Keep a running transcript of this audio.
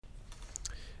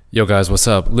Yo guys, what's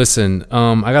up? Listen,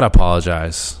 I gotta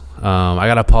apologize. I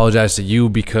gotta apologize to you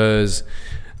because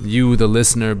you, the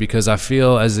listener, because I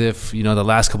feel as if, the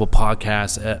last couple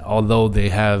podcasts, although they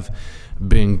have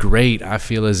been great, I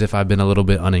feel as if I've been a little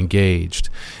bit unengaged,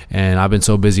 and I've been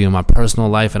so busy in my personal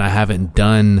life, and I haven't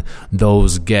done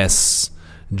those guests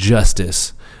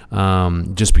justice.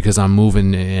 Just because I'm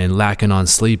moving and lacking on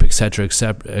sleep, etc.,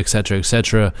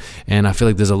 and I feel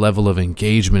like there's a level of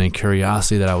engagement and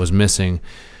curiosity that I was missing.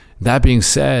 That being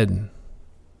said,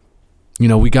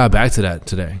 we got back to that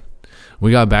today.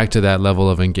 We got back to that level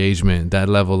of engagement, that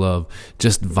level of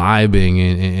just vibing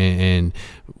and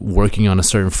working on a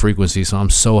certain frequency. So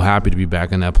I'm so happy to be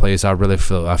back in that place.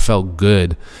 I felt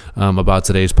good about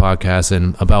today's podcast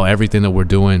and about everything that we're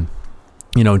doing,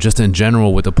 just in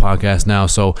general with the podcast now.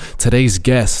 So today's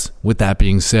guest, with that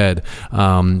being said,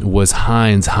 was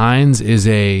Heinz. Heinz is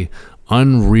a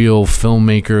unreal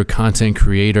filmmaker, content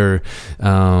creator,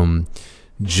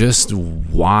 just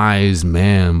wise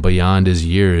man beyond his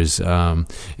years, in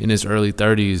his early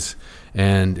 30s,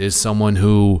 and is someone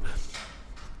who,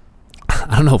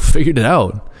 figured it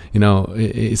out.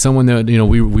 It's someone that,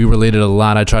 we related a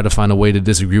lot. I tried to find a way to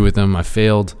disagree with him. I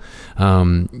failed.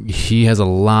 He has a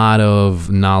lot of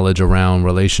knowledge around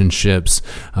relationships,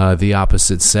 the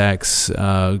opposite sex,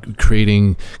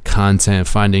 creating content,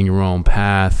 finding your own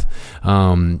path,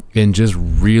 and just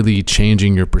really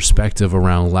changing your perspective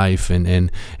around life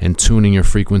and tuning your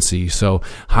frequency. So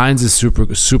Heinz is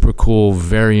super, super cool,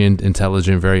 very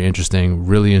intelligent, very interesting.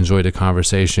 Really enjoyed the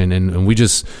conversation, and we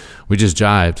just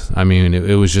jived. I mean,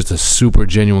 it was just a super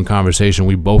genuine conversation.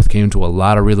 We both came to a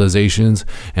lot of realizations,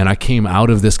 and I came out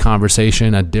of this conversation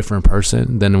a different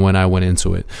person than when I went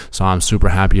into it. So I'm super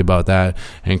happy about that.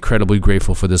 Incredibly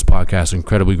grateful for this podcast.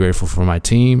 Incredibly grateful for my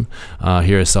team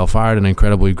here at Self Fired, and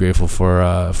incredibly grateful for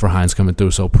Heinz coming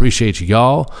through. So appreciate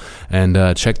y'all, and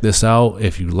check this out.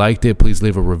 If you liked it, please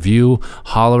leave a review.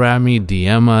 Holler at me,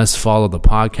 DM us, follow the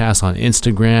podcast on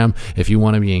Instagram. If you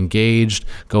want to be engaged,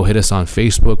 go hit us on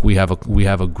Facebook. We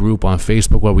have a group on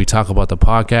Facebook where we talk about the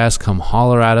podcast. Come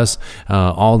holler at us.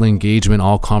 All engagement,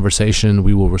 all conversation.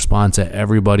 We will respond to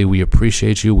everybody. We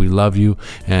appreciate you. We love you,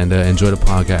 and enjoy the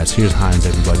podcast. Here's Heinz,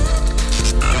 everybody.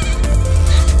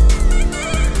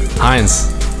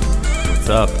 Heinz, what's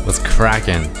up? What's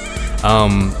cracking?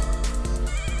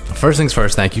 First things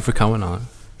first, thank you for coming on.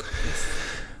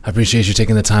 I appreciate you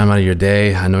taking the time out of your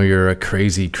day. I know you're a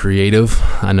crazy creative.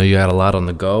 I know you had a lot on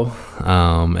the go.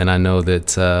 And I know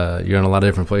that you're in a lot of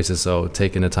different places. So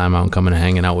taking the time out and coming and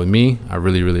hanging out with me, I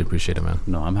really, really appreciate it, man.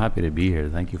 No, I'm happy to be here.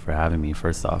 Thank you for having me,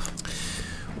 first off.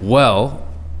 Well,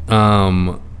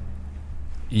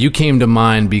 you came to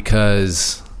mind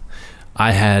because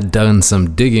I had done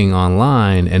some digging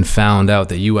online and found out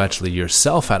that you actually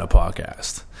yourself had a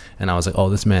podcast. And I was like, oh,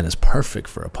 this man is perfect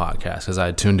for a podcast, because I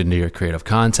had tuned into your creative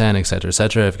content, et cetera, et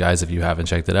cetera. If you haven't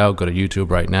checked it out, go to YouTube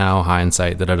right now,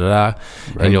 Hindsight, Right.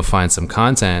 And you'll find some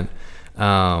content.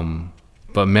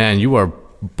 But man, you are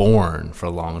born for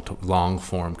long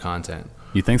form content.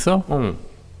 You think so?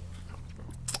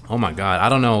 Oh my God. I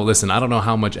don't know. Listen, I don't know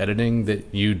how much editing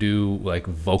that you do, like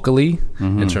vocally,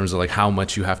 in terms of like how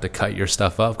much you have to cut your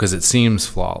stuff up, because it seems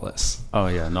flawless. Oh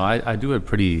yeah. No, I do it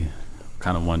pretty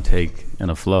kind of one take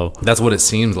in a flow. That's what it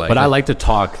seems like. But I like to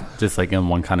talk just like in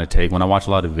one kind of take. When I watch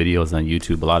a lot of videos on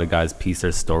YouTube, a lot of guys piece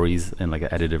their stories in like an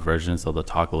edited version. So they'll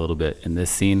talk a little bit in this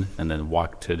scene and then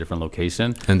walk to a different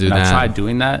location. And I tried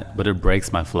doing that, but it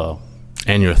breaks my flow.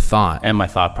 And your thought. And my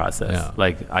thought process. Yeah.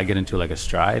 Like I get into like a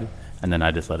stride and then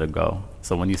I just let it go.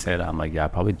 So when you say that, I'm like, yeah, I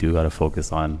probably do got to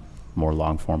focus on more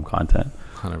long form content.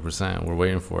 100%. We're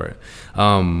waiting for it.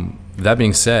 That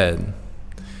being said,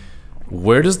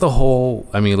 where does the whole,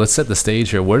 let's set the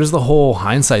stage here. Where does the whole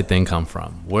Hindsight thing come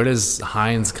from? Where does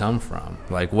Heinz come from?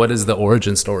 Like, what is the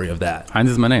origin story of that? Heinz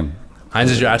is my name.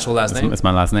 Heinz is your actual last name? It's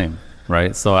my last name,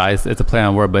 right? So it's a play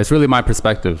on word, but it's really my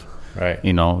perspective. Right.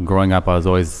 Growing up, I was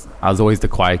always the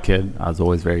quiet kid. I was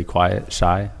always very quiet,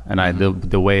 shy, and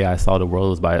the way I saw the world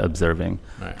was by observing.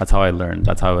 Right. That's how I learned.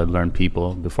 That's how I learned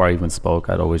people. Before I even spoke,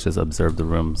 I'd always just observe the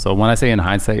room. So when I say in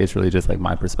hindsight, it's really just like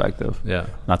my perspective. Yeah.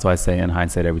 That's why I say in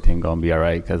hindsight, everything gonna be all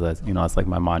right, because it's like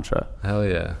my mantra. Hell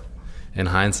yeah. In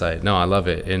hindsight, no, I love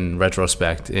it. In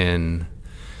retrospect,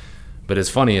 but it's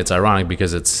funny. It's ironic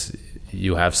because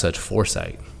you have such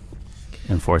foresight.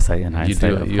 And foresight and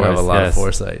hindsight. You have a lot of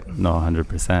foresight. No,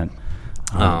 100%.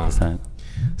 100%.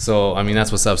 So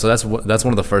that's what's up. So that's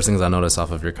one of the first things I noticed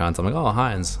off of your content. I'm like, oh,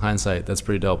 Hindsight, that's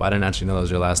pretty dope. I didn't actually know that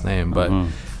was your last name, but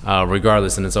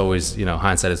regardless, and it's always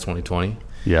hindsight is 2020.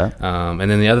 Yeah.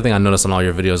 And then the other thing I noticed on all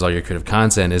your videos, all your creative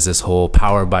content, is this whole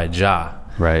powered by Ja.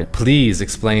 Right. Please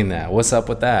explain that. What's up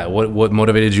with that? What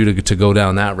motivated you to go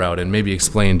down that route? And maybe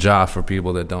explain Jah for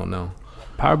people that don't know.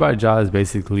 Powered by Jah is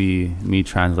basically me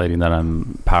translating that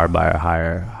I'm powered by a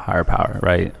higher power,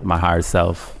 right? My higher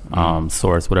self,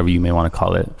 source, whatever you may want to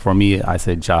call it. For me, I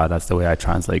say Jah. That's the way I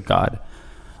translate God.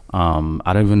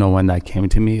 I don't even know when that came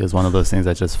to me. It was one of those things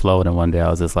that just flowed. And one day I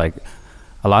was just like,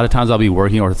 a lot of times I'll be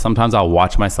working, or sometimes I'll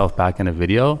watch myself back in a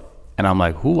video and I'm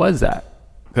like, who was that?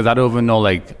 Because I don't even know,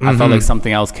 like, I felt like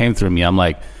something else came through me. I'm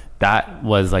like, that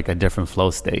was like a different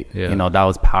flow state. Yeah. You know, that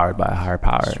was powered by a higher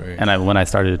power. Straight. And when I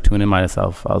started to tune in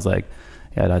myself, I was like,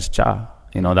 yeah, that's Jah.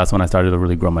 You know, that's when I started to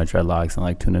really grow my dreadlocks and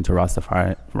like tune into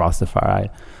Rastafari.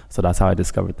 So that's how I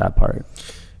discovered that part.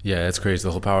 Yeah, it's crazy.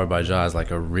 The whole Powered by Jah is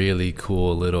like a really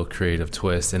cool little creative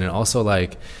twist. And it also,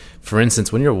 like, for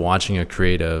instance, when you're watching a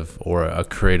creative or a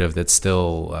creative that's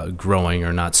still growing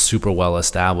or not super well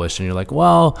established, and you're like,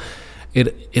 well,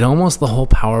 it almost, the whole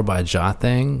Powered by Jah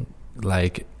thing,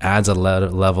 like, adds a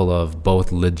level of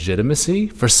both legitimacy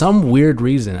for some weird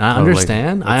reason. I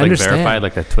understand. Like, I understand. Verified,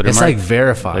 like a Twitter it's mark? Like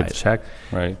verified. Like check,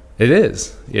 right? It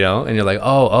is, you know, and you're like,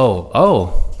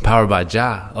 oh, Powered by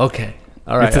Jah. Okay.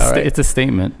 All right, it's a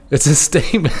statement. It's a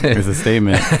statement. It's a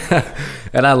statement.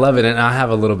 And I love it. And I have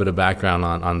a little bit of background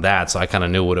on that, so I kind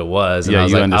of knew what it was. And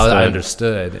yeah, I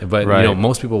understood. But, right. You know,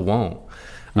 most people won't.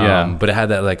 Yeah. But it had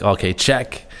that, like, okay,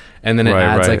 check. And then it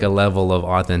adds like a level of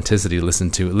authenticity.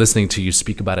 Listening to you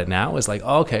speak about it now is like,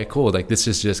 oh, okay, cool. Like, this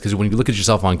is just, because when you look at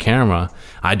yourself on camera,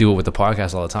 I do it with the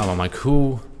podcast all the time. I'm like,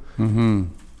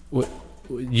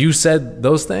 you said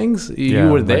those things? You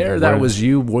were there? That was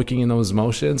you working in those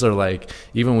motions? Or like,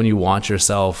 even when you watch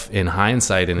yourself in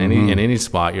hindsight in any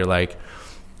spot, you're like,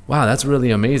 wow, that's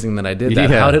really amazing that I did that.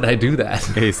 How did I do that?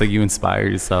 Hey, it's like you inspire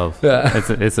yourself. Yeah.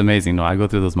 It's amazing. No, I go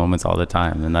through those moments all the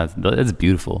time, and it's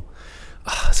beautiful.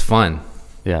 It's fun.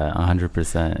 Yeah,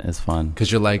 100%. It's fun.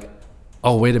 Because you're like,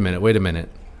 oh, wait a minute.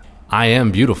 I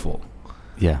am beautiful.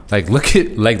 Yeah. Like, look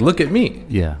at me.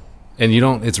 Yeah. And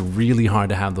it's really hard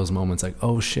to have those moments like,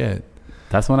 oh shit.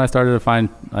 That's when I started to find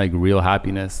like real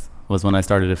happiness, was when I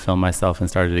started to film myself and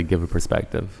started to give a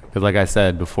perspective. Because like I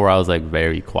said, before I was like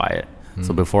very quiet.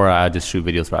 So before I just shoot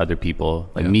videos for other people,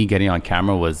 like me getting on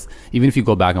camera was, even if you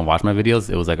go back and watch my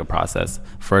videos, it was like a process.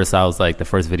 First, I was like, the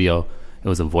first video, it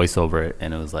was a voiceover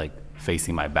and it was like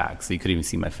facing my back, so you couldn't even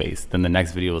see my face. Then the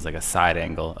next video was like a side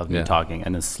angle of me talking,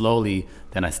 and then slowly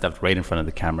then I stepped right in front of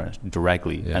the camera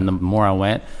directly. And the more I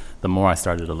went, the more I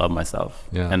started to love myself.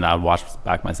 And I would watch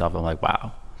back myself and I'm like,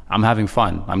 wow, I'm having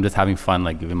fun. I'm just having fun,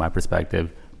 like giving my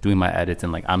perspective, doing my edits,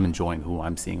 and like I'm enjoying who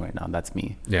I'm seeing right now. That's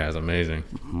me. Yeah, it's amazing.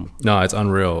 No, it's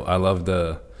unreal. I love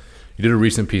you did a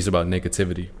recent piece about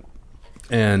negativity,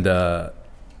 and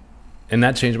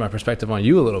that changed my perspective on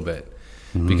you a little bit.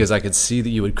 Because I could see that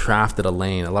you had crafted a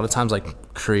lane. A lot of times,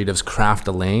 like, creatives craft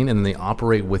a lane and they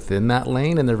operate within that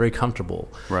lane and they're very comfortable.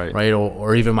 Right.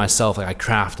 Or even myself, like, I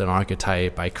craft an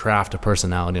archetype, I craft a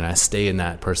personality, and I stay in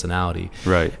that personality.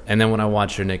 Right. And then when I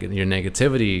watch your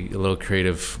negativity, a little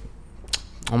creative,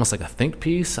 almost like a think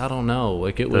piece. I don't know.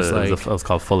 Like, it was it was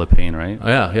called Full of Pain, right? Oh,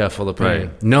 yeah, Full of Pain.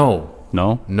 Right. No.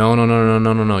 No.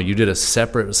 You did a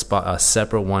separate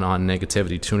one on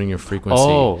negativity, tuning your frequency.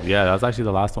 Oh, yeah, that was actually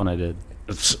the last one I did.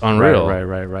 It's unreal.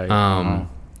 Right.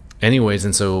 Anyways,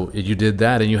 and so you did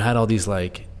that, and you had all these,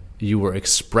 like, you were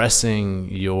expressing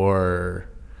your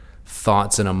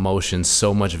thoughts and emotions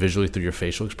so much visually through your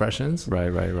facial expressions.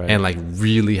 Right. And like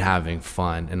really having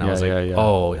fun. And I was like,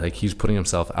 oh, like he's putting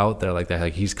himself out there like that.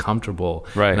 Like he's comfortable.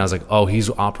 Right. And I was like, oh, he's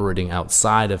operating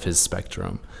outside of his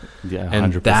spectrum. Yeah. 100%.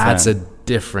 And that's a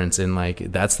difference in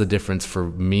like, that's the difference for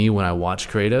me when I watch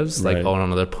creatives. Like, oh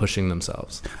no, they're pushing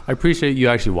themselves. I appreciate you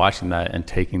actually watching that and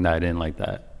taking that in like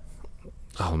that.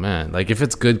 Oh man. Like if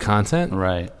it's good content,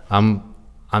 right. I'm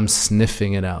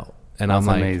sniffing it out. And that's I'm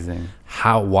like, amazing.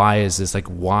 Why is this? Like,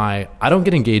 why? I don't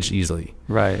get engaged easily.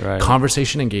 Right.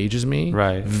 Conversation engages me.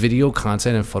 Right. Video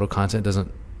content and photo content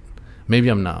doesn't. Maybe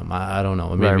I'm numb. I don't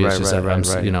know. Maybe it's just that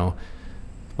I'm, you know.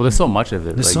 Well, there's so much of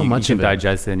it. There's like, so much you of can it.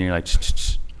 digest it and you're like,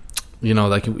 you know,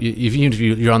 like if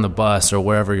you're on the bus or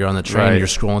wherever you're on the train, you're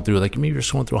scrolling through, like maybe you're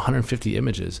scrolling through 150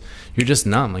 images. You're just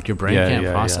numb. Like your brain can't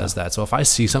process that. So if I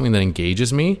see something that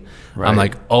engages me, I'm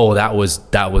like, oh, that was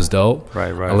dope.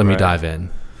 Right. Let me dive in.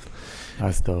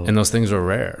 That's dope. And those things are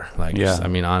rare. Like, I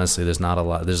mean, honestly, there's not a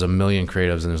lot. There's a million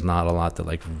creatives, and there's not a lot that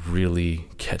like really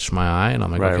catch my eye. And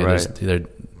I'm like, okay,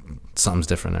 something's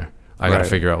different there. I got to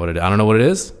figure out what it is. I don't know what it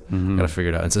is. I got to figure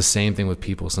it out. It's the same thing with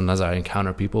people. Sometimes I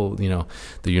encounter people, you know,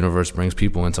 the universe brings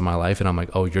people into my life and I'm like,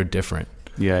 oh, you're different.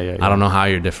 Yeah. I don't know how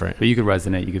you're different. But you could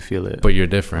resonate. You could feel it. But you're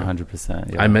different.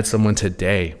 100%. I met someone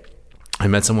today I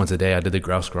met someone today. I did the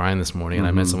grouse grind this morning, and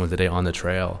I met someone today on the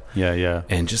trail. Yeah.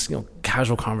 And just, you know,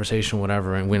 casual conversation,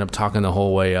 whatever. And we end up talking the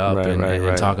whole way up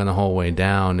and talking the whole way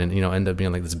down, and, you know, end up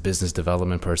being like this business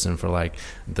development person for like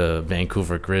the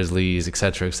Vancouver Grizzlies, et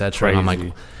cetera, et cetera. And I'm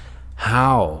like,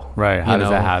 how? Right. How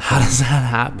does that happen? How does that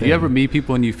happen? Do you ever meet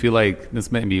people and you feel like,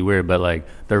 this may be weird, but like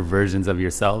they're versions of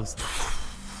yourselves?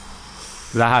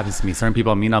 That happens to me. Certain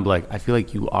people I meet, I'm like, I feel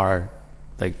like you are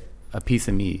like a piece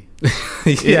of me.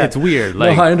 Yeah, it's weird.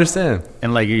 Like, no, I understand.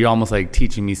 And like you're almost like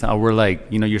teaching me something. We're like,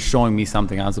 you know, you're showing me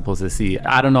something I'm supposed to see.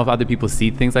 I don't know if other people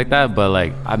see things like that, but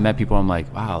like I've met people, I'm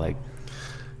like, wow, like,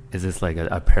 is this like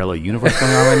a parallel universe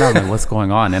going on right now? Like, what's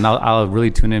going on? And I'll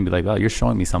really tune in and be like, oh, you're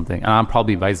showing me something. And I'm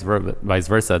probably vice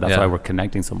versa. That's why we're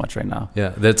connecting so much right now.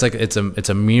 Yeah, that's like it's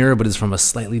a mirror, but it's from a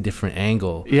slightly different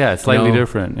angle. Yeah, it's slightly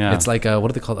different. Yeah, it's like what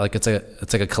do they call it? Like it's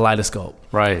like a kaleidoscope,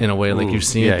 right? In a way, like you're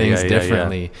seeing things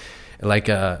differently. Yeah. Like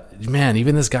man,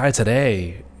 even this guy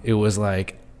today, it was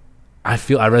like I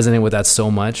resonate with that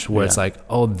so much. Where it's like,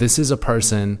 oh, this is a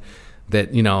person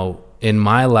that, you know, in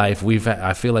my life,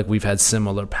 I feel like we've had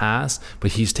similar paths,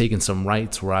 but he's taken some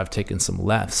rights where I've taken some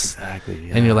lefts. Exactly.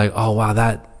 Yeah. And you're like, oh, wow,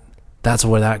 that's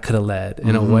where that could have led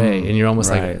in a way. And you're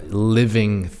almost like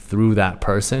living through that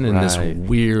person in this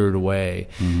weird way,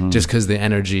 just because the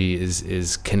energy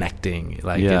is connecting.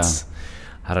 Like it's,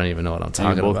 I don't even know what I'm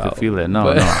talking about. You both could feel it. No,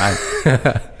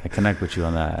 I connect with you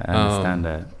on that. I understand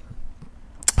that.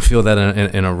 I feel that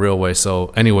in a real way.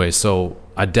 So anyway,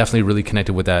 I definitely really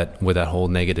connected with that whole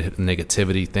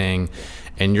negativity thing,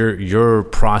 and your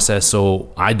process.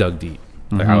 So I dug deep.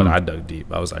 Like I dug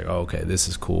deep. I was like, oh, okay, this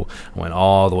is cool. I went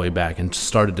all the way back and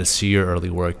started to see your early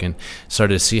work and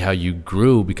started to see how you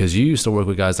grew, because you used to work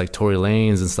with guys like Tory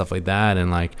Lanez and stuff like that,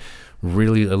 and like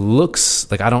really it looks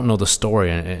like, I don't know the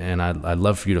story, and I'd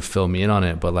love for you to fill me in on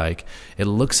it, but like it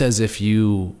looks as if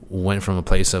you went from a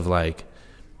place of like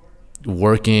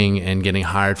working and getting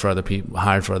hired for other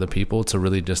people to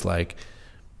really just like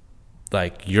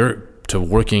you're to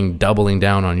working, doubling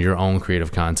down on your own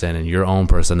creative content and your own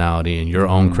personality and your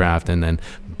own craft, and then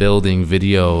building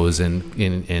videos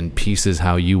and pieces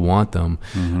how you want them.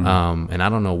 And I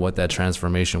don't know what that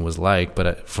transformation was like,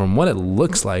 but from what it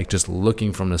looks like, just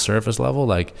looking from the surface level,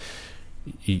 like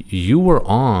you were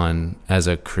on as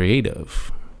a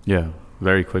creative. Yeah.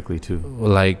 Very quickly too.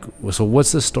 Like, so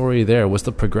what's the story there? What's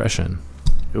the progression?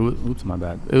 It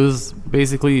was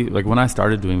basically like when I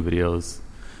started doing videos,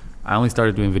 I only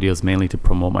started doing videos mainly to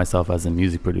promote myself as a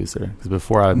music producer, because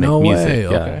before I would make music,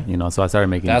 okay. you know, so I started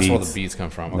making beats. That's where the beats come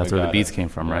from. That's where the beats came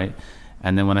from, right?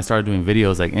 And then when I started doing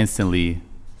videos, like instantly,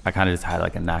 I kind of just had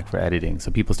like a knack for editing.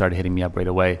 So people started hitting me up right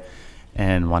away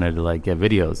and wanted to like get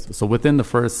videos. So within the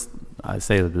first, I'd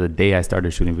say the day I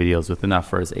started shooting videos, within that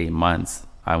first 8 months,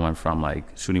 I went from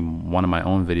like shooting one of my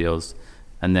own videos,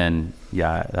 and then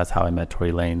that's how I met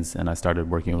Tory Lanez, and I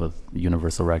started working with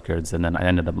Universal Records, and then I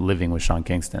ended up living with Sean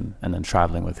Kingston and then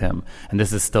traveling with him. And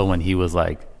this is still when he was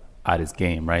like at his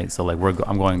game, right? So like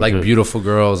I'm going like Beautiful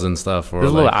Girls and stuff. Or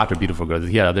there's a little after Beautiful Girls.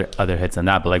 He had other hits than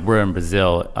that, but like we're in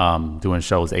Brazil doing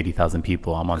shows, 80,000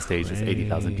 people. I'm on stage, there's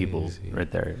 80,000 people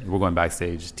right there. We're going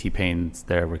backstage. T-Pain's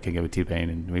there. We're kicking it with T-Pain,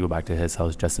 and we go back to his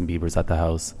house. Justin Bieber's at the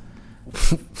house.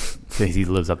 He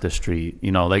lives up the street,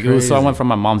 you know, like it was. So I went from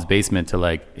my mom's basement to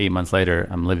like 8 months later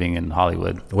I'm living in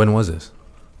Hollywood. When was this?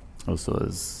 This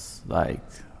was like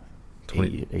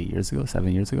 8 years ago,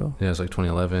 7 years ago. Yeah, it's like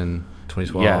 2011,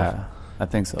 2012. Yeah, I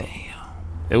think so. Damn.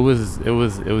 It was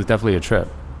definitely a trip,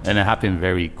 and it happened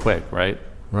very quick, right?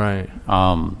 It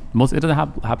doesn't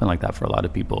happen like that for a lot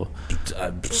of people.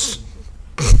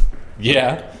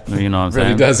 Yeah, you know what I'm saying?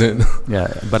 Really doesn't.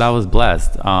 Yeah, but I was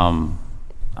blessed.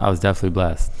 I was definitely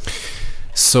blessed.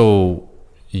 So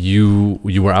you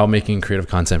were out making creative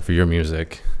content for your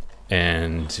music,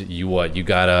 and you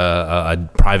got a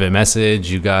private message,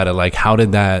 you got a, like, how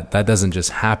did that doesn't just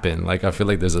happen? Like, I feel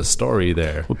like there's a story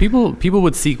there. Well, people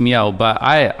would seek me out, but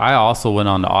I also went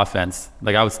on the offense.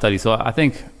 Like, I would study. So I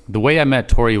think the way I met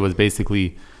Tory was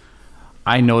basically,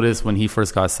 I noticed when he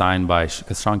first got signed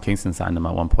because Sean Kingston signed him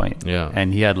at one point. Yeah.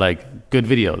 And he had like good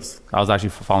videos. I was actually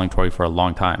following Tory for a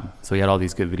long time. So he had all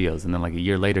these good videos. And then like a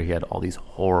year later, he had all these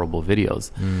horrible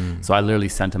videos. So I literally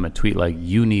sent him a tweet like,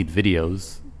 you need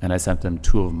videos. And I sent him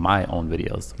 2 of my own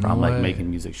videos where I'm like making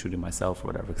music, shooting myself or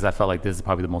whatever. Because I felt like this is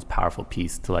probably the most powerful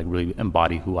piece to like really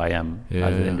embody who I am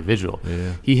as an individual.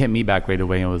 Yeah. He hit me back right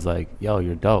away and was like, yo,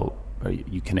 you're dope. Are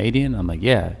you Canadian? I'm like,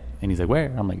 yeah. And he's like,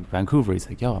 where? I'm like, Vancouver. He's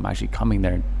like, yo, I'm actually coming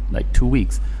there in like 2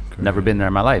 weeks. Great. Never been there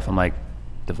in my life. I'm like,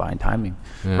 divine timing,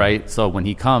 right? So when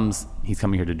he comes, he's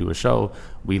coming here to do a show.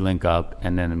 We link up,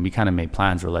 and then we kind of made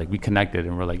plans. We're like, we connected,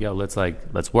 and we're like, yo, let's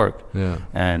work,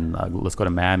 and let's go to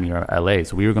Miami or LA.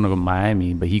 So we were gonna go to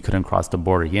Miami, but he couldn't cross the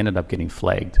border. He ended up getting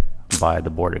flagged by the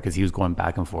border because he was going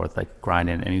back and forth, like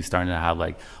grinding, and he was starting to have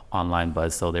like online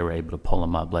buzz, so they were able to pull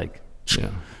him up, like,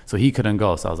 so he couldn't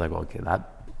go. So I was like, well, okay,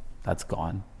 that's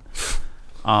gone.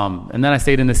 And then I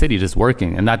stayed in the city just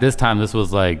working, and at this time, this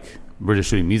was like, we're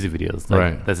just shooting music videos.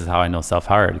 Like, this is how I know Self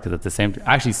Hired, because at the same time,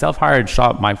 actually, Self Hired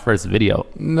shot my first video.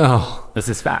 No, this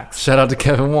is facts. Shout out to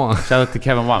Kevin Wong.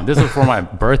 This was for my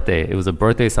birthday. It was a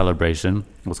birthday celebration.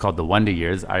 It was called the Wonder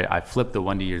Years. I flipped the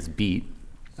Wonder Years beat,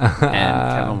 and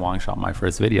Kevin Wong shot my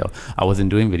first video. I wasn't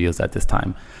doing videos at this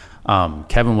time.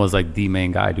 Kevin was like the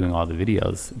main guy doing all the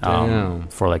videos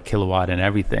for like Kilowatt and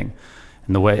everything.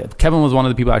 And the way Kevin was one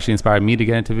of the people who actually inspired me to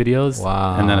get into videos.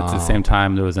 Wow. And then at the same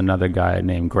time, there was another guy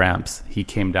named Gramps. He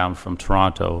came down from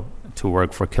Toronto to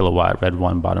work for Kilowatt, Red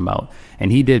One, bought him out.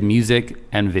 And he did music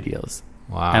and videos.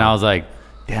 Wow. And I was like,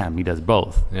 damn, he does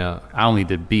both. Yeah. I only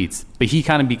did beats. But he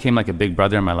kind of became like a big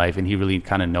brother in my life, and he really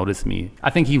kind of noticed me.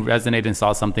 I think he resonated and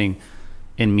saw something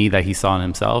in me that he saw in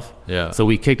himself. Yeah. So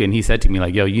we kicked it, and he said to me,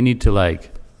 like, yo, you need to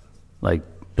like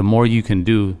the more you can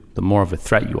do, the more of a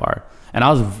threat you are. And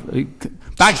I was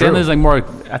back then. There's like more.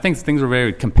 I think things were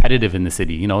very competitive in the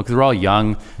city, you know, because we're all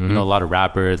young. You know, a lot of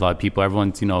rappers, a lot of people.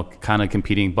 Everyone's, you know, kind of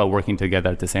competing but working together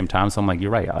at the same time. So I'm like,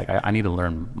 you're right. Like I need to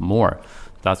learn more.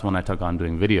 That's when I took on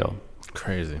doing video.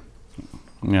 Crazy.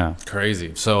 Yeah.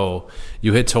 Crazy. So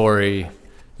you hit Tory.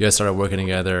 You guys started working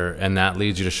together, and that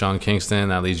leads you to Sean Kingston.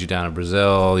 That leads you down to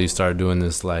Brazil. You started doing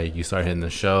this, like, you started hitting the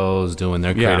shows, doing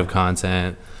their creative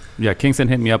content. Yeah, Kingston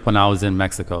hit me up when I was in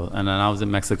Mexico, and then I was in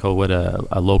Mexico with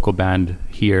a local band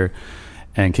here,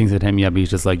 and Kingston hit me up. He's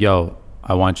just like, "Yo,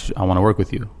 I want to work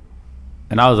with you,"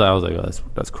 and I was like, oh,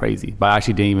 "That's crazy," but I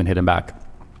actually didn't even hit him back.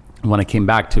 When I came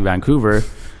back to Vancouver,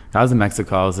 I was in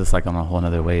Mexico. I was just like on a whole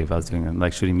other wave. I was doing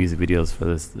like shooting music videos for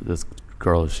this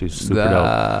girl. She's super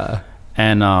dope.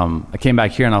 And I came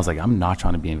back here, and I was like, I'm not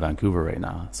trying to be in Vancouver right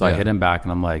now. So I hit him back,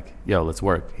 and I'm like, "Yo, let's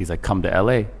work." He's like, "Come to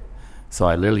LA." So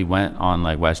I literally went on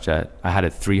like WestJet. I had a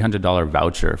 $300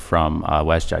 voucher from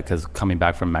WestJet, because coming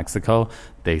back from Mexico,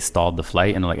 they stalled the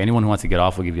flight, and like, anyone who wants to get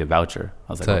off will give you a voucher.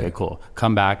 I was like, okay, cool.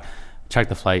 Come back, check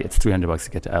the flight. It's $300 to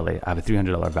get to LA. I have a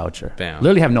 $300 voucher. Bam.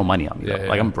 Literally have no money on me.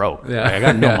 Like, I'm broke. Like, I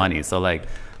got no money. So like,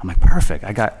 I'm like, perfect.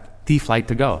 I got the flight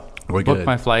to go. Booked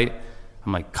my flight.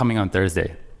 I'm like, coming on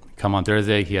Thursday. Come on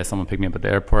Thursday. He has someone pick me up at the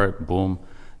airport. Boom.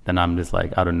 Then I'm just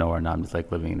like out of nowhere. Now I'm just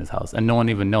like living in his house, and no one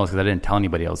even knows, because I didn't tell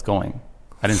anybody I was going.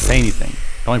 I didn't say anything.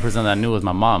 The only person that knew was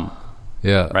my mom.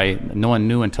 Yeah. Right. No one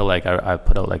knew until like I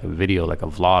put out like a video, like a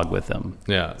vlog with him.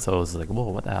 Yeah. So it was like, whoa,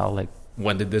 what the hell? Like,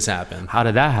 when did this happen? How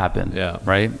did that happen? Yeah.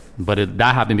 Right. But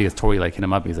that happened because Tory like hit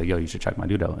him up. He's like, yo, you should check my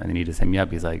dude out. And then he just hit me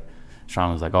up. He's like,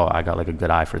 Sean was like, oh, I got like a good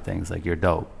eye for things. Like, you're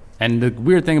dope. And the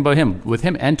weird thing about him, with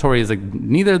him and Tory, is like,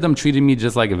 neither of them treated me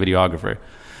just like a videographer.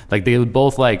 Like, they would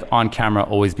both like on camera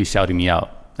always be shouting me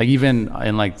out. Like, even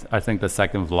in like, I think the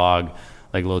second vlog,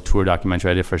 like a little tour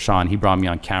documentary I did for Sean, he brought me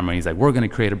on camera, and he's like, we're going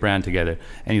to create a brand together.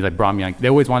 And he like brought me on. They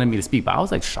always wanted me to speak, but I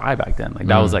was like shy back then. Like,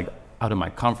 that was like out of my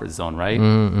comfort zone, right?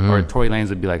 Or Tory Lanez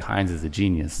would be like, Hines is a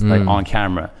genius, like on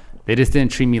camera. They just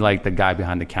didn't treat me like the guy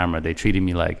behind the camera. They treated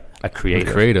me like a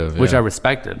creative, which I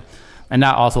respected. And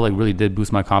that also like really did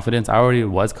boost my confidence. I already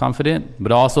was confident,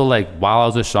 but also like while I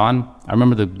was with Sean, I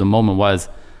remember the moment was,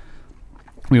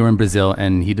 we were in Brazil,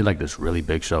 and he did like this really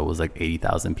big show. It was like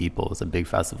 80,000 people. It was a big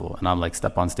festival. And I'm like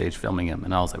step on stage filming him.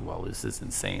 And I was like, whoa, this is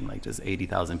insane. Like, just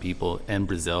 80,000 people in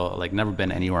Brazil. Like, never been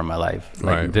anywhere in my life.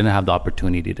 Like, didn't have the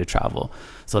opportunity to travel.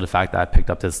 So the fact that I picked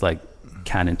up this like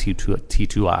Canon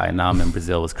T2i, and now I'm in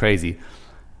Brazil, was crazy.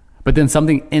 But then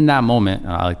something in that moment,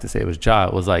 and I like to say it was Ja,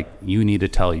 was like, you need to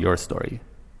tell your story.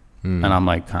 And I'm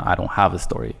like, I don't have a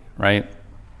story, right?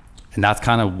 And that's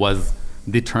kind of was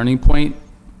the turning point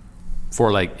for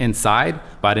like inside,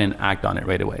 but I didn't act on it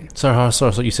right away. So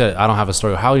you said, I don't have a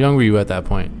story. How young were you at that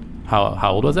point? How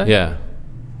old was I? Yeah.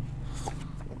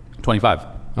 25.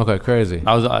 Okay, crazy.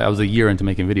 I was a year into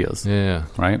making videos. Yeah.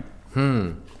 Right?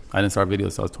 I didn't start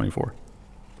videos until I was 24.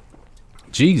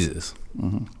 Jesus.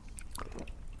 Because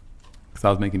I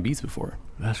was making beats before.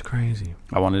 That's crazy.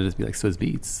 I wanted to just be like Swizz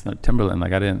Beats, Timberland.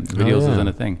 Like, videos wasn't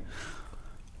a thing.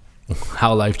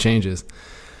 How life changes.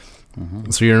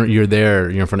 So you're there,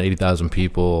 you're in front of 80,000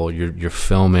 people, you're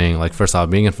filming. Like, first off,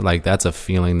 being in, like, that's a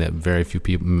feeling that very few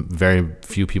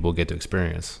people get to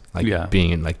experience. Like,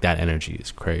 being in like that energy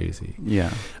is crazy.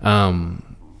 Yeah.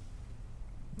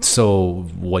 So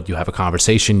what, you have a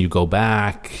conversation, you go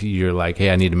back, you're like, hey,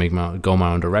 I need to go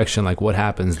my own direction. Like, what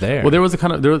happens there? Well, there was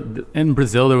in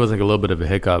Brazil, there was like a little bit of a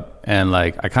hiccup. And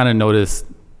like, I kind of noticed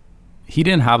he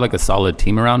didn't have like a solid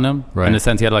team around him. Right. In a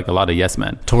sense, he had like a lot of yes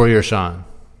men. Tori or Sean?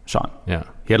 Sean. Yeah.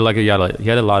 He had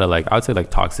a lot of like, I would say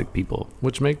like toxic people.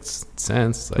 Which makes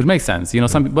sense. Which makes sense. You know,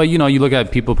 but you know, you look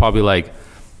at people probably like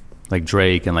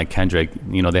Drake and like Kendrick,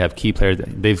 you know, they have key players.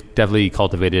 They've definitely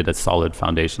cultivated a solid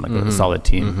foundation, like a solid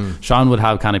team. Sean would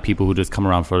have kind of people who just come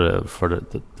around for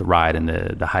the ride and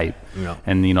the hype. Yeah.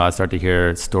 And, you know, I start to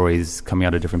hear stories coming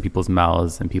out of different people's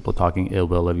mouths and people talking ill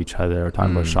will of each other or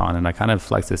talking about Sean. And I kind of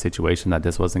flexed the situation that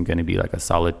this wasn't going to be like a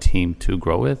solid team to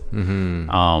grow with.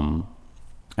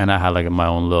 And I had like my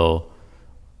own little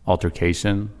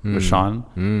altercation with Sean,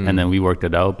 and then we worked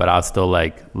it out. But I was still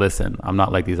like, listen, I'm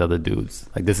not like these other dudes.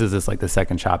 Like, this is just like the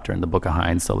second chapter in the book of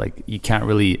Hines. So like, you can't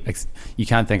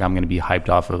think I'm going to be hyped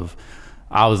off of.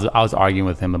 I was arguing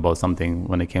with him about something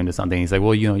when it came to something. He's like,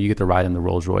 well, you know, you get to ride in the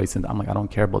Rolls Royce, and I'm like, I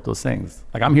don't care about those things.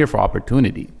 Like, I'm here for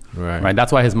opportunity, right?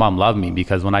 That's why his mom loved me,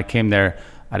 because when I came there,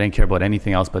 I didn't care about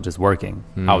anything else but just working.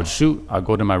 I would shoot, I'd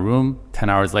go to my room, 10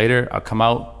 hours later, I'd come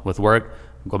out with work,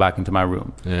 go back into my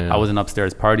room. I wasn't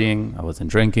upstairs partying, I wasn't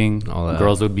drinking.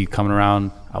 Girls would be coming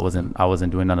around. I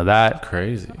wasn't doing none of that.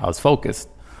 Crazy. I was focused.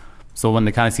 So when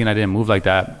they kind of seen I didn't move like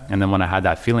that, and then when I had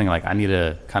that feeling like I need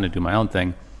to kind of do my own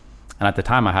thing, and at the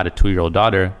time I had a 2-year-old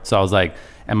daughter, so I was like,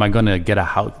 am I gonna get a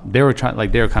house? They were kind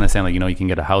of saying like, you know, you can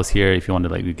get a house here if you want to,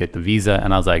 like, you get the visa.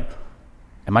 And I was like,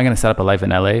 am I gonna set up a life in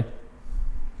LA?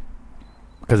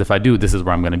 Because if I do, this is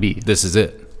where I'm gonna be. This is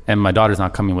it. And my daughter's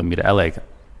not coming with me to LA.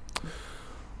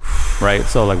 Right.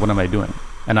 So like, what am I doing?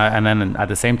 And then at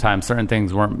the same time, certain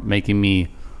things weren't making me,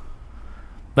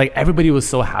 like, everybody was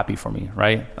so happy for me.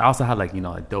 Right. I also had like, you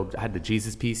know, I had the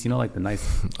Jesus piece, you know, like the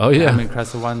nice, diamond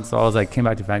crescent one. So I was like, came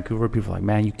back to Vancouver. People were like,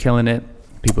 man, you killing it.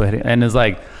 People hitting. And it's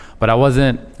like, but I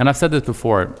wasn't, and I've said this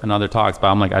before in other talks, but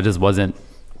I'm like, I just wasn't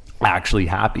actually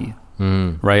happy.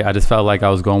 Right. I just felt like I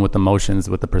was going with the motions,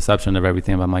 with the perception of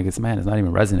everything. But I'm like, it's not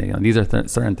even resonating. And these are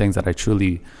certain things that I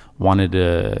truly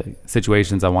wanted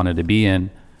situations I wanted to be in.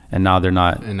 And now they're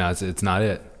not. And now it's not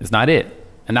it. It's not it.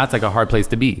 And that's like a hard place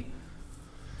to be.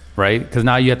 Right. Because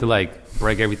now you have to like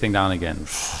break everything down again.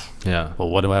 Yeah. Well,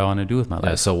 what do I want to do with my life?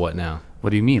 Yeah, so what now? What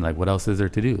do you mean? Like, what else is there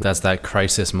to do? That's that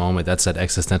crisis moment. That's that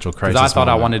existential crisis moment. Because I thought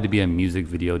moment. I wanted to be a music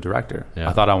video director. Yeah.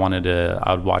 I thought I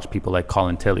would watch people like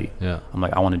Colin Tilley. Yeah. I'm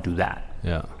like, I want to do that.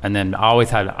 Yeah. And then I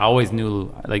always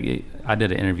knew, like, I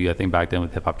did an interview, I think back then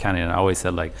with Hip Hop Canada, and I always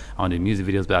said like, I want to do music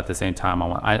videos, but at the same time,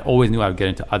 I always knew I would get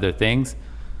into other things.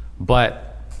 But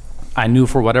I knew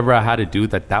for whatever I had to do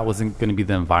that wasn't going to be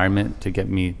the environment to get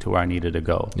me to where I needed to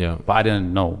go. Yeah. But I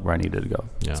didn't know where I needed to go.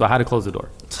 Yeah. So I had to close the door.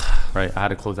 Right. I had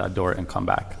to close that door and come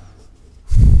back.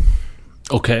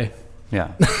 Okay.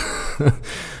 Yeah.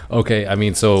 Okay. I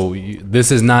mean, so this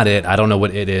is not it. I don't know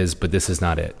what it is, but this is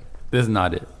not it. This is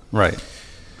not it. Right.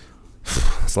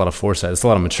 It's a lot of foresight. It's a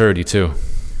lot of maturity too.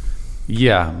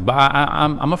 Yeah, but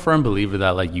I'm a firm believer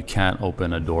that like you can't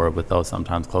open a door without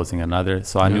sometimes closing another.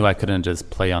 So I knew I couldn't just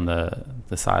play on the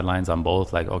sidelines on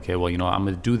both. Like, okay, well, you know, I'm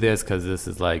gonna do this because this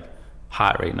is like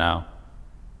hot right now,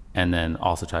 and then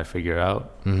also try to figure it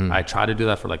out. I tried to do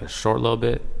that for like a short little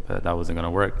bit, but that wasn't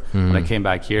gonna work. When I came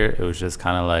back here, it was just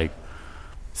kind of like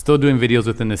still doing videos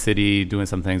within the city, doing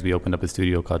some things. We opened up a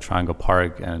studio called Triangle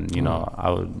Park, and you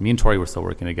know, me and Tori were still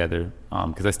working together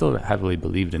because I still heavily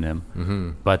believed in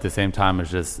him. But at the same time, it's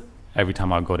just every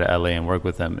time I would go to LA and work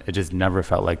with him, it just never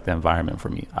felt like the environment for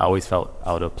me. I always felt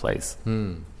out of place.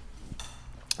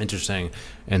 Interesting.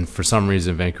 And for some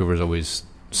reason, Vancouver's always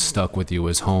stuck with you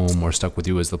as home, or stuck with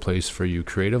you as the place for you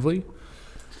creatively?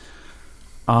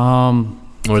 Or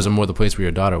is it more the place where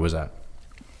your daughter was at?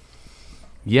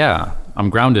 Yeah, I'm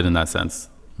grounded in that sense,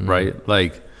 right?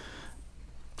 Like,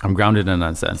 I'm grounded in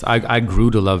that sense. I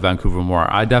grew to love Vancouver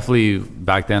more. I definitely,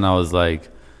 back then, I was like,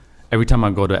 every time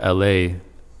I go to LA,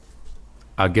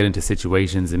 I'd get into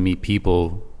situations and meet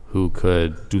people who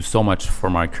could do so much for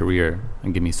my career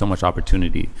and give me so much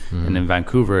opportunity. And in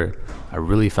Vancouver, I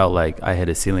really felt like I hit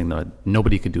a ceiling that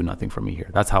nobody could do nothing for me here.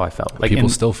 That's how I felt. Like, people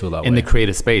still feel that way. In the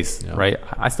creative space, right?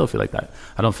 I still feel like that.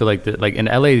 I don't feel like like in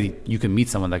LA, you can meet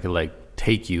someone that could like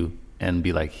take you and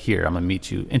be like, here, I'm gonna meet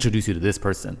you, introduce you to this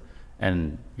person,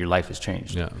 and your life has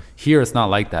changed. Yeah. Here, it's not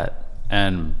like that.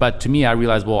 But to me, I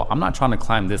realized, well, I'm not trying to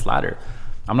climb this ladder.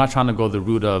 I'm not trying to go the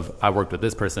route of I worked with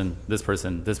this person, this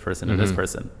person, this person, or this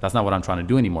person. That's not what I'm trying to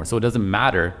do anymore. So it doesn't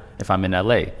matter if I'm in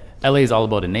LA. LA is all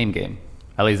about a name game.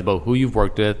 LA is about who you've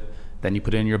worked with, then you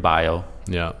put it in your bio.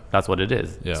 Yeah. That's what it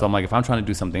is. Yeah. So I'm like, if I'm trying to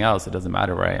do something else, it doesn't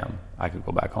matter where I am. I could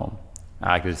go back home.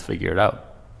 I could just figure it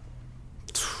out.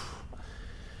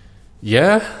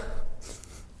 Yeah.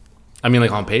 I mean,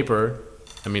 like on paper,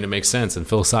 I mean, it makes sense, and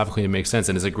philosophically, it makes sense,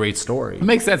 and it's a great story. It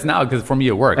makes sense now because for me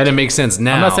it worked. And it makes sense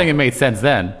now. I'm not saying it made sense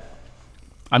then.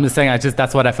 I'm just saying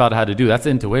that's what I felt I had to do. That's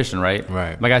intuition, right?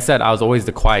 Right. Like I said, I was always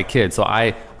the quiet kid, so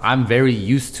I'm very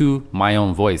used to my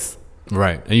own voice.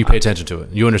 Right, and you pay attention to it.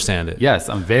 You understand it. Yes,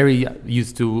 I'm very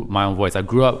used to my own voice.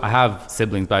 I have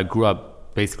siblings, but I grew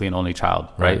up basically an only child,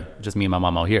 right? Just me and my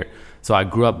mom out here. So I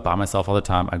grew up by myself all the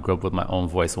time. I grew up with my own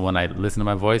voice. So when I listen to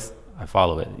my voice, I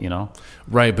follow it, you know?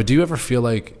 Right, but do you ever feel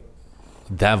like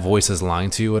that voice is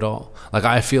lying to you at all? Like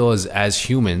I feel as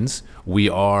humans, we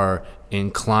are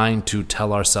inclined to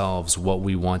tell ourselves what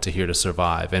we want to hear to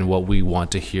survive and what we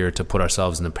want to hear to put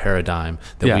ourselves in the paradigm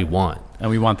that we want. And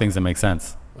we want things that make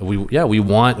sense. We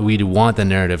want the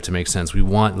narrative to make sense. We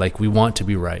want to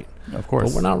be right. Of course.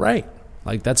 But we're not right.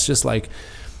 Like that's just like,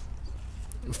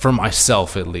 for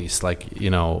myself at least, like,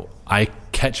 you know, I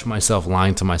catch myself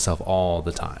lying to myself all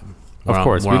the time. Of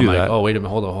course, we do that. Oh, wait a minute,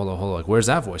 hold on. Like, where's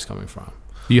that voice coming from?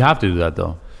 You have to do that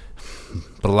though.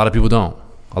 But a lot of people don't.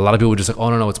 A lot of people are just like, oh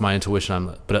no, it's my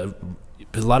intuition. But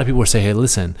a lot of people will say, hey,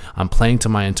 listen, I'm playing to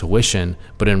my intuition,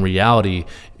 but in reality,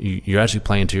 you're actually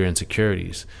playing to your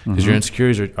insecurities, because your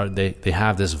insecurities they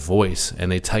have this voice and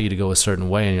they tell you to go a certain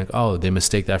way, and you're like, oh, they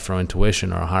mistake that for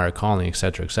intuition or a higher calling, et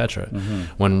cetera,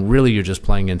 when really you're just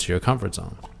playing into your comfort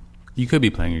zone. You could be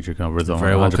playing into your comfort zone,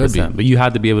 very well 100%. Could be. But you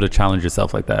had to be able to challenge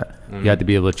yourself like that. You had to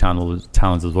be able to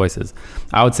challenge those voices.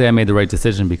 I would say I made the right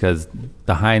decision because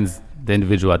the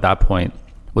individual at that point,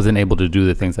 wasn't able to do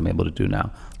the things I'm able to do now.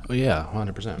 Oh yeah,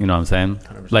 100%. You know what I'm saying?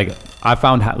 100%.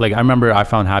 Like I remember I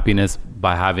found happiness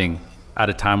by having, at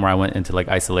a time where I went into like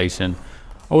isolation,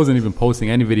 I wasn't even posting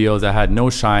any videos. I had no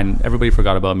shine. Everybody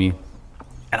forgot about me,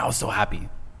 and I was so happy.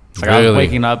 Like I was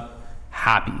waking up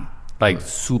happy, like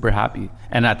super happy.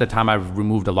 And at the time, I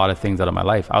removed a lot of things out of my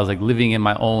life. I was like living in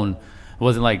my own. It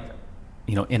wasn't like,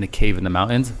 you know, in a cave in the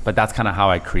mountains, but that's kind of how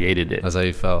I created it. That's how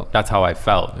you felt. That's how I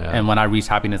felt. Yeah. And when I reached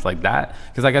happiness like that,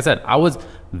 because like I said, I was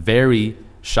very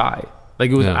shy.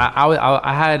 Like it was,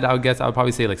 I guess I would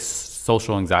probably say like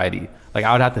social anxiety. Like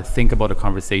I would have to think about a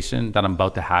conversation that I'm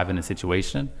about to have in a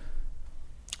situation.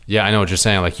 Yeah, I know what you're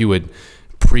saying. Like you would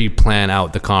pre-plan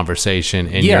out the conversation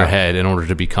in your head in order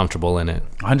to be comfortable in it.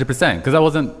 100%. Because I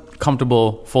wasn't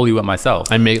comfortable fully with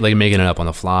myself. I making it up on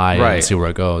the fly and see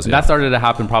where it goes. That started to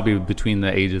happen probably between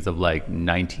the ages of like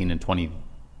 19 and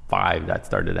 25. That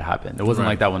started to happen. It wasn't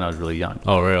like that when I was really young.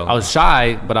 Oh, really? I was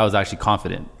shy, but I was actually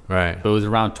confident. Right. But it was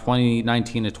around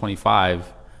 19 to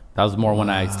 25. That was more when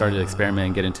I started to experiment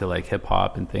and get into like hip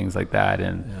hop and things like that.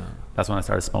 And that's when I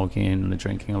started smoking and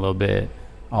drinking a little bit.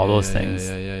 All those things.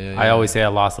 I always say I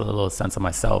lost a little sense of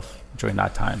myself during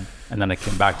that time, and then I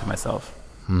came back to myself.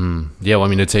 Yeah, well, I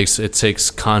mean, it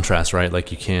takes contrast, right?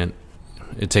 Like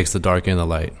it takes the dark and the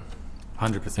light.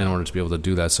 100%. In order to be able to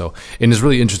do that. So, and it's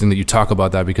really interesting that you talk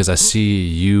about that, because I see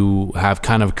you have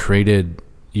kind of created,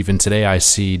 even today I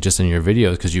see just in your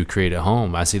videos, because you create at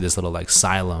home, I see this little like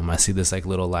asylum. I see this like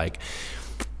little like,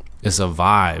 it's a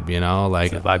vibe, you know,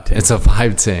 like it's a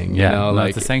vibe thing, you know,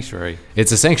 like it's a sanctuary.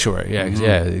 It's a sanctuary. Yeah.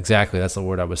 Yeah, exactly. That's the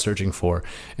word I was searching for.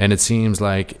 And it seems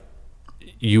like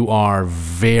you are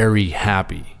very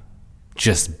happy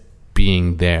just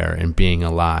being there and being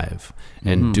alive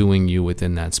and doing you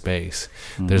within that space.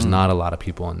 There's not a lot of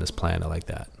people on this planet like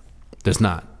that. There's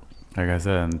not. Like I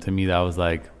said, to me, that was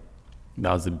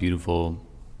a beautiful,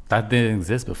 that didn't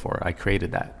exist before. I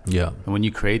created that. Yeah. And when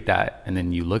you create that and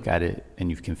then you look at it and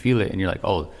you can feel it and you're like,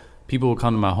 oh, people will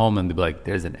come to my home and they'll be like,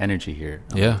 there's an energy here.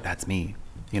 Like, that's me.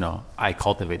 You know, I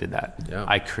cultivated that. Yeah.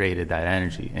 I created that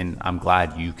energy, and I'm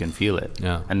glad you can feel it.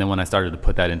 Yeah. And then when I started to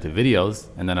put that into videos,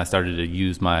 and then I started to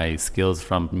use my skills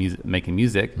from making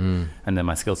music, and then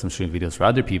my skills from shooting videos for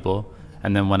other people,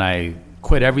 and then when I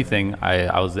quit everything,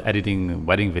 I was editing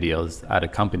wedding videos at a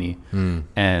company,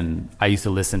 and I used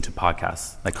to listen to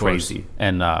podcasts like crazy,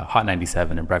 and Hot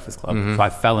 97 and Breakfast Club. So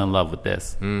I fell in love with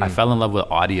this. I fell in love with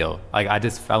audio. Like I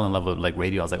just fell in love with like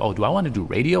radio. I was like, oh, do I want to do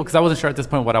radio? Because I wasn't sure at this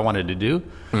point what I wanted to do.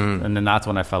 And then that's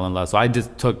when I fell in love. So I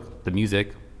just took the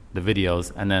music, the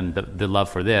videos, and then the love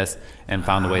for this, and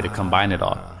found a way to combine it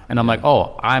all. And I'm like,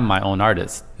 oh, I'm my own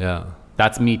artist. Yeah.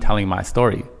 That's me telling my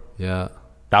story. Yeah.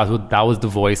 That was the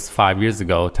voice 5 years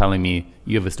ago telling me,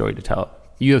 you have a story to tell.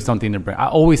 You have something to bring. I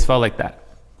always felt like that,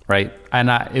 right?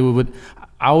 And I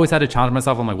always had to challenge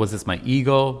myself. I'm like, was this my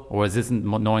ego, or was this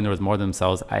knowing there was more than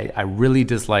themselves? I really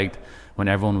disliked when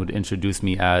everyone would introduce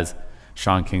me as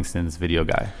Sean Kingston's video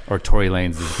guy or Tory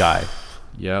Lanez' guy.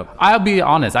 Yep. I'll be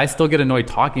honest, I still get annoyed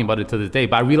talking about it to this day,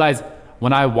 but I realize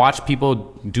when I watch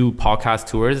people do podcast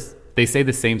tours, they say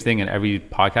the same thing in every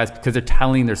podcast because they're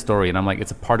telling their story, and I'm like, it's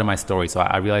a part of my story, so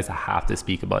I realize I have to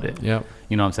speak about it. Yeah,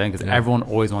 you know what I'm saying? Because everyone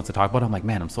always wants to talk about it. I'm like,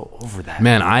 man, I'm so over that.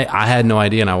 Man, I had no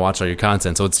idea, and I watched all your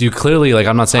content, so it's you clearly, like,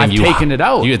 I'm not saying I've taken it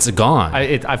out. It's gone.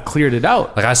 I've cleared it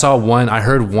out. Like, I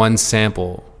heard one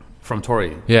sample from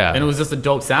Tory. Yeah, and it was just a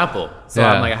dope sample, so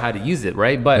I'm like, I had to use it,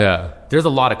 right? But there's a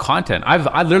lot of content. I've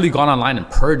literally gone online and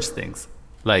purged things.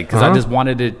 Like, because I just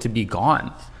wanted it to be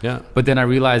gone. Yeah. But then I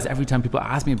realized every time people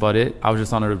ask me about it, I was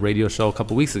just on a radio show a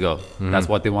couple weeks ago. That's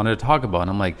what they wanted to talk about. And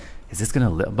I'm like, is this going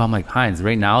to live? But I'm like, Heinz,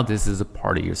 right now, this is a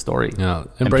part of your story. Yeah.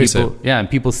 Embrace it. Yeah. And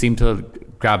people seem to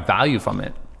grab value from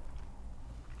it.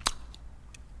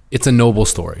 It's a noble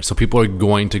story. So people are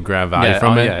going to grab value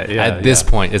from it. At this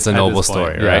point, it's a noble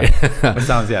story, right?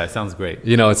 It sounds great.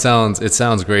 You know, it sounds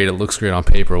great. It looks great on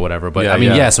paper or whatever. But I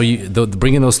mean, so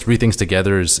bringing those three things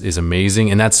together is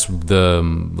amazing. And that's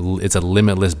it's a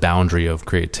limitless boundary of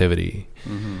creativity.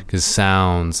 Because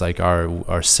sounds, like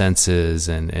our senses,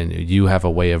 and you have a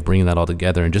way of bringing that all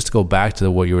together. And just to go back to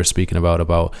what you were speaking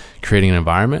about creating an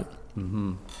environment,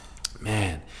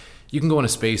 man, you can go in a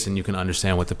space and you can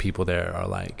understand what the people there are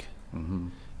like,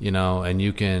 you know, and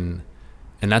you can,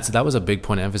 and that was a big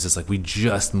point of emphasis. Like, we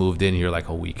just moved in here like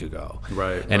a week ago,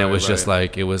 right? And it was just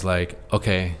like,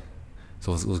 okay,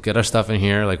 so let's get our stuff in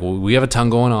here. Like, we have a ton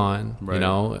going on, right. You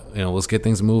know, let's get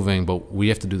things moving, but we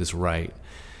have to do this right.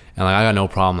 And like, I got no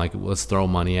problem. Like, let's throw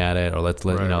money at it, or let's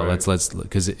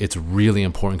because it's really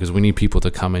important, because we need people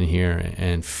to come in here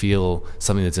and feel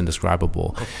something that's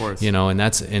indescribable. Of course, you know,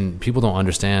 and people don't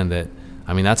understand that.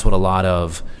 I mean, that's what a lot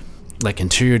of like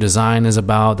interior design is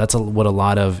about. That's what a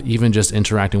lot of even just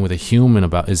interacting with a human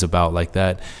is about. Like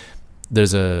that,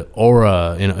 there's a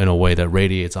aura in a way that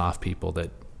radiates off people that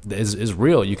is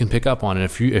real. You can pick up on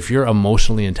it. If you're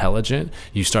emotionally intelligent,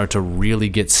 you start to really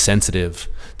get sensitive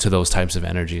to those types of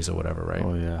energies or whatever, right?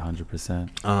 Oh yeah,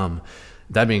 100%.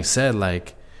 That being said,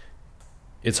 like,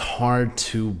 it's hard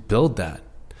to build that.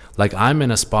 Like, I'm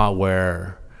in a spot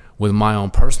where with my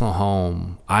own personal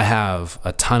home, I have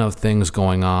a ton of things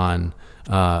going on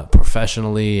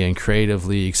professionally and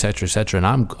creatively, et cetera, and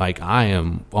I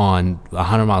am on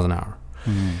 100 miles an hour.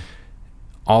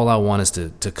 All I want is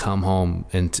to come home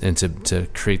and to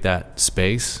create that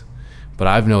space. But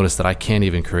I've noticed that I can't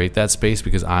even create that space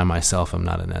because I myself am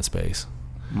not in that space.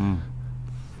 You know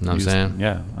what I'm saying?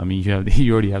 Yeah. I mean,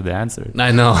 you already have the answer.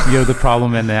 I know. You have the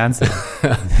problem and the answer.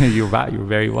 You're right. You're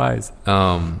very wise.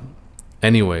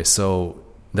 Anyway, so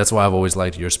that's why I've always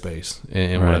liked your space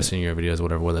and what I've seen in your videos,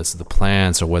 whatever, whether it's the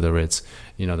plants or whether it's,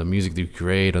 you know, the music that you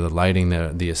create or the lighting,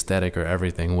 the aesthetic or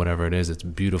everything, whatever it is, it's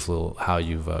beautiful how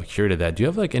you've curated that. Do you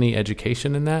have like any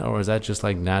education in that, or is that just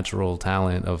like natural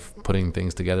talent of putting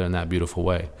things together in that beautiful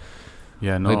way?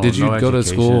 Yeah, no. Like, did you go education. to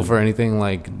school for anything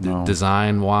like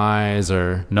design wise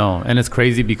or? No, and it's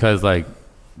crazy because like,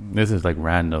 this is like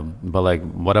random, but like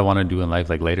what I want to do in life,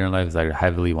 like later in life, is I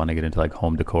heavily want to get into like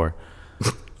home decor.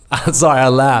 Sorry, I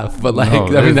laugh, but like,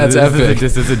 no, I mean, that's epic.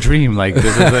 This is a dream. Like,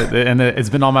 and it's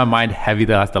been on my mind heavy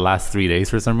the last 3 days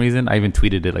for some reason. I even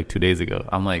tweeted it like 2 days ago.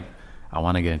 I'm like, I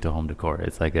want to get into home decor.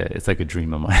 It's like a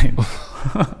dream of mine.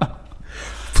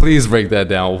 Please break that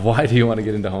down. Why do you want to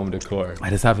get into home decor? I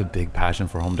just have a big passion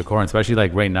for home decor, and especially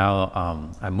like right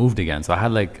now, I moved again. So I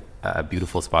had like a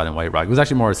beautiful spot in White Rock. It was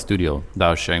actually more a studio that I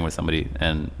was sharing with somebody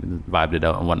and vibed it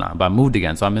out and whatnot. But I moved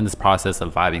again, so I'm in this process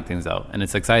of vibing things out, and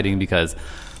it's exciting because,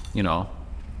 you know,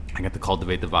 I get to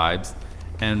cultivate the vibes.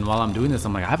 And while I'm doing this,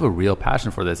 I'm like, I have a real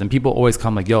passion for this. And people always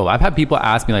come like, yo, I've had people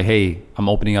ask me like, hey, I'm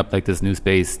opening up like this new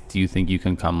space. Do you think you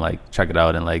can come like check it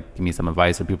out and like give me some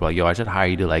advice? Or people are like, yo, I should hire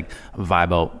you to like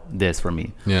vibe out this for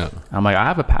me. Yeah. I'm like, I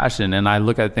have a passion. And I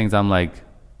look at things, I'm like,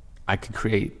 I could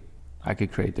create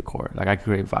decor. Like I could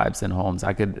create vibes in homes.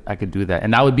 I could do that.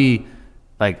 And that would be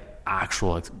like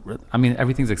actual, I mean,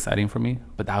 everything's exciting for me,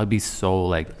 but that would be so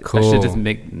like, cool. That should just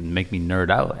make me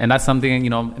nerd out. And that's something, you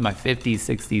know, in my 50s,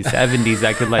 60s, 70s,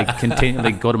 I could like continue,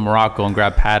 like go to Morocco and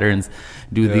grab patterns,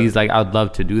 do these. Like, I'd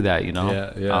love to do that, you know?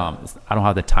 I don't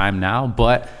have the time now,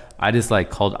 but I just like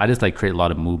create a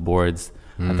lot of mood boards.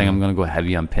 I think I'm going to go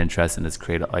heavy on Pinterest and just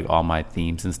create like all my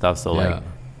themes and stuff. So like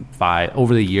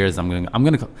over the years, I'm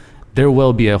going to, there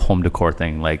will be a home decor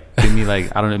thing. Like, give me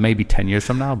like, I don't know, maybe 10 years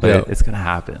from now, but it's going to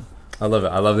happen. I love it.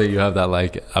 I love that you have that,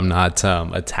 like, I'm not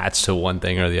attached to one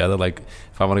thing or the other. Like,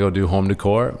 if I want to go do home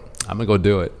decor, I'm going to go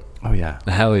do it. Oh, yeah.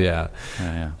 Hell yeah.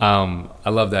 I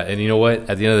love that. And you know what?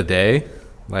 At the end of the day,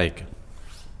 like,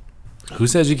 who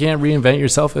says you can't reinvent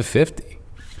yourself at 50?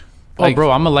 Like,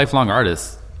 bro, I'm a lifelong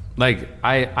artist. Like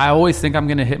I always think I'm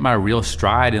gonna hit my real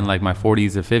stride in like my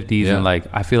 40s or 50s, and like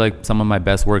I feel like some of my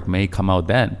best work may come out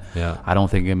then. I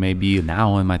don't think it may be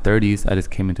now in my 30s. I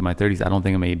just came into my 30s. I don't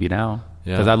think it may be now,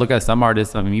 because I look at some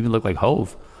artists. I mean, even look like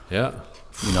Hove.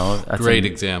 You know, that's great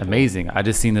example. Amazing. I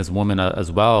just seen this woman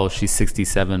as well. She's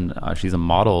 67. She's a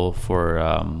model for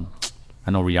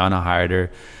I know Rihanna hired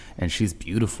her, and she's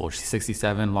beautiful. She's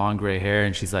 67, long gray hair,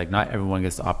 and she's like, not everyone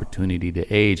gets the opportunity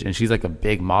to age, and she's like a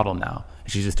big model now.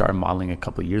 She just started modeling a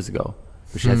couple of years ago,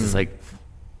 but she has this like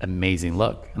amazing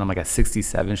look. And I'm like, at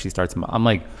 67, she starts. I'm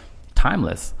like,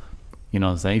 timeless. You know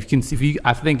what I'm saying?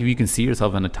 I think if you can see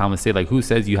yourself in a timeless state, like who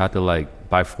says you have to like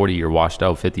by 40 you're washed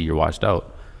out, 50 you're washed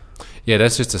out? Yeah,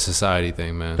 that's just a society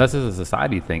thing, man. That's just a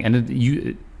society thing. And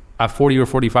you at 40 or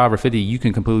 45 or 50, you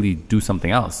can completely do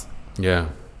something else. Yeah.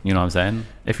 You know what I'm saying?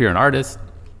 If you're an artist,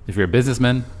 if you're a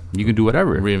businessman, you can do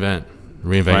whatever. Reinvent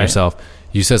yourself.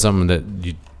 You said something that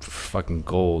you fucking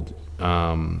gold.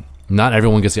 Not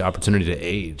everyone gets the opportunity to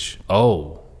age.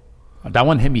 That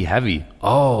one hit me heavy.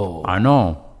 I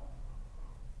know.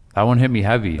 That one hit me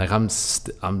heavy. Like I'm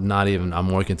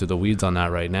working through the weeds on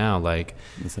that right now. Like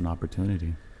it's an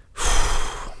opportunity.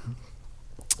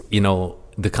 You know,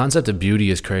 the concept of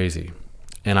beauty is crazy,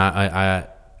 and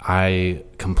I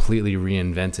completely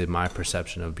reinvented my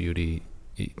perception of beauty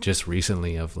just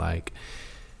recently. Of like,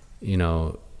 you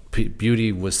know,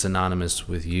 beauty was synonymous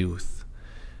with youth,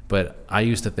 but I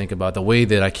used to think about the way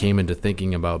that I came into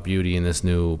thinking about beauty in this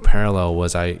new parallel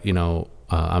was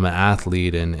I'm an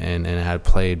athlete and had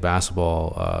played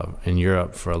basketball in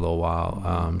Europe for a little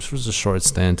while. This was a short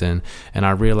stint, and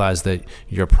I realized that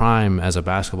your prime as a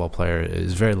basketball player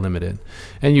is very limited.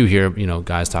 And you hear, you know,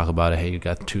 guys talk about it. Hey, you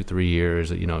got 2-3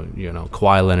 years. You know,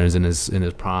 Kawhi Leonard's in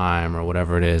his prime or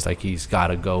whatever it is. Like he's got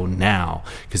to go now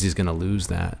because he's going to lose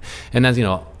that. And as you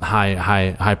know,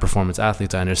 high performance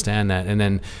athletes, I understand that. And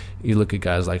then you look at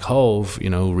guys like Hove, you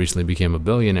know, who recently became a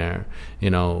billionaire. You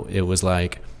know, it was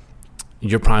like,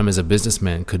 your prime as a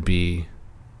businessman could be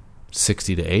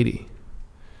 60 to 80.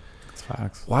 That's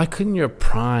facts. Why couldn't your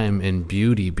prime in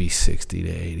beauty be 60 to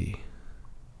 80?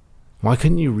 Why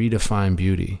couldn't you redefine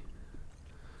beauty?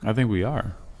 I think we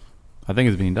are. I think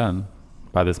it's being done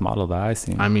by this model that I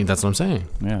see. I mean, that's what I'm saying.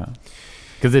 Yeah.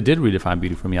 Because it did redefine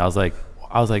beauty for me. I was like,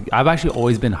 I've actually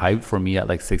always been hyped for me at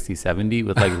like 60, 70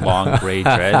 with like long gray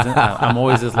dreads. And I'm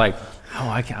always just like,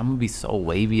 I'm gonna be so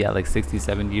wavy at like 60,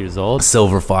 70 years old.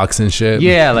 Silver fox and shit.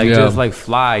 Yeah, like just like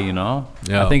fly, you know?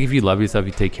 Yeah. I think if you love yourself,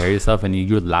 you take care of yourself, and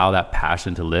you allow that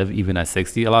passion to live even at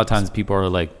 60. A lot of times people are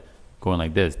like going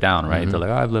like this, down, right? They're like,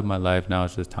 I've lived my life, now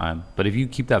it's just time. But if you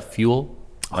keep that fuel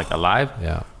like alive,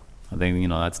 I think, you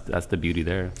know, that's the beauty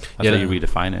there. That's how you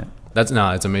redefine it.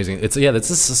 It's amazing. It's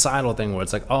a societal thing where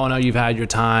it's like, oh no, you've had your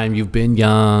time, you've been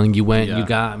young, you went, you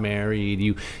got married,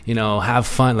 you know, have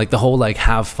fun, like the whole like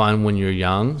have fun when you're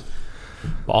young.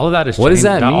 All of that is. What does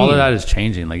that mean? All of that is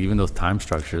changing. Like even those time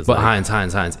structures. But like,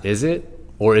 Heinz, is it,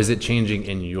 or is it changing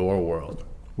in your world?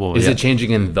 Well, is it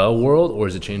changing in the world, or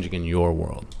is it changing in your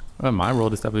world? Well, my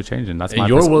world is definitely changing. That's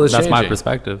my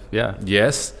perspective. Yeah.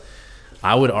 Yes.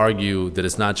 I would argue that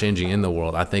it's not changing in the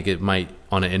world. I think it might,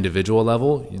 on an individual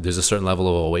level, there's a certain level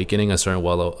of awakening, a certain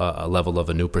level of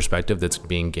a new perspective that's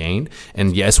being gained.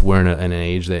 And yes, we're in an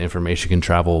age that information can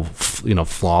travel,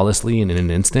 flawlessly in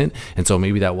an instant. And so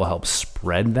maybe that will help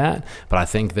spread that. But I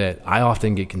think that I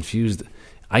often get confused.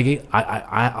 I'll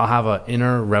have an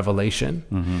inner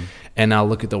revelation, and I'll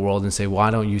look at the world and say,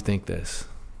 why don't you think this?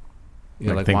 You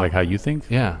know, like how you think?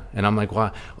 Yeah. And I'm like,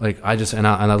 why? Like I look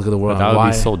at the world. But that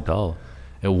would be so dull.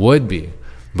 It would be,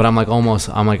 but I'm like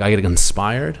I get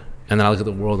inspired, and then I look at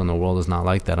the world, and the world is not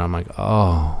like that. I'm like,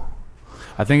 oh.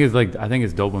 I think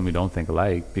it's dope when we don't think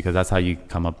alike, because that's how you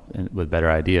come up with better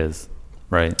ideas,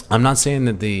 right? I'm not saying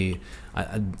that the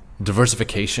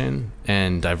diversification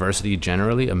and diversity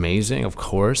generally amazing, of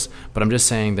course, but I'm just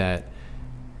saying that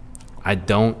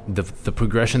the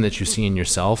progression that you see in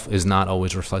yourself is not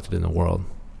always reflected in the world,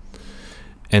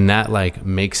 and that like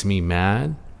makes me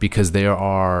mad. Because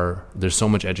there's so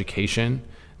much education,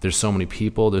 there's so many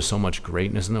people, there's so much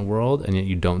greatness in the world, and yet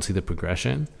you don't see the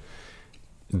progression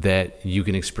that you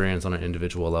can experience on an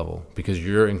individual level, because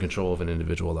you're in control of an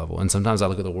individual level. And sometimes I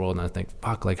look at the world and I think,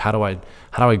 fuck, like how do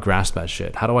I grasp that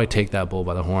shit? How do I take that bull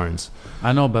by the horns?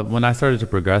 I know, but when I started to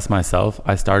progress myself,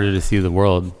 I started to see the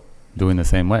world doing the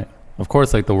same way. Of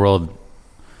course, like the world,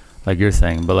 like you're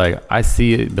saying, but like I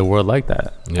see the world like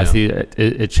that. I see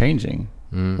it changing.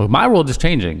 But my world is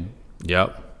changing.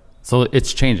 Yep. So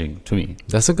it's changing to me.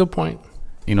 That's a good point.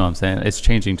 You know what I'm saying? It's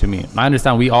changing to me. I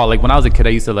understand we all, like when I was a kid, I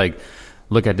used to like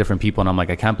look at different people and I'm like,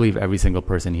 I can't believe every single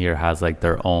person here has like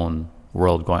their own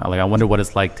world going on. Like, I wonder what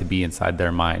it's like to be inside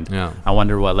their mind. Yeah. I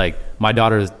wonder what, like, my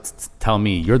daughters tell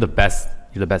me, you're the best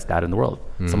dad in the world.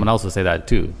 Someone else will say that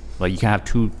too. Like, you can't have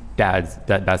two best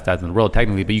dads in the world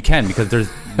technically, but you can, because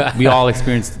we all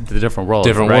experience the different worlds.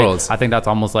 Worlds. I think that's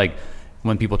almost like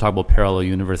when people talk about parallel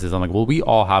universes, I'm like, well, we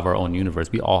all have our own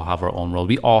universe. We all have our own world.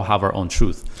 We all have our own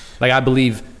truth. Like, I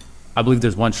believe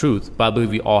there's one truth, but I believe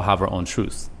we all have our own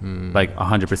truths. Like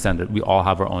 100%, that we all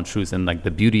have our own truths. And like, the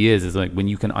beauty is like, when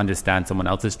you can understand someone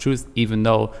else's truth, even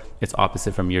though it's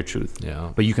opposite from your truth,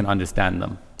 but you can understand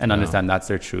them and understand that's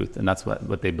their truth and that's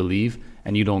what they believe.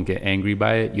 And you don't get angry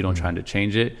by it. You don't try to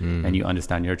change it, and you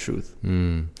understand your truth,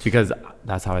 because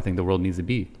that's how I think the world needs to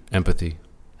be. Empathy.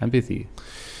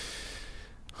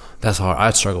 That's hard. I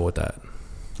struggle with that.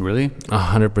 Really?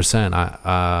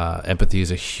 100%. Empathy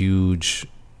is a huge.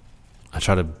 I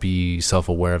try to be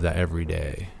self-aware of that every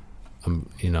day.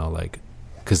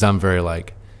 Because I'm very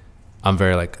like,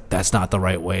 that's not the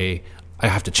right way. I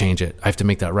have to change it. I have to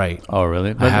make that right. Oh,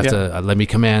 really? I have to, let me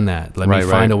command that. Let me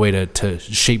find a way to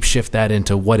shape shift that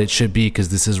into what it should be, because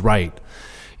this is right.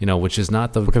 Which is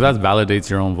not the... Because that validates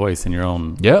your own voice and your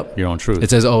own truth. It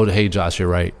says, oh, hey, Josh, you're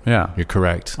right. Yeah. You're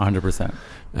correct. 100%.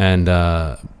 And,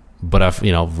 but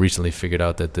I've, recently figured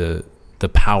out that the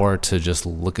power to just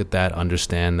look at that,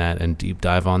 understand that, and deep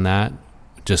dive on that,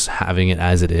 just having it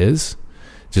as it is,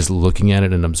 just looking at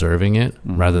it and observing it,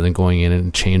 rather than going in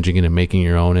and changing it and making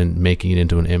your own and making it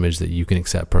into an image that you can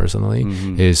accept personally,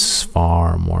 is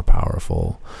far more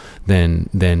powerful than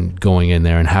going in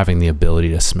there and having the ability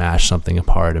to smash something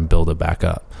apart and build it back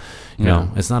up. You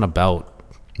know, it's not about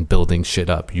building shit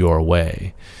up your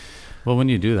way. Well, when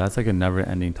you do, that's like a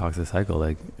never-ending toxic cycle.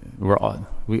 Like,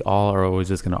 we all are always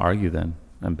just going to argue then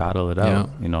and battle it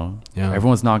out.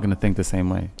 Everyone's not going to think the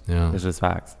same way. It's just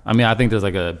facts. I mean, I think there's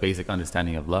like a basic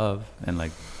understanding of love and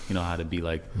like, how to be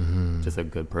like just a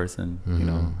good person,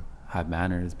 have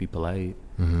manners, be polite.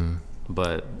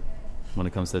 But when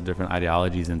it comes to different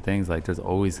ideologies and things, like, there's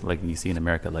always, like, you see in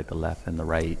America, like the left and the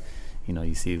right.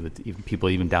 You see with people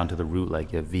even down to the root,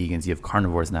 like, you have vegans, you have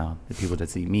carnivores now, the people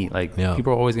that eat meat. Like,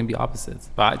 people are always going to be opposites.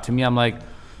 But to me, I'm like,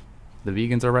 the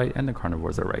vegans are right and the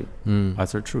carnivores are right.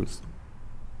 That's their truth.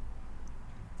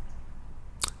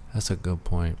 That's a good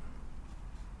point.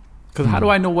 Because how do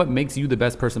I know what makes you the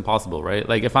best person possible, right?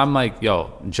 Like, if I'm like,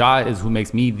 yo, Jah is who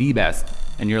makes me the best,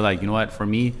 and you're like, you know what, for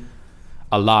me,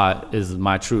 Allah is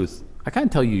my truth, I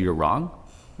can't tell you you're wrong.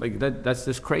 Like, that's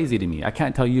just crazy to me. I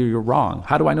can't tell you you're wrong.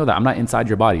 How do I know that? I'm not inside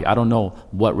your body. I don't know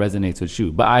what resonates with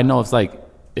you. But I know it's like,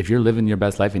 if you're living your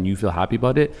best life and you feel happy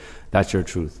about it, that's your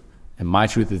truth. And my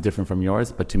truth is different from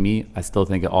yours. But to me, I still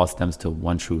think it all stems to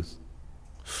one truth.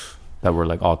 That we're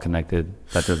like all connected.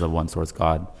 That there's a one source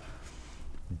God.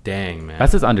 Dang, man.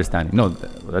 That's his understanding. No,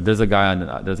 there's a guy on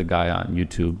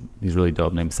YouTube. He's really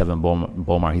dope, named Seven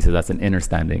Bomar. He says that's an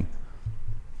understanding.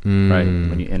 Right,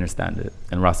 when you understand it.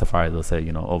 And Rastafari, they'll say,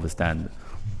 overstand,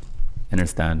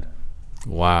 understand.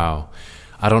 Wow.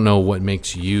 I don't know what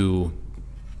resonates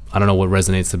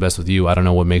the best with you. I don't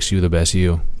know what makes you the best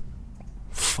you.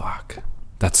 Fuck,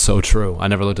 that's so true. I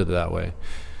never looked at it that way,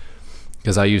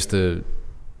 because I used to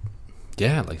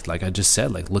like I just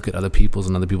said, like, look at other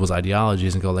people's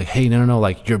ideologies and go like, hey, no,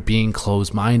 like, you're being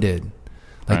closed-minded.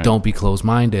 Like, don't be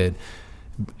closed-minded,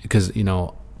 because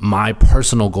my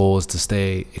personal goal is to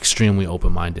stay extremely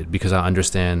open-minded, because I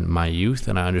understand my youth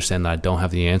and I understand that I don't have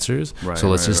the answers. So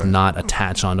let's just not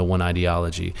attach onto one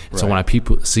ideology. So when I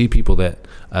see people that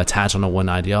attach onto one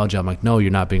ideology, I'm like, no,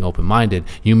 you're not being open-minded.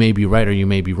 You may be right or you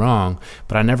may be wrong.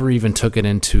 But I never even took it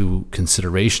into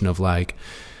consideration of like,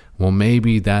 well,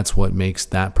 maybe that's what makes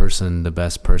that person the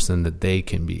best person that they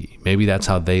can be. Maybe that's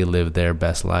how they live their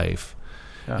best life.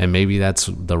 And maybe that's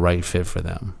the right fit for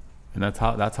them. And that's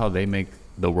how they make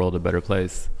the world a better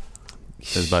place,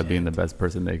 is by being the best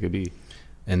person they could be.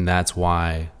 And that's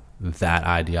why that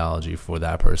ideology for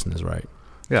that person is right.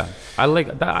 I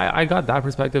like that. I got that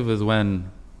perspective is when,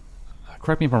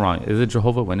 correct me if I'm wrong, is it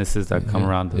Jehovah's Witnesses that come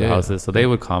around to the houses? So they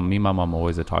would come, me and my mom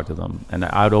always would talk to them, and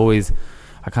I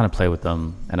kind of play with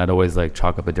them, and I'd always like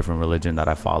chalk up a different religion that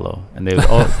I follow, and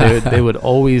they would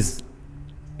always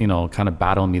kind of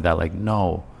battle me that like,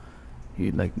 no,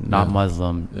 you like not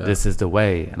Muslim, this is the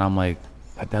way. And I'm like,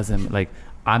 that doesn't, like,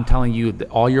 I'm telling you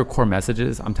all your core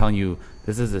messages, I'm telling you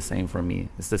this is the same for me,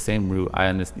 it's the same root, I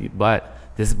understand, but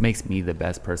this makes me the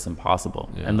best person possible.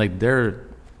 And like, their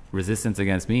resistance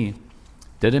against me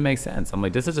didn't make sense. I'm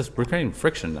like, this is just, we're creating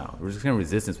friction now, we're just creating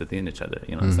resistance within each other,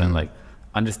 what I'm saying? Like,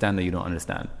 understand that you don't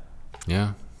understand.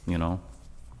 But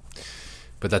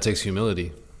that takes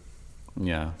humility.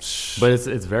 But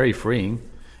it's very freeing.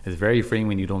 it's very freeing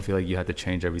when you don't feel like you have to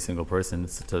change every single person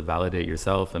to validate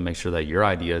yourself and make sure that your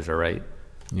ideas are right.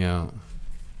 Yeah.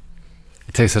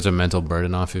 It takes such a mental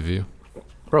burden off of you.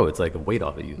 Bro, it's like a weight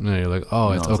off of you. Yeah, you're like,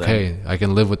 oh, it's okay. I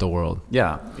can live with the world.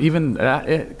 Yeah. Even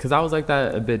because I was like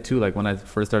that a bit too. Like when I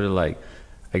first started, like,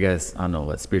 I guess, I don't know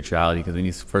what spirituality, because when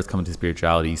you first come into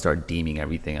spirituality, you start deeming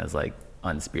everything as like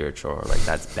unspiritual or like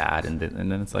that's bad. And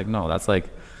then it's like, no, that's the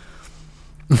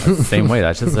same way.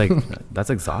 That's just like, that's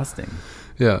exhausting.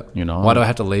 Yeah. You know? Why do I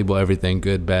have to label everything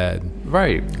good, bad?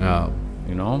 Right.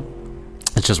 You know?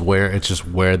 It's just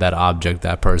where that object,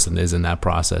 that person is in that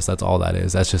process. That's all that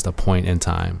is. That's just a point in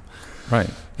time. Right.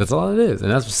 That's all it is. And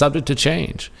that's subject to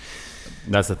change.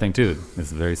 That's the thing too.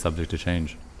 It's very subject to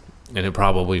change. And it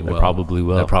probably will. It probably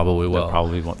will. It probably will. It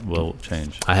probably will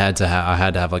change. I had to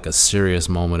have like a serious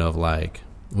moment of like,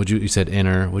 you said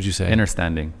what'd you say?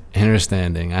 Understanding.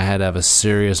 I had to have a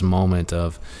serious moment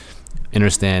of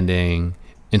understanding,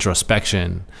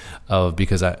 introspection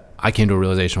because I came to a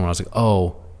realization where I was like,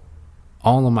 oh,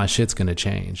 all of my shit's going to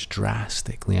change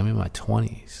drastically. I'm in my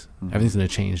 20s. Everything's going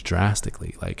to change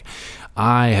drastically. Like,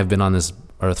 I have been on this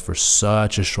earth for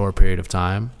such a short period of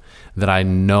time that I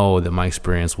know that my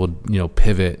experience will,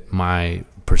 pivot my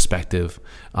perspective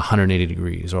 180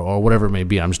 degrees or whatever it may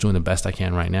be. I'm just doing the best I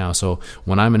can right now. So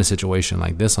when I'm in a situation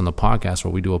like this on the podcast,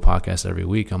 where we do a podcast every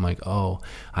week, I'm like, oh,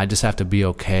 I just have to be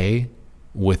okay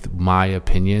with my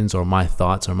opinions or my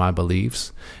thoughts or my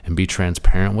beliefs and be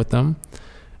transparent with them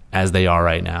as they are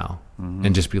right now,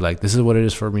 and just be like, this is what it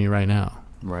is for me right now.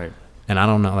 Right. And I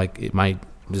don't know, like,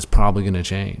 it's probably going to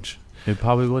change. It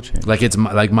probably will change.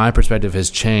 Like, my perspective has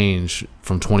changed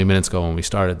from 20 minutes ago when we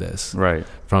started this. Right.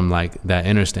 From like that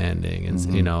understanding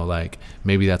and, like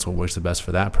maybe that's what works the best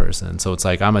for that person. So it's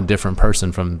like, I'm a different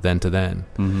person from then to then.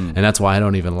 And that's why I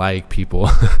don't even like people.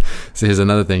 So here's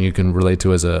another thing you can relate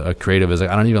to as a creative is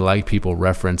like, I don't even like people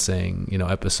referencing,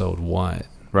 episode 1.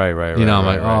 Right. I'm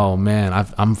like, oh man,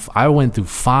 I went through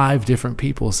 5 different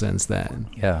people since then.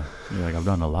 Yeah, you're like, I've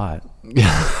done a lot.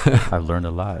 I've learned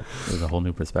a lot. There's a whole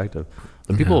new perspective.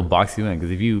 But people will box you in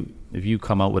because if you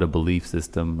come out with a belief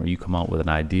system or you come out with an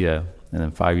idea, and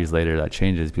then 5 years later that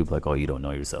changes, people are like, oh, you don't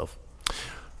know yourself.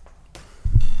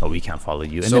 Oh, we can't follow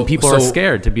you. And then people are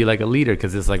scared to be like a leader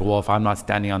because it's like, well, if I'm not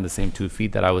standing on the same 2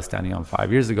 feet that I was standing on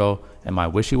 5 years ago, am I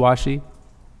wishy-washy?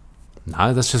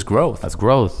 Nah, that's just growth. That's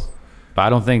growth.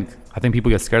 But I think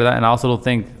people get scared of that. And I also don't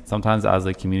think sometimes as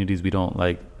like communities, we don't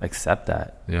like accept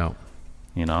that. Yeah.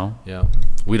 Yeah.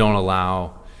 We don't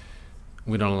allow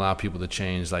people to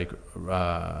change, like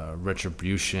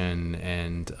retribution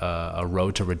and a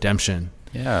road to redemption.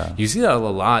 Yeah. You see that a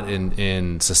lot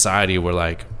in society where,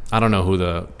 like, I don't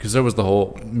know because there was the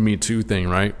whole Me Too thing,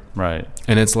 right? Right.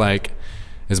 And it's like,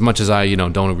 as much as I,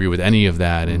 don't agree with any of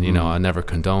that and, I never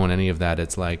condone any of that,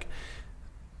 it's like,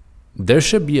 there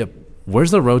should be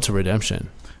where's the road to redemption?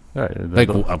 Right.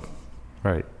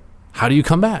 Right. How do you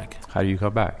come back?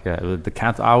 Yeah.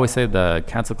 I always say the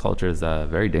cancel culture is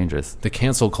very dangerous. The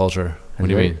cancel culture. What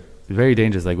do you mean? Very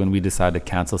dangerous. Like when we decide to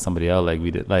cancel somebody else, like we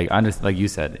did, like you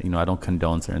said, I don't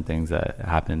condone certain things that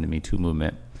happened in the Me Too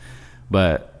movement,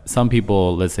 but some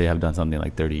people, let's say, have done something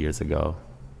like 30 years ago.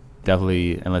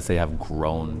 Definitely, and let's say have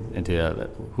grown into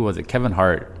who was it? Kevin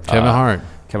Hart. Kevin Hart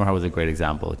was a great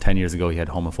example. 10 years ago, he had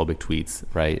homophobic tweets,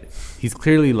 right? He's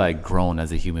clearly like grown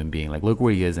as a human being. Like, look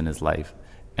where he is in his life,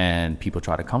 and people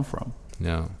try to come for him.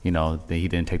 Yeah. He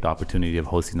didn't take the opportunity of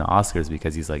hosting the Oscars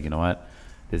because he's like, you know what,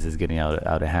 this is getting out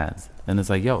of hands. And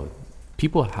it's like, yo,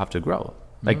 people have to grow.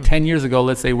 Like 10 years ago,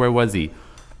 let's say, where was he?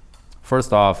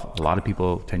 First off, a lot of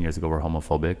people 10 years ago were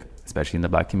homophobic, especially in the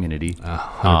Black community.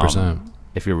 100%.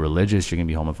 If you're religious, you're going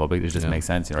to be homophobic. It just makes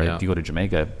sense, right? Yeah. If you go to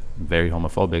Jamaica, very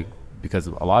homophobic because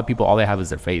a lot of people, all they have is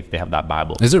their faith. They have that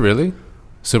Bible. Is it really?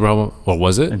 Super homo? Or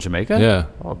was it? In Jamaica? Yeah.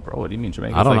 Oh, bro, what do you mean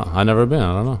Jamaica? I don't know. I've never been.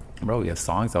 I don't know. Bro, we have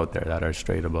songs out there that are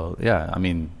straight about, I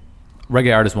mean,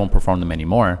 reggae artists won't perform them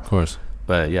anymore. Of course.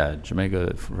 But yeah,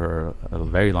 Jamaica for a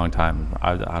very long time,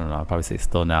 I don't know, I'd probably say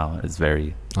still now, is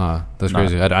very... that's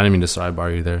crazy. I didn't mean to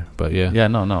sidebar you there, but yeah. Yeah,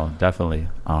 no, definitely.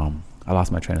 I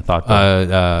lost my train of thought.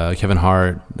 Kevin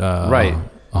Hart, right,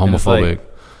 homophobic.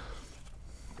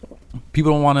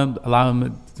 People don't want to allow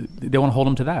him. They want to hold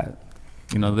him to that.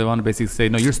 They want to basically say,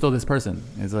 no, you're still this person.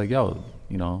 It's like, yo,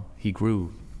 he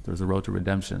grew. There's a road to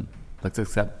redemption. Let's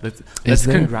accept. Let's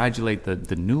congratulate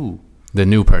the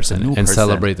new person and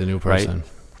celebrate the new person.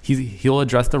 Right? He'll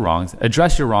address the wrongs,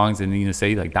 address your wrongs, and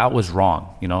say like that was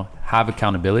wrong. Have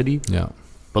accountability. Yeah.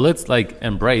 But let's like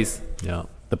embrace. Yeah.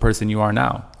 The person you are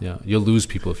now. Yeah, you'll lose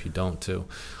people if you don't too.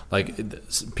 Like,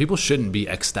 people shouldn't be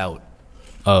X'd out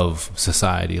of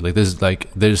society. Like,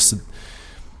 there's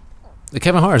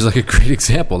Kevin Hart is like a great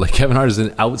example. Like Kevin Hart is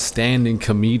an outstanding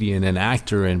comedian and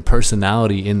actor and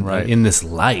personality in this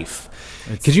life.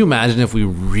 Could you imagine if we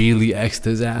really X'd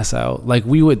his ass out? Like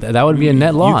that would be a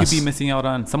net loss. You could be missing out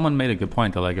on. Someone made a good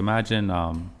point though. Like imagine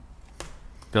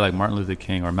they're like Martin Luther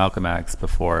King or Malcolm X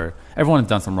before. Everyone has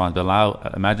done some wrong,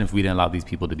 but imagine if we didn't allow these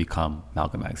people to become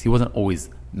Malcolm X. He wasn't always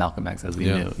Malcolm X as we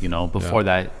knew. You know, before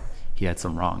that. He had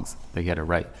some wrongs that he had to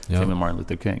right. Same with Martin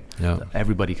Luther King.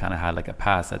 Everybody kind of had like a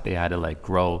past that they had to like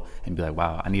grow and be like,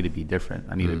 wow, I need to be different.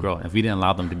 I need to grow. And if we didn't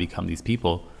allow them to become these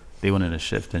people, they wouldn't have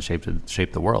shifted and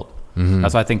shape the world.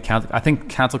 That's why I think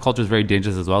cancel culture is very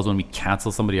dangerous as well, as when we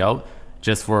cancel somebody out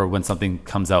just for when something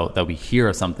comes out that we hear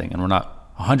of something and we're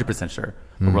not 100% sure,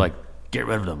 but we're like, get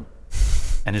rid of them.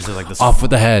 And it's just like this off with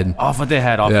the head, off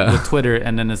with Twitter,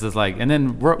 and then it's just like, and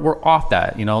then we're off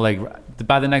that, you know, like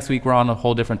by the next week we're on a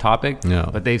whole different topic,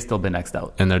 but they've still been X'd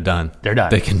out and they're done.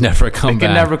 They can never come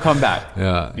back.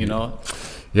 You know.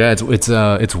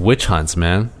 It's witch hunts,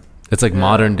 man. It's like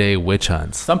modern day witch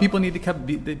hunts. Some people need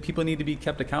to be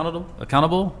kept accountable.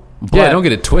 But, don't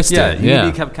get it twisted. You need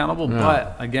to be kept accountable.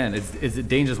 But again, it's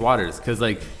dangerous waters, because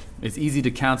like it's easy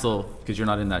to cancel because you're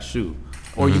not in that shoe.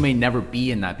 Or you may never be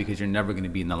in that because you're never going to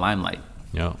be in the limelight.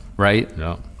 Right?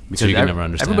 Because so you can never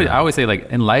understand. Everybody, I always say, like,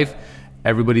 in life,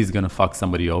 everybody's going to fuck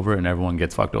somebody over and everyone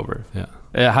gets fucked over. It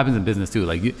happens in business too.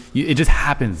 Like, it just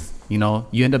happens, you know?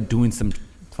 You end up doing some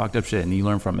fucked up shit and you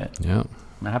learn from it. And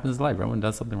it happens in life. Everyone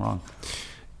does something wrong.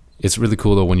 It's really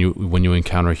cool, though, when you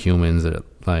encounter humans that,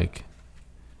 like,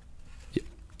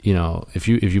 you know, if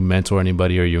you mentor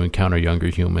anybody or you encounter younger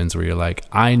humans where you're like,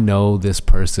 I know this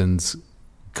person's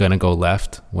gonna go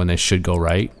left when they should go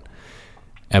right,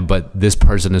 but this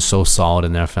person is so solid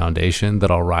in their foundation that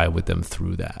I'll ride with them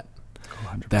through that.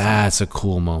 100%. That's a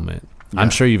cool moment. I'm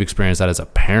sure you've experienced that as a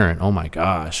parent. Oh my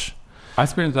gosh, I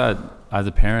experienced that as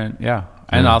a parent,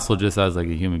 and also just as like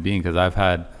a human being, because I've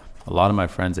had a lot of my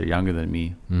friends are younger than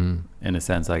me. In a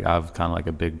sense, like I've kind of like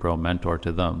a big bro mentor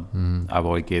to them. I've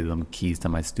always gave them keys to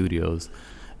my studios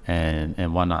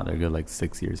and whatnot. They're good like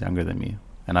 6 years younger than me,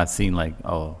 and I've seen like,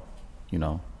 oh, you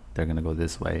know, they're going to go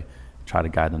this way, try to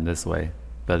guide them this way,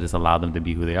 but just allow them to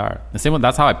be who they are. The same way,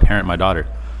 that's how I parent my daughter,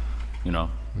 you know.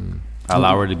 I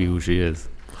allow her to be who she is.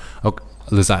 Okay,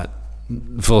 listen,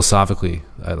 philosophically,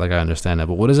 I understand that,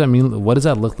 but what does that mean? What does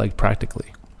that look like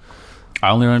practically?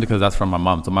 I only learned it because that's from my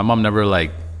mom. So my mom never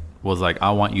like was like,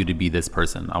 I want you to be this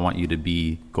person. I want you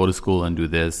to go to school and do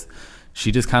this.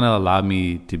 She just kind of allowed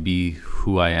me to be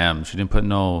who I am. She didn't put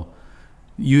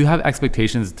you have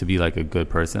expectations to be like a good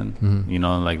person, you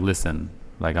know, like, listen,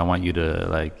 like, I want you to,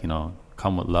 like, you know,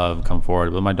 come with love, come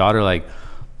forward. But my daughter, like,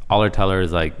 all I tell her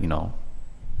is like, you know,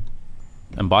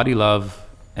 embody love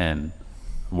and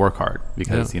work hard,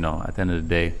 because, you know, at the end of the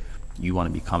day, you want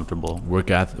to be comfortable. Work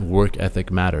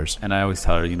ethic matters. And I always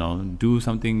tell her, you know, do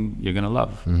something you're going to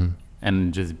love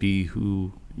and just be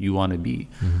who you want to be.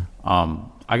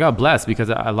 I got blessed because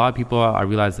a lot of people, I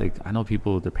realized, like, I know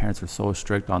people, their parents are so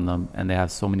strict on them and they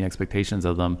have so many expectations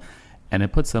of them, and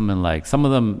it puts them in, like, some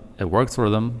of them, it works for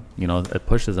them, you know, it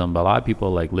pushes them, but a lot of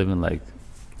people, like, live in, like,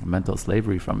 mental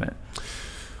slavery from it.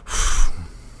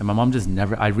 And my mom just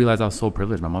never, I realized I was so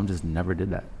privileged. My mom just never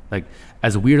did that. Like,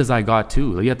 as weird as I got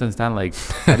too, like, you have to understand, like,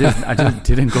 I just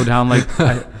didn't go down, like,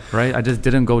 right? I just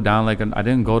didn't go down, like, I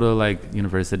didn't go to, like,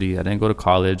 university. I didn't go to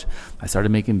college. I started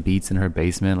making beats in her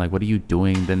basement. Like, what are you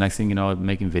doing? The next thing you know, I'm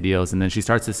making videos. And then she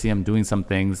starts to see I'm doing some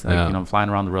things, like, you know, I'm flying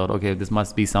around the world. Okay, this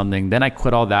must be something. Then I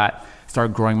quit all that,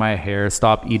 start growing my hair,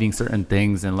 stop eating certain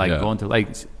things, and, like, go into,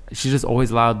 like, she just always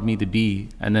allowed me to be.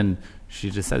 And then she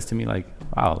just says to me, like,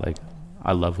 wow, like,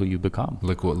 I love who you become.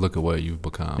 Look at what you've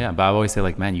become. Yeah, but I always say,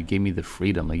 like, man, you gave me the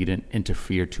freedom. Like, you didn't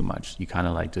interfere too much. You kind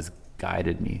of, like, just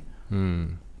guided me.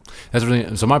 That's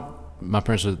really, so my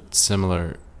parents are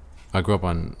similar. I grew up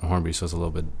on Hornby, so it's a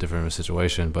little bit different of a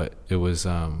situation, but it was,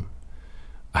 I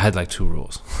had like 2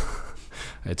 rules.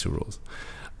 I had 2 rules.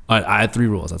 I had 3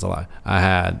 rules, that's a lie. I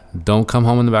had, don't come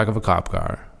home in the back of a cop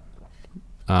car.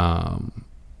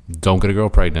 Don't get a girl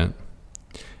pregnant.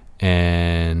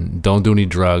 And don't do any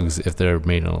drugs if they're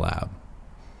made in a lab.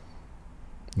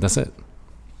 That's it.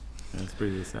 That's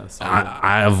pretty sad.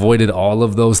 I avoided all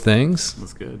of those things.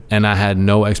 That's good. And I had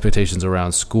no expectations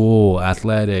around school,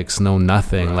 athletics, no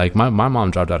nothing. Right. Like my mom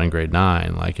dropped out in grade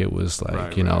 9. Like, it was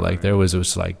like, there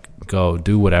was like, go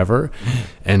do whatever.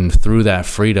 And through that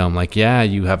freedom, like, yeah,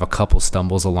 you have a couple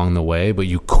stumbles along the way, but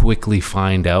you quickly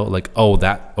find out, like,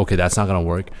 that's not gonna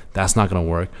work, that's not gonna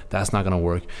work, that's not gonna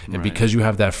work. And because you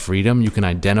have that freedom, you can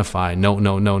identify no,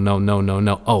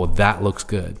 oh, that looks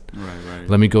good, right,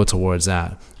 let me go towards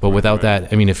that. But without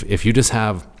that, I mean, if you just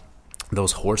have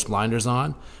those horse blinders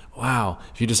on, wow,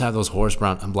 if you just have those horse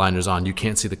blinders on, you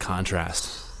can't see the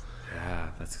contrast. Yeah,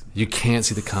 you can't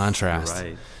see the contrast.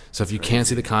 Right. So if you can't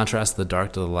see the contrast of the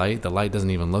dark to the light doesn't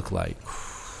even look light.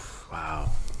 Wow.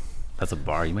 That's a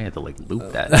bar. You may have to like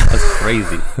loop that. That's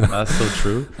crazy. That's so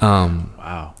true.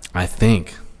 Wow. I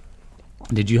think.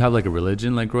 Did you have like a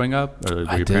religion like growing up, or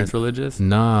were your parents religious?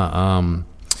 Nah.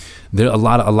 There are a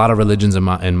lot of religions in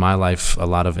my life, a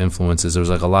lot of influences. There was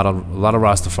like a lot of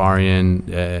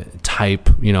Rastafarian type,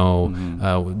 you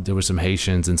know. There were some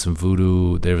Haitians and some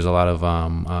voodoo. There was a lot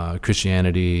of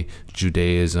Christianity,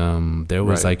 Judaism. There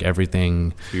was like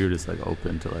everything. So you were just like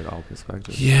open to like all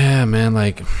perspectives. Yeah, man.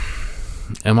 Like,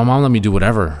 and my mom let me do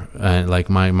whatever. Like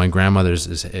my grandmother's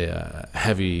is a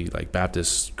heavy like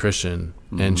Baptist Christian,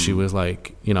 and she was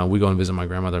like, you know, we go and visit my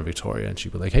grandmother in Victoria, and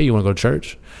she'd be like, hey, you want to go to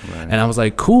church? Right. And I was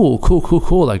like, cool.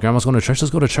 Like, grandma's going to church.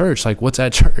 Let's go to church. Like, what's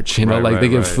at church? You know, like they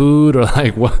give food, or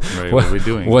like what are we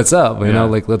doing? What's up? You know,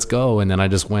 like, let's go. And then I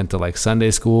just went to like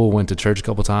Sunday school, went to church a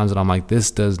couple times, and I'm like,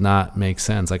 this does not make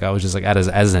sense. Like, I was just like,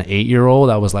 as an 8-year-old,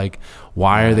 I was like,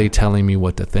 why are they telling me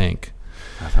what to think?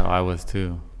 That's how I was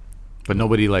too. But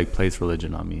nobody like placed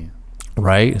religion on me.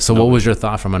 Right? So what was your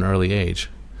thought from an early age?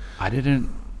 I didn't,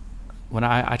 when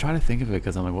I try to think of it,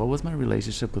 because I'm like, what was my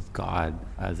relationship with God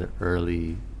as an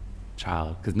early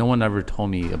child? Because no one ever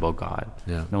told me about God.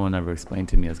 Yeah. No one ever explained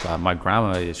to me as God. My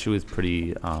grandma, she was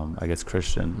pretty, I guess,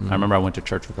 Christian. I remember I went to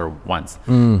church with her once,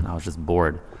 and I was just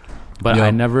bored. But I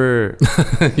never,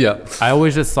 I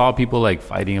always just saw people like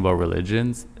fighting about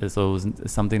religions. So it was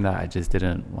something that I just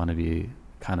didn't want to be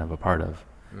kind of a part of.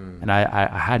 And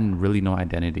I hadn't really no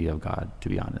identity of God, to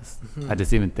be honest. I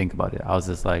just didn't even think about it. I was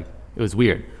just like, it was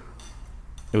weird.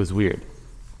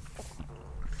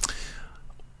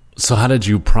 So how did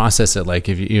you process it? Like,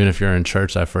 even if you're in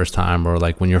church that first time, or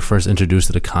like when you're first introduced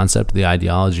to the concept, the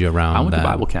ideology around that? I went to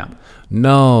Bible camp.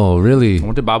 No, really? I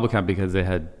went to Bible camp because they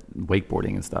had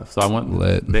wakeboarding and stuff. So I went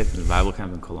to Bible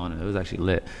camp in Kelowna. It was actually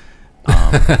lit.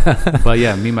 But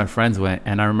yeah, me and my friends went,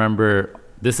 and I remember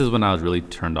this is when I was really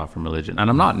turned off from religion, and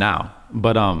I'm not now.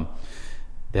 But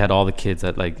they had all the kids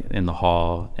at like in the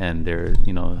hall, and they're,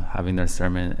 you know, having their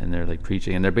sermon, and they're like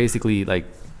preaching, and they're basically like,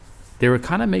 they were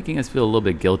kind of making us feel a little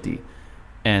bit guilty.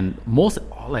 And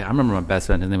I remember my best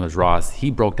friend, his name was Ross.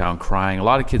 He broke down crying. A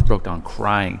lot of kids broke down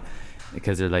crying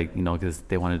because they're like, you know, because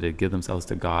they wanted to give themselves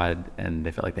to God, and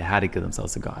they felt like they had to give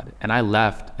themselves to God. And I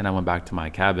left, and I went back to my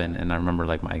cabin, and I remember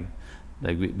like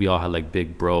we all had like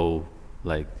big bro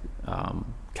like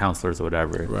counselors or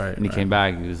whatever, right? And he came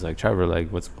back, and he was like, Trevor, like,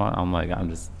 what's fun? I'm like, I'm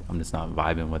just not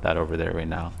vibing with that over there right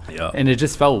now. And it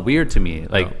just felt weird to me.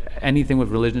 Like anything with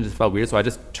religion just felt weird, so I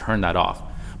just turned that off.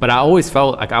 But I always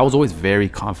felt like I was always very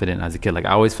confident as a kid. Like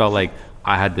I always felt like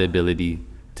I had the ability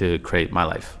to create my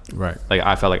life. Right. Like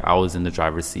I felt like I was in the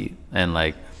driver's seat, and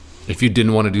like if you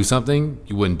didn't want to do something,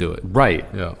 you wouldn't do it. Right.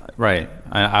 Yeah. Right.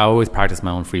 I always practiced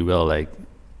my own free will, like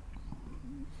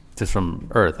just from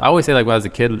earth. I always say like when I was a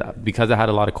kid, because I had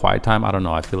a lot of quiet time, I don't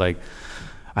know, I feel like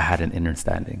I had an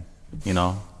understanding, you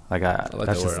know? Like I like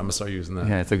that word. I'm gonna start using that.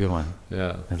 Yeah, it's a good one.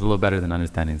 Yeah. It's a little better than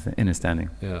understanding. It's understanding.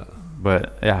 Yeah.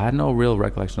 But yeah, I had no real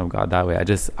recollection of God that way.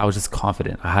 I was just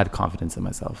confident. I had confidence in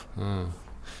myself.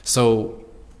 So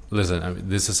listen, I mean,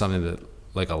 this is something that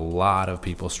like a lot of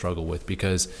people struggle with,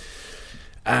 because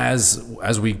as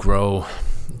we grow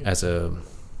as a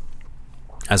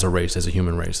race, as a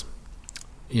human race,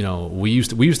 you know, we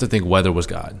used to think weather was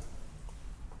God.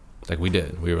 Like we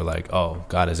did. We were like, oh,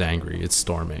 God is angry. It's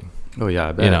storming. Oh yeah,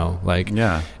 I bet. You know, like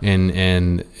yeah.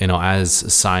 And you know, as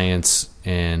science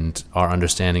and our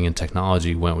understanding and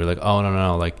technology went, we're like, oh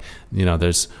no, like, you know,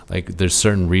 there's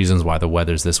certain reasons why the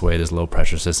weather's this way. There's low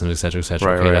pressure systems, et cetera, et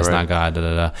cetera. Okay, that's not God. Da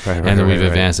da da. And then we've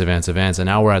advanced, and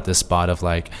now we're at this spot of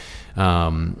like,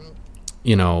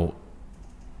 you know,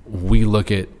 we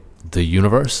look at the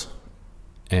universe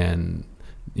and,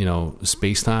 you know,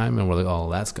 space time, and we're like, oh,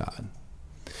 that's God.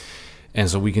 And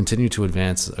so we continue to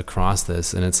advance across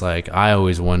this, and it's like, I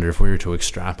always wonder if we were to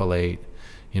extrapolate,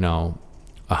 you know,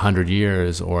 100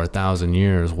 years or 1,000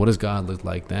 years, what does God look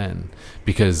like then?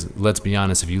 Because let's be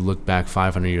honest, if you look back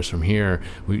 500 years from here,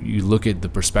 you look at the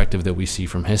perspective that we see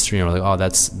from history, and we're like, oh,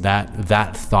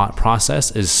 that thought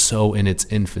process is so in its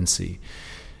infancy.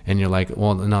 And you're like,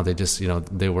 well, no, they just, you know,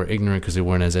 they were ignorant because they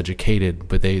weren't as educated,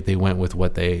 but they went with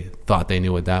what they thought they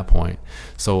knew at that point.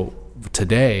 So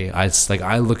today,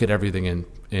 I look at everything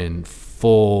in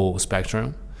full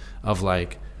spectrum of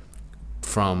like,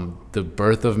 from the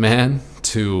birth of man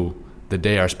to the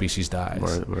day our species dies.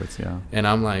 Words, yeah. And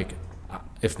I'm like,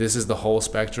 if this is the whole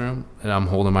spectrum, and I'm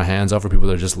holding my hands up for people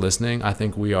that are just listening, I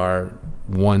think we are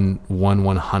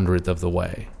 1/100th of the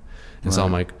way. And so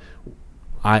I'm like,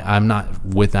 I'm not,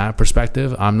 with that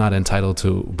perspective, I'm not entitled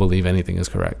to believe anything is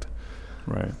correct.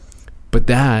 Right. But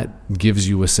that gives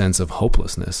you a sense of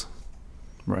hopelessness.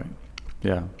 Right.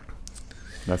 Yeah.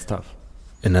 That's tough.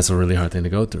 And that's a really hard thing to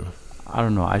go through. I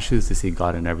don't know. I choose to see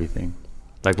God in everything.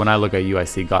 Like when I look at you, I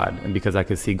see God. And because I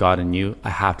can see God in you, I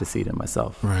have to see it in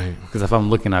myself. Right. Because if I'm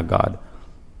looking at God,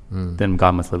 then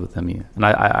God must live within me. And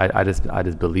I just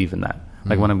believe in that.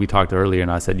 Like when we talked earlier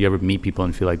and I said, you ever meet people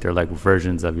and feel like they're like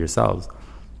versions of yourselves?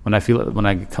 When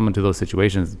I come into those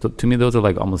situations, to me, those are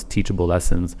like almost teachable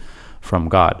lessons from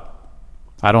God.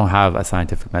 I don't have a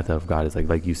scientific method of God. It's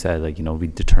like you said, like, we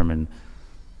determine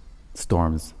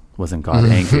storms. Wasn't God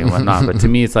angry and whatnot? But to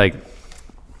me, it's like,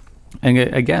 and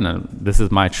again, this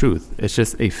is my truth. It's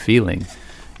just a feeling,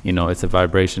 it's a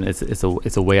vibration. It's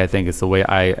a way I think. It's the way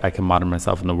I can model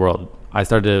myself in the world. When I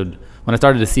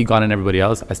started to see God in everybody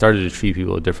else, I started to treat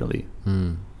people differently.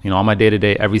 On my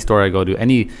day-to-day, every store I go to,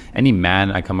 any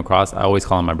man I come across, I always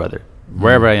call him my brother.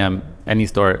 Wherever I am, any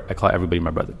store, I call everybody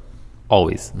my brother.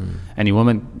 Always. Any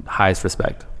woman, highest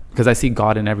respect. Because I see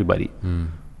God in everybody.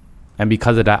 And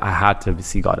because of that, I had to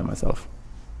see God in myself.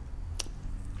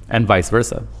 And vice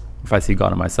versa. If I see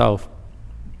God in myself,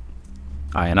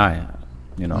 I.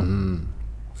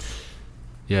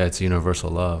 Yeah, it's universal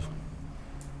love.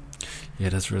 Yeah,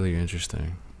 that's really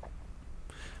interesting.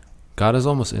 God is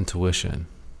almost intuition.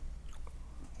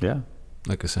 Yeah.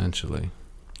 Like, essentially.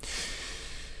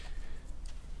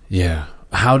 Yeah.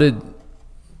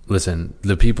 Listen,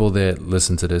 the people that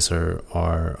listen to this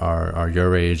are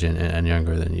your age and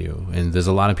younger than you. And there's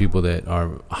a lot of people that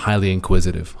are highly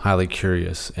inquisitive, highly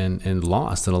curious, and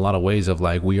lost in a lot of ways of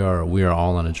like, we are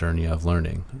all on a journey of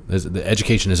learning. The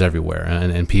education is everywhere.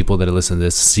 And people that listen to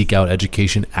this seek out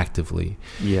education actively.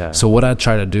 Yeah. So what I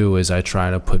try to do is I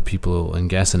try to put people and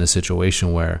guests in a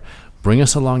situation where, bring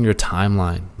us along your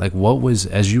timeline. Like, what was,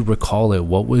 as you recall it,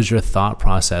 what was your thought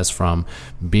process from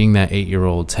being that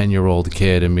 8-year-old, 10-year-old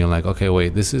kid and being like, okay,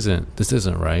 wait, this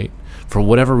isn't right, for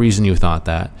whatever reason you thought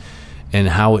that, and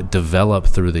how it developed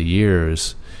through the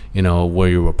years, where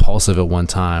you were repulsive at one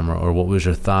time, or what was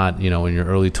your thought, in your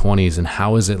early 20s, and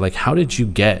how is it, like, how did you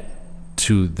get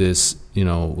to this,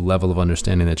 level of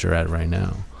understanding that you're at right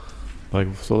now? Like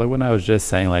when I was just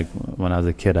saying, like, when I was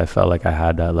a kid, I felt like I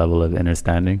had that level of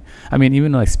understanding. I mean,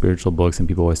 even like spiritual books, and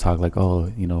people always talk like,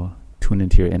 oh, tune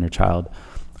into your inner child.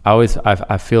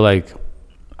 I feel like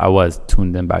I was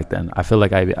tuned in back then. I feel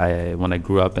like I when I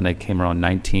grew up and I came around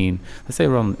 19, let's say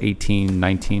around 18,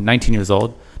 19 years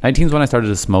old. 19 is when I started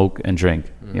to smoke and drink.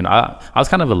 I was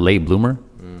kind of a late bloomer.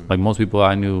 Like most people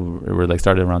I knew were like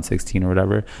started around 16 or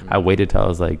whatever. I waited till I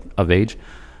was like of age.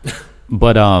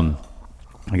 But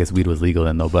I guess weed was legal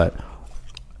then though, but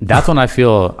that's when I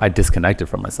feel I disconnected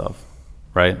from myself,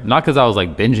 right? Not because I was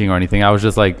like binging or anything. I was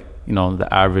just like, the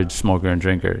average smoker and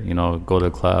drinker, go to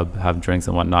a club, have drinks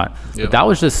and whatnot. Yep. But that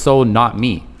was just so not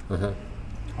me.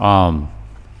 Uh-huh.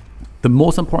 The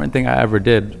most important thing I ever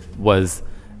did was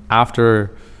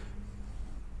after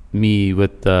me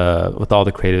with all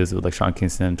the creatives, with like Sean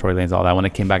Kingston, Tory Lanez, all that, when I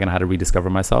came back and I had to rediscover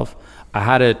myself, I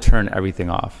had to turn everything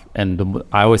off. And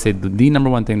I always say the number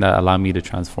one thing that allowed me to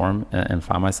transform and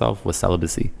find myself was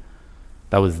celibacy.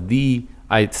 That was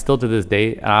I still to this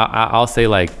day, I'll say,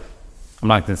 like, I'm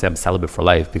not going to say I'm celibate for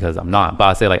life because I'm not, but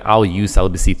I'll say, like, I'll use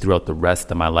celibacy throughout the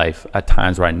rest of my life at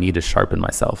times where I need to sharpen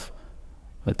myself,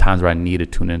 at times where I need to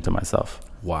tune into myself.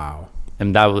 Wow.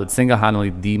 And that was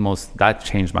single-handedly that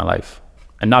changed my life.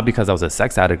 And not because I was a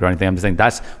sex addict or anything. I'm just saying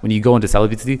that's when you go into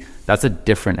celibacy, that's a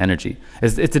different energy.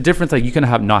 It's a difference. Like, you can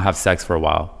not have sex for a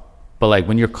while, but like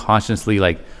when you're consciously,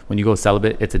 like, when you go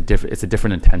celibate, it's a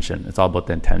different intention. It's all about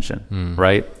the intention,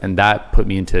 right? And that put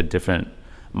me into a different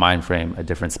mind frame, a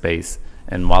different space.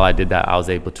 And while I did that, I was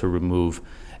able to remove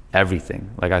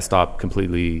everything. Like, I stopped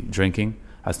completely drinking.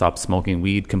 I stopped smoking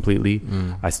weed completely.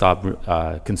 I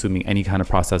stopped consuming any kind of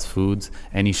processed foods,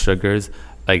 any sugars.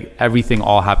 Like, everything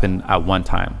all happened at one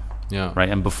time. Yeah. Right.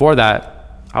 And before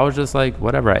that, I was just like,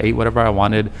 whatever. I ate whatever I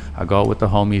wanted. I go out with the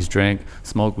homies, drink,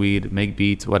 smoke weed, make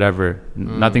beats, whatever.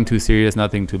 Nothing too serious,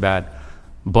 nothing too bad.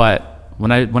 But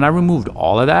when I removed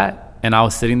all of that and I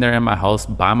was sitting there in my house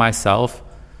by myself,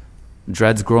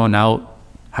 dreads growing out,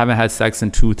 haven't had sex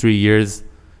in 2-3 years,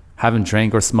 haven't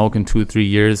drank or smoked in 2-3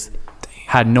 years,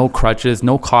 had no crutches,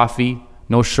 no coffee,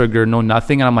 no sugar, no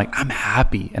nothing. And I'm like, I'm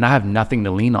happy and I have nothing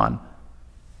to lean on.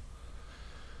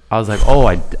 I was like,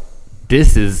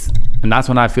 and that's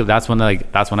when I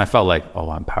felt like, oh,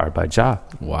 I'm powered by Jah.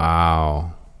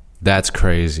 Wow. That's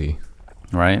crazy.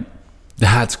 Right?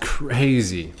 That's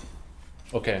crazy.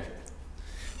 Okay.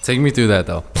 Take me through that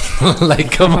though.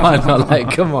 Like, come on,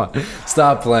 like, come on,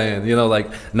 stop playing. You know,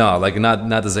 like, no, like,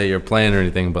 not to say you're playing or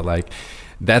anything, but like,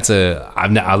 listen,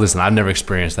 I've never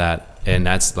experienced that, and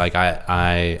that's like,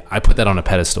 I put that on a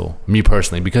pedestal, me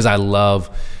personally, because I love,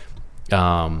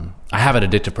 I have an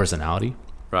addictive personality,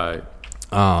 Right.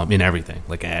 In everything,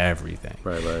 like everything,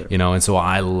 Right. you know, and so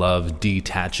I love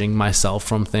detaching myself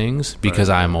from things because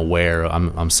I'm aware,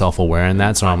 I'm self-aware in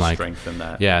that. So I'm like, strengthen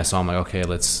that. yeah. So I'm like, okay,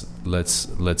 let's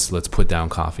put down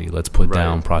coffee. Let's put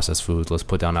down processed foods. Let's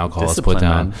put down alcohol. Discipline, let's put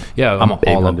down, man. yeah. I'm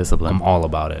big on discipline. I'm all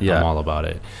about it. Yeah. I'm all about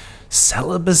it.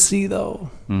 Celibacy though.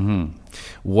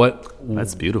 Mm-hmm.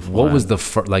 That's beautiful. What was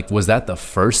was that the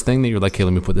first thing that you're like, okay,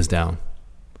 let me put this down?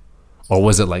 Or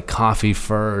was it like coffee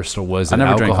first, or was it I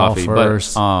never drank alcohol coffee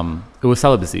first? But it was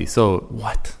celibacy. So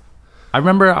What? I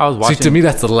remember I was watching. See, to me,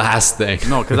 that's the last thing.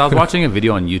 No, because I was watching a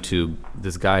video on YouTube.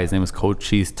 This guy, his name is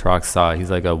Cochise Taraxa. He's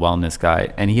like a wellness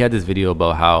guy, and he had this video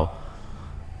about how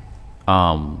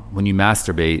when you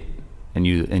masturbate and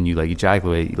you like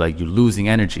ejaculate, like you're losing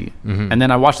energy. Mm-hmm. And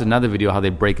then I watched another video how they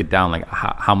break it down, like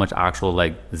how much actual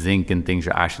like zinc and things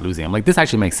you're actually losing. I'm like, this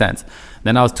actually makes sense.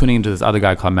 Then I was tuning into this other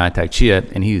guy called Mantak Chia,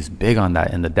 and he was big on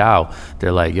that in the Tao.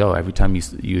 They're like, yo, every time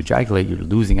you ejaculate, you're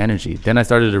losing energy. Then I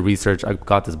started to research. I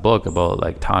got this book about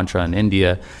like Tantra in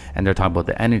India, and they're talking about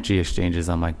the energy exchanges.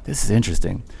 I'm like, this is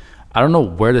interesting. I don't know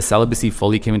where the celibacy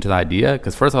fully came into the idea,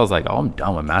 because first I was like, oh, I'm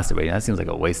done with masturbating. That seems like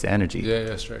a waste of energy. Yeah,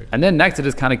 that's right. And then next it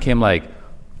just kind of came like,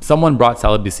 someone brought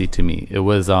celibacy to me. It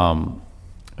was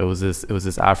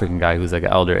this African guy who was like an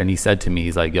elder, and he said to me,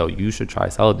 he's like, yo, you should try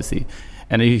celibacy.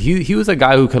 And he was a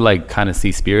guy who could like kind of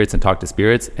see spirits and talk to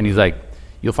spirits, and he's like,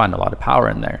 you'll find a lot of power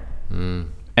in there. And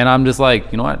I'm just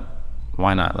like, you know what?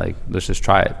 Why not? Like, let's just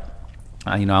try it.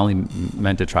 I only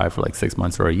meant to try it for like 6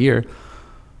 months or a year.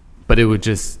 But it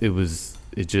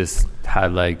just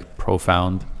had like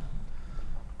profound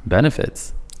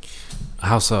benefits.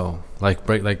 How so?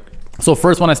 So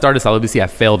first, when I started celibacy, I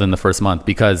failed in the first month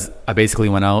because I basically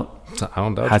went out, I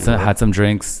don't doubt had some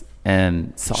drinks,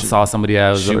 and saw somebody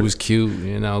else. She was cute,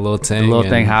 a little thing. The little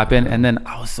thing happened, and then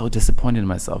I was so disappointed in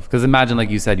myself. Because imagine, like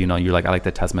you said, you're like, I like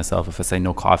to test myself. If I say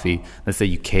no coffee, let's say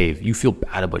you cave, you feel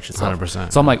bad about yourself.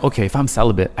 100%. So I'm like, okay, if I'm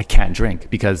celibate, I can't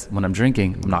drink, because when I'm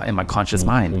drinking, I'm not in my conscious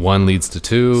mind. One leads to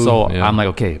two. So I'm like,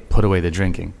 okay, put away the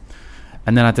drinking.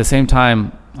 And then at the same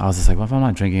time, I was just like, well, if I'm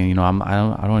not drinking, I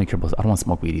don't really care about, I don't want to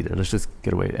smoke weed either. Let's just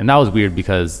get away. And that was weird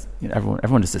because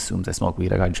everyone just assumes I smoke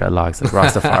weed. I got dreadlocks, like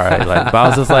Rastafari. But I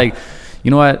was just like,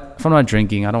 you know what? If I'm not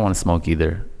drinking, I don't want to smoke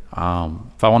either. If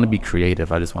I want to be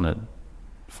creative, I just want to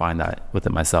find that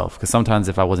within myself. Because sometimes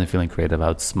if I wasn't feeling creative, I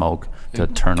would smoke to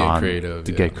turn on,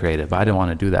 get creative. But I didn't want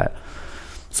to do that.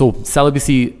 So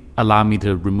celibacy allowed me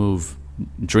to remove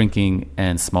drinking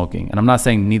and smoking. And I'm not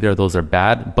saying neither of those are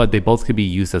bad, but they both could be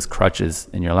used as crutches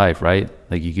in your life, right?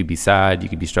 Like you could be sad, you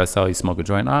could be stressed out, you smoke a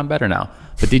joint, I'm better now.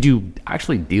 But did you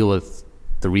actually deal with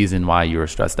the reason why you were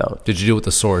stressed out? Did you deal with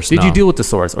the source? Did you deal with the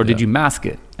source, or did you mask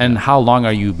it? And how long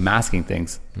are you masking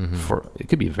things for? It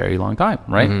could be a very long time,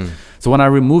 right? So when I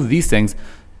removed these things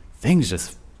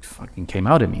just fucking came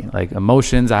out of me. Like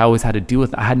emotions I always had to deal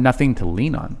with, I had nothing to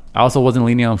lean on. I also wasn't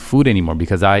leaning on food anymore,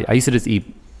 because I used to just eat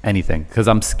anything, because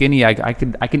I'm skinny. I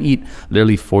can eat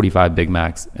literally 45 Big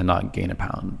Macs and not gain a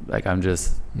pound. Like I'm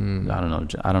just I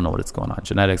don't know what's going on.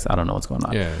 Genetics, I don't know what's going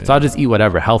on. So I'll just eat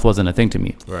whatever. Health wasn't a thing to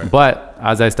me. Right. But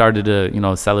as I started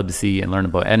to celibacy and learn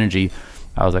about energy,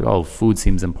 I was like, oh, food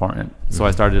seems important. So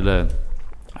I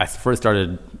first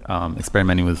started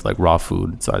experimenting with like raw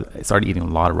food. So I started eating a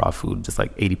lot of raw food, just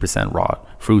like 80% raw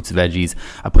fruits, veggies.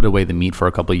 I put away the meat for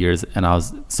a couple of years, and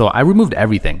I removed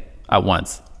everything at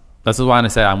once. This is why I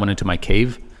said I went into my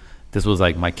cave. This was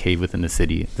like my cave within the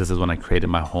city. This is when I created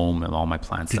my home and all my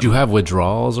plants. Did you have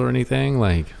withdrawals or anything?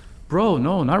 Bro,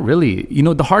 no, not really.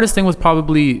 The hardest thing was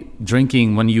probably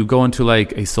drinking, when you go into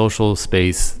like a social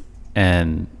space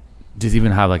and just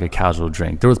even have like a casual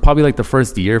drink. There was probably like the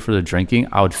first year for the drinking,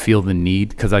 I would feel the need,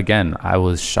 because again, I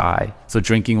was shy. So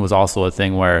drinking was also a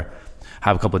thing where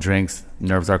have a couple of drinks,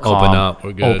 nerves are calm. Open up,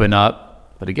 we're good. Open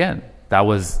up. But again, that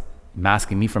was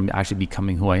masking me from actually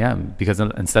becoming who I am, because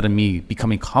instead of me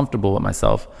becoming comfortable with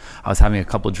myself, I was having a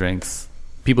couple drinks.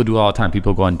 People do it all the time.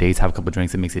 People go on dates, have a couple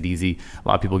drinks, it makes it easy. A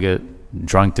lot of people get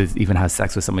drunk to even have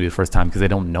sex with somebody the first time because they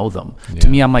don't know them. To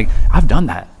me, I'm like, I've done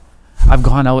that. I've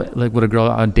gone out like with a girl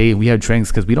on a date, we have drinks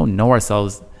because we don't know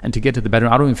ourselves, and to get to the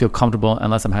bedroom, I don't even feel comfortable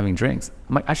unless I'm having drinks.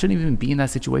 I'm like, I shouldn't even be in that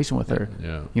situation with her.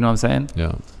 You know what I'm saying?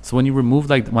 So when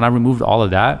I removed all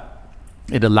of that,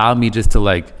 it allowed me just to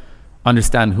like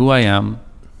understand who I am,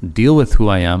 deal with who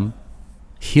I am,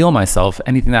 heal myself,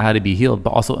 anything that had to be healed, but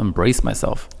also embrace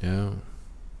myself.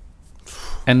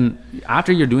 And And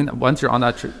after you're doing that, once you're on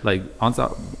that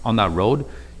on that road,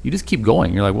 you just keep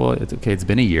going. You're like, well, it's okay. It's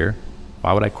been a year.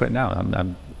 Why would I quit now?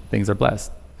 Things are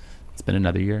blessed. It's been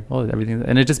another year. Oh, everything,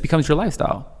 and it just becomes your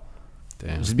lifestyle.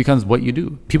 Damn. It just becomes what you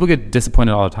do. People get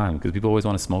disappointed all the time because people always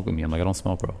want to smoke with me. I'm like, I don't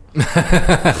smoke, bro. What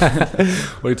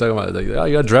are you talking about? Like, oh,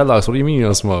 you got dreadlocks. What do you mean you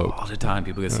don't smoke? All the time,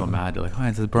 people get so mad. They're like, oh,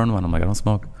 it's a burn one. I'm like, I don't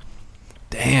smoke.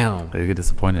 Damn. They get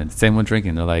disappointed. Same with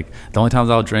drinking. They're like, the only times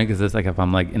I'll drink is just like if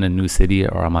I'm like in a new city,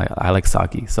 or I'm like, I like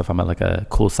sake. So if I'm at like a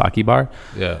cool sake bar,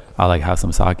 I'll like have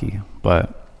some sake.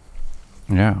 But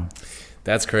yeah,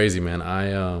 that's crazy, man.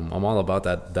 I'm all about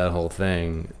that whole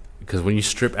thing, because when you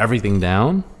strip everything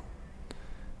down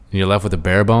and you're left with the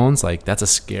bare bones, like that's a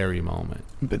scary moment.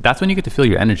 But that's when you get to feel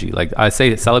your energy. Like I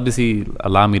say, celibacy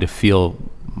allowed me to feel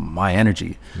my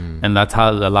energy, and that's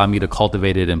how it allowed me to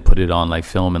cultivate it and put it on like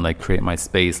film and like create my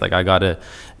space. Like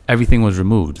everything was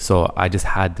removed, so I just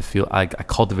had to feel. I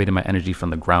cultivated my energy from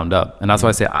the ground up, and that's why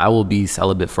I say I will be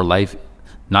celibate for life.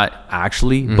 Not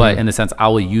actually, but in the sense I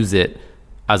will use it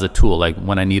as a tool. Like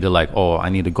when I need to, like, oh, I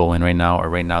need to go in right now, or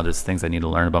right now there's things I need to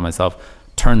learn about myself.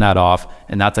 Turn that off,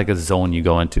 and that's like a zone you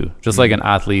go into, just like an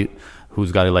athlete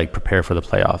who's got to like prepare for the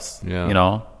playoffs. You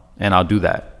know, and I'll do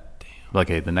that.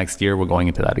 Okay, the next year we're going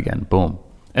into that again. Boom.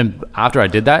 And after I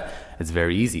did that, it's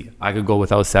very easy. I could go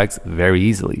without sex very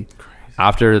easily. Crazy.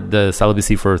 After the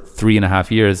celibacy for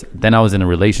 3.5 years, then I was in a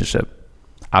relationship.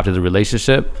 After the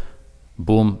relationship,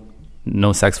 boom,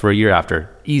 no sex for a year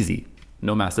after. Easy.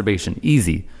 No masturbation.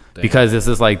 Easy. Damn. Because it's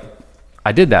just like,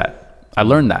 I did that. I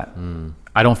learned that.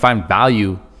 I don't find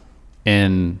value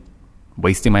in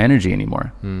wasting my energy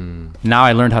anymore. Now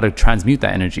I learned how to transmute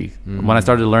that energy. When I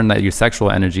started to learn that your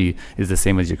sexual energy is the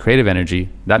same as your creative energy,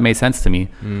 that made sense to me.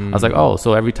 I was like, oh,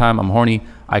 so every time I'm horny,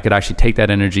 I could actually take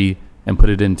that energy and put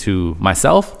it into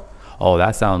myself. Oh,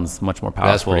 that sounds much more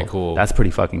powerful. That's pretty cool. That's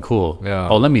pretty fucking cool. Yeah.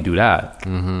 Oh, let me do that.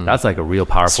 That's like a real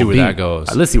powerful see where beat. that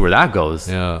goes. Let's see where that goes.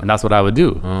 Yeah. And that's what I would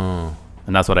do.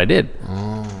 And that's what I did.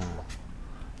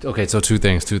 Okay, so two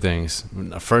things.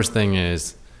 The first thing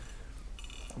is,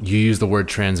 you use the word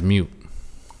transmute.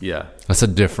 Yeah. That's a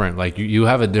different, like you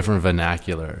have a different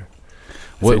vernacular.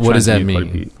 What does that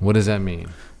mean? What does that mean?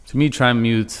 To me,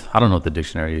 transmute, I don't know what the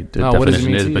dictionary what does it definition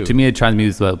mean is, to but you? to me it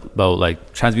transmutes about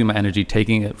like transmute my energy,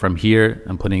 taking it from here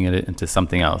and putting it into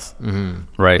something else.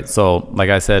 Right? So like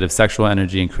I said, if sexual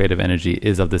energy and creative energy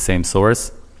is of the same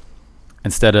source,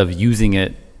 instead of using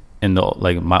it in the,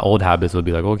 like my old habits would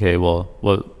be like, okay, well,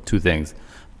 two things.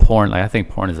 Porn, like I think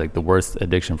porn is like the worst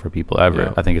addiction for people ever.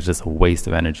 Yeah. I think it's just a waste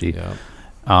of energy. Yeah.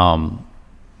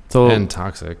 So and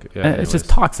toxic. Yeah, it's just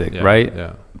toxic, right?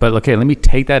 Yeah. But okay, let me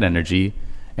take that energy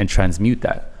and transmute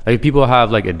that. Like if people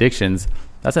have like addictions,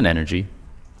 that's an energy.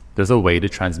 There's a way to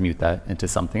transmute that into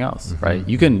something else, right?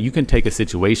 You can take a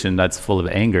situation that's full of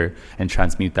anger and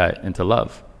transmute that into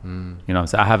love. You know,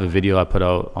 so I have a video I put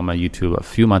out on my YouTube a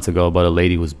few months ago about a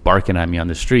lady who was barking at me on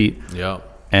the street. Yeah.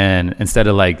 And instead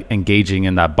of like engaging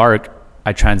in that bark,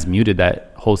 I transmuted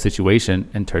that whole situation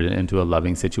and turned it into a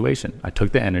loving situation. I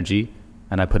took the energy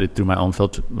and I put it through my own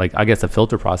filter, like I guess a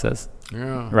filter process.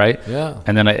 Yeah. Right? Yeah.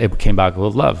 And then it came back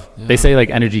with love. Yeah. They say like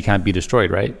energy can't be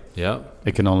destroyed, right? Yeah.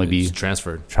 It can only be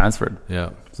transferred. Yeah.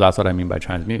 So that's what I mean by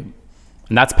transmute.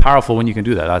 And that's powerful when you can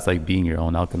do that. That's like being your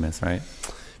own alchemist, right?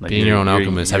 Like being your own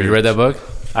alchemist. Have you read that book?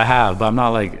 I have, but I'm not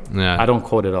like, yeah. I don't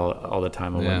quote it all the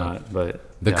time or whatnot, but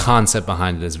the concept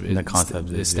behind it is the concept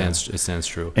it stands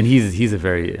true. And he's a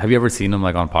very, have you ever seen him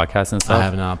like on podcasts and stuff? I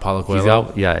have not. Paulo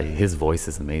Coelho. Yeah, his voice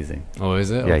is amazing. Oh,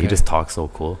 is it? Yeah, okay. He just talks so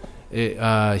cool. He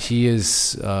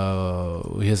has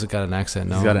got an accent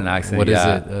now. He's got an accent. What is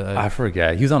it? I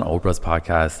forget. He was on Oprah's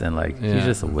podcast and like he's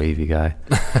just a wavy guy.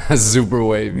 Super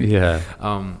wavy. Yeah.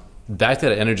 Back to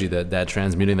that energy, that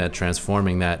transmuting, that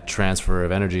transforming, that transfer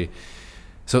of energy.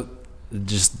 So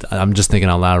I'm just thinking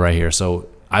out loud right here. So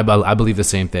I believe the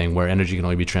same thing, where energy can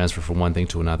only be transferred from one thing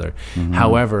to another.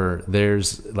 However,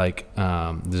 there's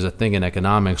there's a thing in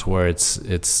economics where it's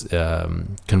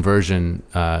conversion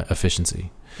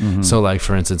efficiency. So like,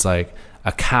 for instance, like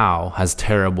a cow has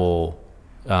terrible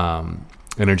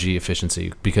energy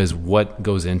efficiency, because what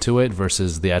goes into it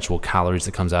versus the actual calories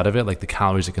that comes out of it, like the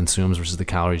calories it consumes versus the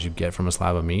calories you get from a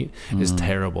slab of meat, is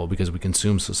terrible, because we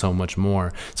consume so much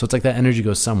more. So it's like that energy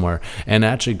goes somewhere, and it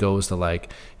actually goes to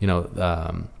like, you know,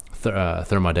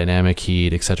 thermodynamic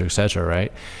heat, et cetera,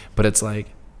 right? But it's like,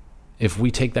 if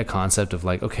we take that concept of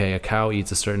like, okay, a cow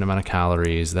eats a certain amount of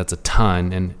calories, that's a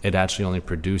ton, and it actually only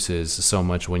produces so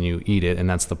much when you eat it, and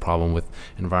that's the problem with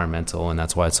environmental, and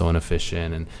that's why it's so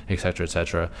inefficient, and et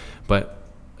cetera. But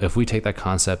if we take that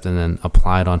concept and then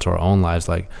apply it onto our own lives,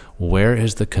 like, where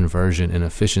is the conversion in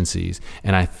efficiencies?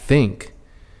 And I think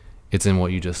it's in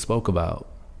what you just spoke about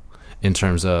in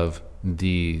terms of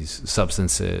these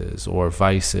substances or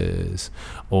vices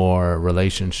or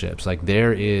relationships. Like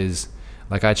there is,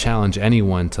 like I challenge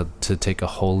anyone to take a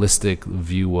holistic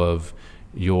view of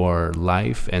your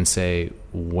life and say,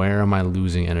 where am I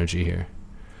losing energy here?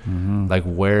 Mm-hmm. Like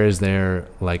where is there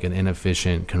like an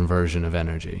inefficient conversion of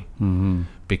energy? Mm-hmm.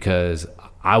 Because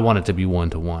I want it to be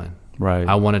 1-to-1. Right.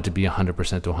 I want it to be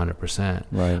 100% to 100%.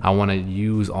 Right. I want to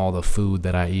use all the food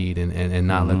that I eat and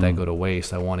not let that go to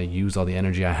waste. I want to use all the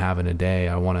energy I have in a day.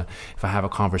 I want to, if I have a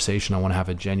conversation, I want to have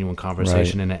a genuine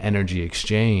conversation and an energy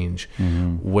exchange.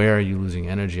 Mm-hmm. Where are you losing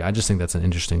energy? I just think that's an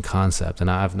interesting concept.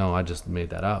 And I just made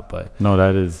that up, but no,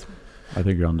 that is, I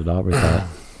think you're on the dot with that.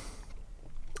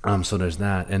 So there's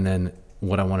that. And then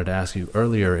what I wanted to ask you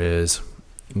earlier is,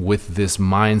 with this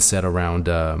mindset around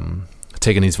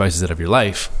taking these vices out of your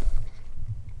life,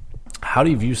 how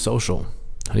do you view social?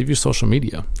 How do you view social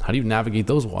media? How do you navigate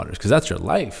those waters? Because that's your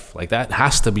life. Like that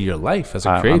has to be your life as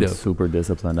a creative. I'm super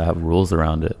disciplined. I have rules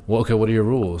around it. Well, okay, what are your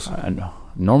rules?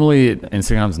 Normally,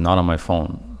 Instagram's not on my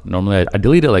phone. Normally, I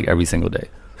delete it like every single day.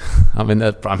 I'm in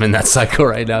that cycle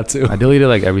right now too. I delete it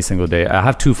like every single day. I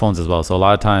have 2 phones as well. So a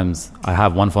lot of times I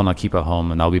have one phone I'll keep at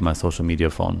home, and that'll be my social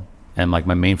media phone. And like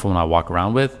my main phone I walk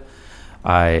around with,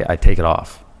 I take it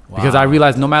off. Wow. Because I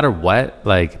realize no matter what,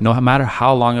 like no matter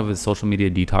how long of a social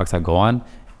media detox I go on,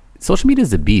 social media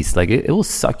is a beast. Like it will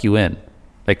suck you in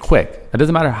like quick. It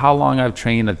doesn't matter how long I've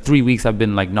trained, like 3 weeks I've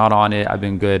been like not on it, I've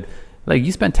been good. Like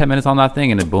you spend 10 minutes on that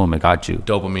thing and then boom, it got you.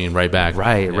 Dopamine right back.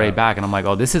 Right back. And I'm like,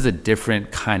 oh, this is a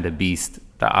different kind of beast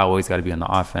that I always got to be on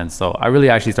the offense. So I really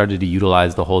actually started to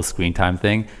utilize the whole screen time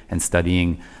thing and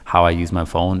studying how I use my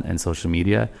phone and social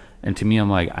media. And to me, I'm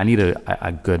like, I need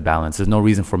a good balance. There's no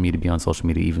reason for me to be on social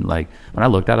media. Even like when I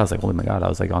looked at it, I was like, oh my God, I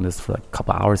was like on this for like a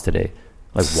couple hours today.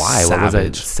 Like why?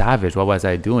 Savage. What was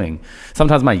I doing?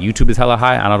 Sometimes my YouTube is hella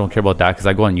high and I don't care about that because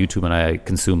I go on YouTube and I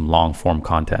consume long form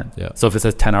content. Yeah. So if it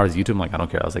says 10 hours YouTube, I'm like, I don't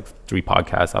care. I was like 3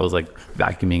 podcasts. I was like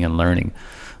vacuuming and learning.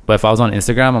 But if I was on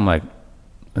Instagram, I'm like,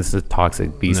 this is a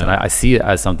toxic beast. Yeah. And I see it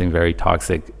as something very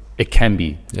toxic. It can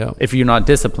be if you're not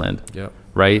disciplined. Yeah.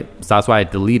 Right. So that's why I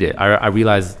delete it. I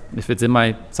realize if it's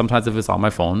sometimes if it's on my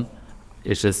phone,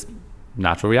 it's just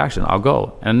natural reaction. I'll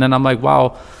go. And then I'm like,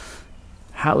 wow,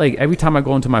 how, like every time I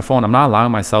go into my phone, I'm not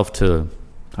allowing myself to,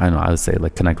 I don't know, I would say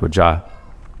like connect with Jah.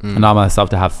 I'm not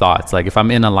myself to have thoughts. Like if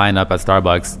I'm in a lineup at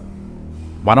Starbucks,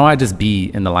 why don't I just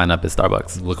be in the lineup at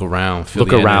Starbucks? Look around, feel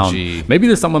the energy. Maybe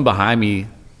there's someone behind me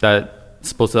that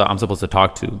I'm supposed to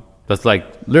talk to. That's like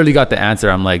literally got the answer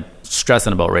I'm like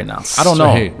stressing about right now. I don't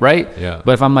know, right? Yeah.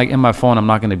 But if I'm like in my phone, I'm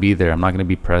not going to be there. I'm not going to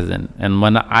be present. And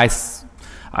when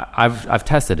I've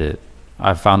tested it,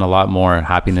 I've found a lot more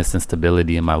happiness and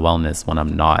stability in my wellness when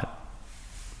I'm not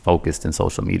focused in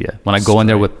social media. When I go in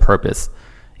there with purpose,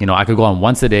 you know, I could go on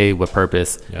once a day with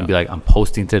purpose and be like, I'm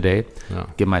posting today,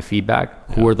 give my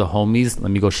feedback. Who are the homies?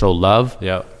 Let me go show love.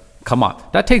 Yeah. Come on.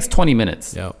 That takes 20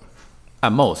 minutes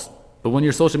at most. But when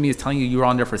your social media is telling you you're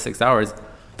on there for 6 hours,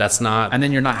 that's not, and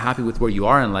then you're not happy with where you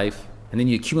are in life, and then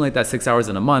you accumulate that 6 hours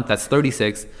in a month, that's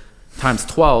 36 times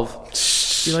 12.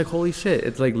 You're like, holy shit,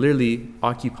 it's like literally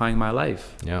occupying my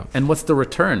life. Yeah. And what's the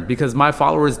return? Because my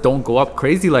followers don't go up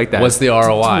crazy like that. What's the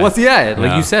ROI?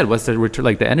 Like you said, what's the return?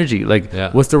 Like the energy, like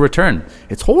what's the return?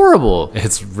 It's horrible.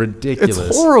 It's ridiculous.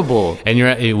 It's horrible. And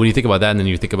when you think about that, and then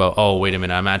you think about, oh, wait a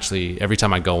minute, I'm actually, every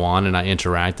time I go on and I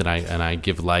interact and I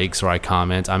give likes or I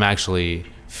comment, I'm actually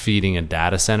feeding a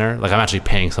data center. Like I'm actually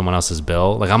paying someone else's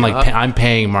bill. Like I'm I'm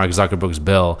paying Mark Zuckerberg's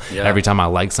bill every time I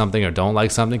like something or don't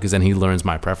like something, because then he learns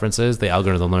my preferences. The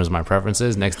algorithm learns my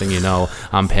preferences. Next thing you know,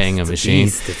 I'm paying a machine.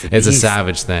 It's a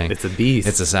savage thing. It's a beast.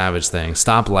 It's a savage thing.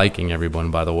 Stop liking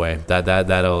everyone, by the way.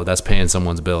 That's paying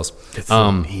someone's bills. It's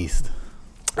a beast.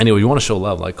 Anyway, you want to show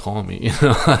love, like call me.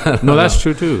 No, that's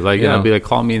true too. Like, be like,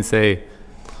 call me and say,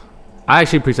 I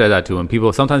actually appreciate that too.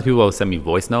 When sometimes people will send me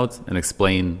voice notes and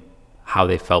explain how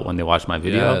they felt when they watched my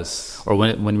video. Yes. Or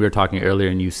when we were talking earlier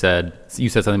and you said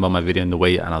something about my video and the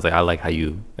way, and I was like, I like how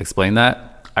you explain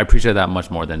that. I appreciate that much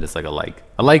more than just like a like.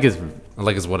 A like is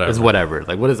whatever. It's whatever.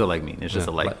 Like, what does a like mean? It's just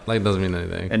a like. Like doesn't mean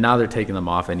anything. And now they're taking them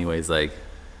off anyways. Like,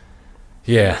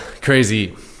 yeah,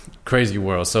 crazy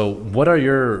world. So what are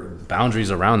your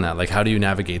boundaries around that? Like, how do you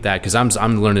navigate that? Because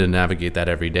I'm learning to navigate that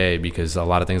every day, because a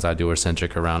lot of things I do are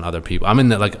centric around other people. I'm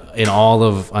in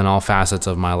all facets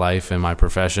of my life and my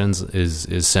professions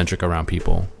is centric around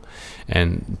people,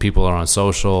 and people are on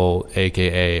social,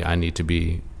 aka I need to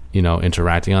be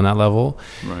interacting on that level.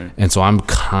 Right. And so I'm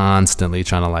constantly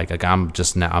trying to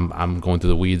I'm going through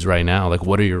the weeds right now. Like,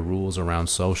 what are your rules around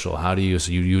social? How do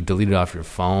you delete it off your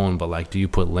phone, but like, do you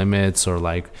put limits or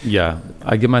like? Yeah,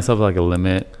 I give myself like a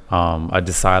limit. I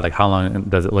decide like how long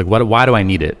does it, like why do I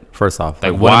need it? First off,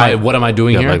 like what am I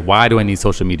doing here? Like why do I need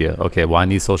social media? Okay, well I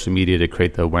need social media to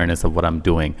create the awareness of what I'm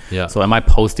doing. Yeah. So am I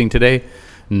posting today?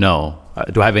 No.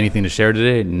 Do I have anything to share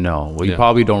today? No. Well, you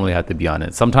probably don't really have to be on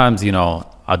it. Sometimes, you know,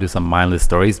 I'll do some mindless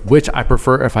stories, which I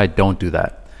prefer if I don't do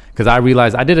that. Because I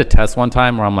realized I did a test one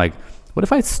time where I'm like, what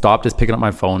if I stop just picking up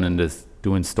my phone and just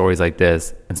doing stories like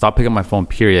this and stop picking up my phone,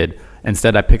 period.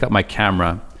 Instead, I pick up my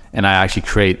camera and I actually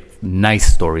create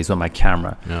nice stories with my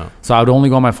camera. Yeah. So I would only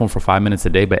go on my phone for 5 minutes a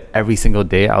day, but every single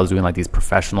day I was doing like these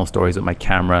professional stories with my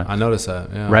camera. I noticed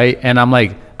that. Yeah. Right. And I'm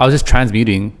like, I was just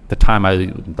transmuting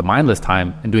the mindless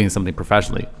time and doing something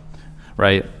professionally.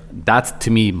 Right. That's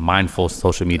to me mindful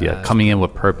social media, coming in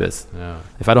with purpose. Yeah.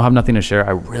 If I don't have nothing to share,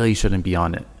 I really shouldn't be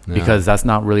on it because that's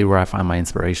not really where I find my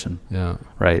inspiration. Yeah.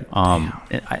 Right.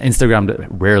 Instagram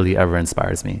rarely ever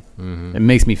inspires me. Mm-hmm. It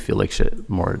makes me feel like shit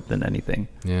more than anything.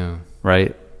 Yeah.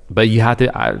 Right. But you have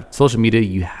to, social media,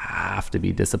 you have to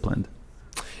be disciplined.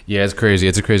 Yeah, it's crazy.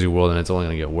 It's a crazy world, and it's only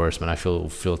gonna get worse, man. I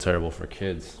feel terrible for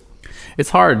kids. It's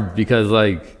hard because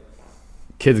like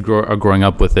kids are growing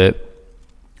up with it,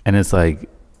 and it's like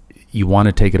you want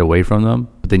to take it away from them,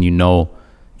 but then you know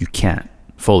you can't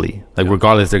fully. Like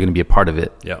regardless, they're gonna be a part of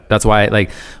it. Yeah. That's why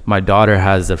like my daughter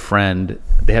has a friend.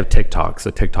 They have TikTok, so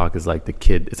TikTok is like the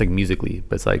kid. It's like Musical.ly,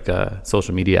 but it's like a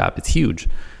social media app. It's huge,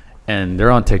 and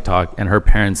they're on TikTok, and her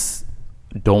parents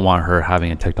don't want her having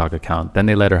a TikTok account. Then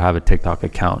they let her have a TikTok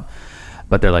account,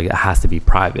 but they're like, it has to be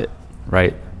private,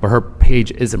 right? But her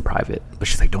page isn't private, but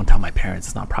she's like, don't tell my parents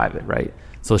it's not private, right?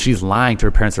 So she's lying to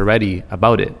her parents already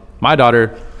about it. My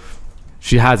daughter,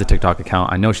 she has a TikTok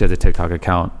account. I know she has a TikTok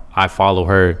account. I follow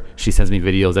her. She sends me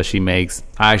videos that she makes.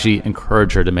 I actually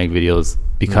encourage her to make videos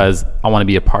because I want to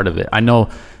be a part of it. I know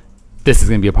this is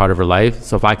going to be a part of her life.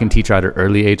 So if I can teach her at an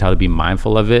early age how to be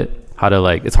mindful of it, how to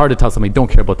like, it's hard to tell somebody don't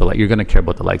care about the like. You're going to care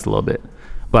about the likes a little bit,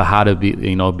 but how to be,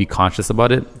 you know, be conscious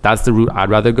about it. That's the route I'd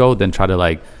rather go than try to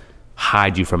like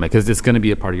hide you from it, because it's going to be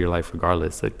a part of your life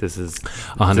regardless. Like this is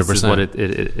 100% what it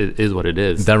is what it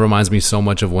is. That reminds me so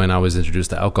much of when I was introduced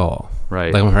to alcohol.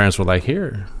 Right. Like my parents were like,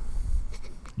 here,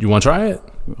 you want to try it?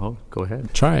 Oh, go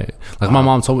ahead. Try it. Like my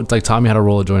mom taught me how to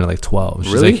roll a joint at like 12.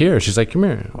 She's Really? like, here. She's like, come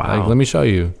here. Wow. Like, let me show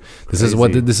you. This is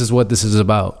what this is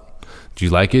about. Do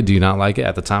you like it? Do you not like it?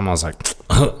 At the time, I was like,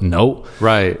 no.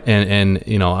 Right. And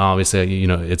you know, obviously, you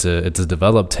know, it's a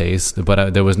developed taste,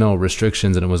 but there was no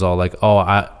restrictions, and it was all like,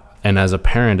 and as a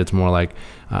parent, it's more like,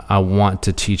 I want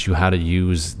to teach you how to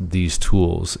use these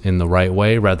tools in the right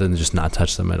way rather than just not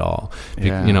touch them at all.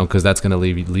 Yeah. You know, because that's going to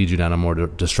lead you down a more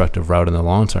destructive route in the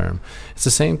long term. It's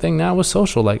the same thing now with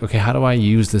social. Like, okay, how do I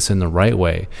use this in the right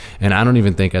way? And I don't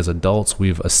even think as adults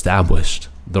we've established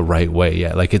the right way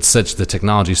yet. Like, the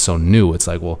technology is so new. It's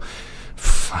like, well,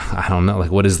 I don't know.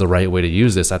 Like, what is the right way to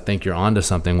use this? I think you're onto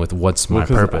something with what's my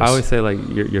purpose. I always say like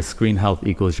your screen health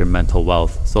equals your mental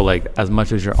wealth. So like as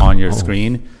much as you're on your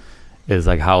screen is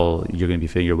like how you're going to be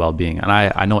feeling your well-being. And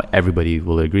I know everybody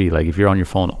will agree. Like if you're on your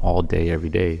phone all day, every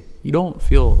day, you don't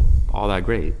feel all that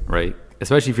great, right?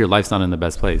 Especially if your life's not in the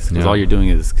best place, because all you're doing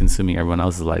is consuming everyone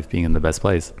else's life being in the best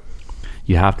place.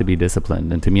 You have to be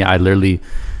disciplined. And to me, I literally,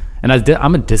 and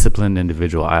I'm a disciplined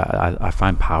individual. I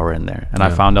find power in there. And I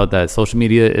found out that social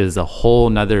media is a whole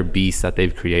nother beast that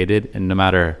they've created. And no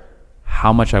matter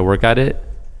how much I work at it,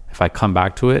 if I come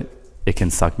back to it, it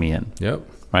can suck me in. Yep.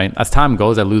 Right. As time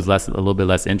goes, I lose a little bit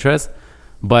less interest.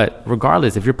 But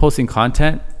regardless, if you're posting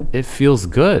content, it feels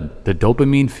good. The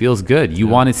dopamine feels good. You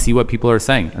want to see what people are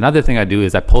saying. Another thing I do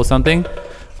is I post something.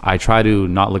 I try to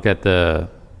not look at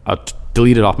I'll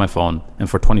delete it off my phone. And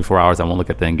for 24 hours, I won't look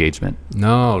at the engagement.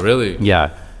 No, really?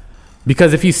 Yeah.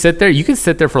 Because if you sit there, you can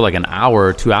sit there for like an hour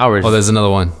or 2 hours. Oh, there's another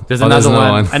one. There's another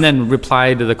one. And then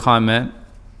reply to the comment.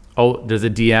 Oh, there's a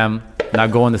DM. Now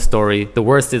go in the story. The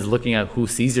worst is looking at who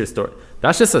sees your story.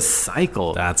 That's just a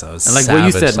cycle. That's a And like what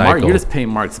you said, cycle. Mark, you're just paying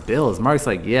Mark's bills. Mark's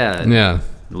like,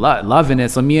 loving it.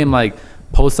 So me and like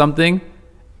post something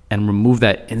and remove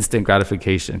that instant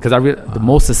gratification. Because the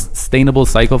most sustainable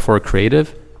cycle for a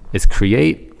creative is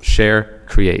create, share,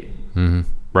 create. Mm-hmm.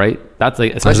 Right? That's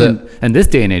like, especially in this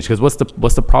day and age. Because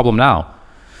what's the problem now?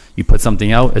 You put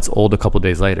something out, it's old a couple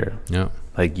days later. Yeah.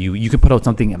 Like you can put out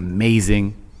something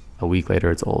amazing, a week later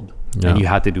it's old. Yeah. And you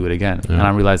have to do it again. Yeah. And I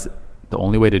realized the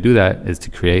only way to do that is to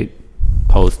create,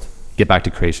 post, get back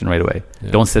to creation right away.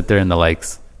 Yeah. Don't sit there in the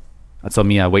likes. So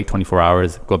I wait 24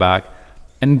 hours, go back,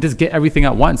 and just get everything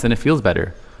at once, and it feels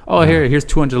better. Oh, here's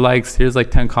 200 likes. Here's like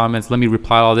 10 comments. Let me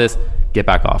reply all this. Get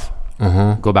back off.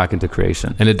 Go back into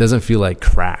creation. And it doesn't feel like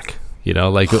crack. You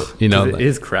know, like, you know, it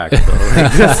is crack though.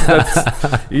 Like,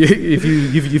 that's, if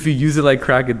you use it like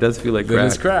crack, it does feel like crack.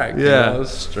 It's crack. Yeah, you know,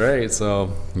 straight.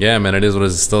 So yeah, man, it is what it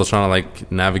is. Still trying to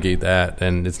like navigate that,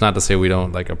 and it's not to say we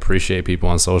don't like appreciate people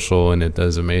on social, and it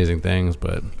does amazing things.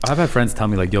 But I've had friends tell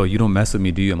me like, "Yo, you don't mess with me,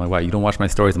 do you?" I'm like, "Why? You don't watch my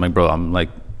stories?" I'm like, "Bro, I'm like,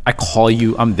 I call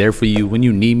you. I'm there for you. When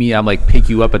you need me, I'm like pick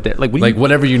you up at that. Like,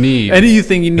 whatever you need.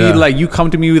 Anything you need, like you come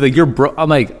to me with like you're bro. I'm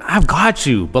like, I've got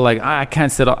you. But like I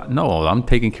can't sit up. No, I'm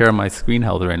taking care of my screen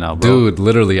health right now, bro. Dude,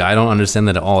 literally, I don't understand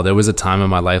that at all. There was a time in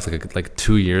my life, like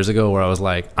 2 years ago, where I was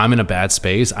like, I'm in a bad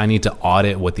space. I need to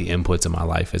audit what the inputs in my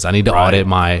life is. I need to audit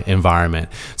my environment.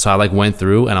 So I like went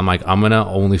through and I'm like, I'm gonna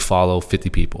only follow 50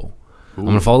 people. I'm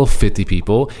gonna follow 50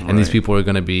 people, and these people are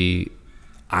gonna be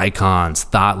icons,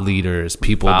 thought leaders,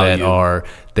 people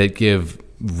that give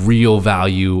real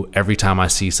value every time I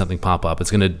see something pop up.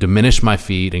 It's going to diminish my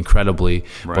feed incredibly,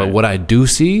 but what I do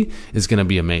see is going to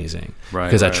be amazing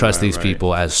because I trust these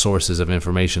people as sources of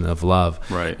information, of love.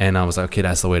 And I was like, okay,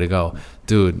 that's the way to go.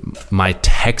 Dude, my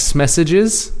text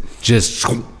messages just...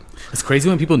 It's crazy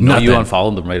when people know you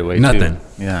unfollow them right away. Nothing.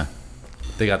 Too. Yeah.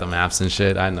 They got the maps and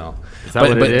shit. I know. Is that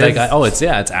what it is? Like, it's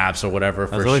apps or whatever.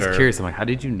 I was always curious. I'm like, how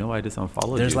did you know I just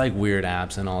unfollowed you? There's like weird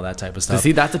apps and all that type of stuff.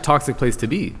 See, that's a toxic place to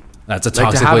be. That's a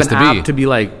toxic place to be. App to be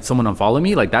like, someone unfollow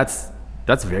me, like that's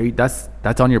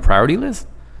on your priority list.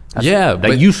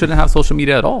 But you shouldn't have social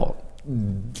media at all.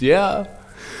 Yeah.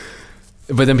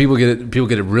 But then people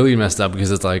get it really messed up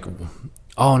because it's like,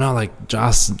 oh no, like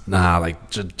Josh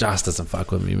doesn't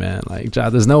fuck with me, man. Like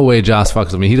there's no way Josh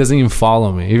fucks with me. He doesn't even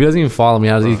follow me. If he doesn't even follow me,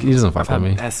 he doesn't fuck with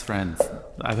me. Best friends.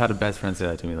 I've had a best friend say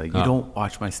that to me, like, you don't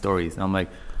watch my stories. And I'm like,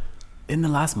 in the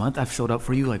last month, I've showed up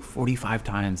for you like 45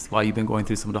 times while you've been going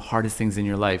through some of the hardest things in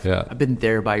your life. Yeah. I've been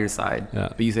there by your side. Yeah.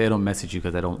 But you say I don't message you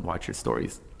because I don't watch your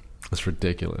stories. That's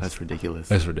ridiculous. That's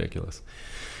ridiculous.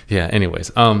 Yeah.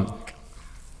 Anyways, I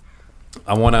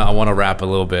wanna wrap a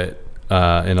little bit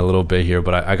in a little bit here,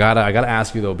 but I gotta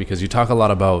ask you though, because you talk a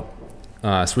lot about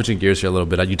switching gears here a little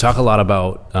bit. You talk a lot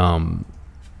about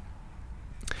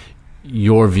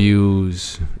your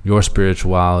views, your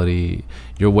spirituality,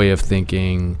 your way of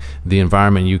thinking, the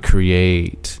environment you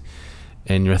create,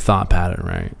 and your thought pattern,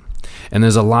 right? And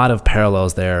there's a lot of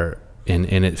parallels there, and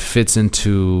it fits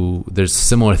into, there's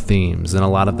similar themes, and a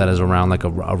lot of that is around like a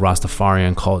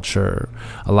Rastafarian culture.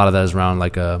 A lot of that is around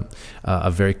like a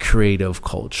very creative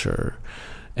culture.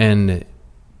 And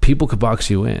people could box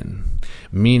you in.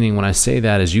 Meaning when I say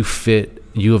that is you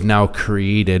have now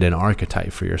created an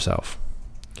archetype for yourself.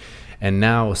 And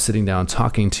now sitting down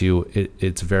talking to you,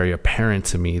 it's very apparent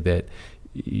to me that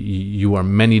you are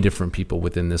many different people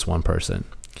within this one person.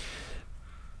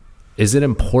 Is it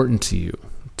important to you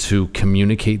to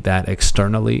communicate that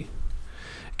externally?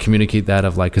 Communicate that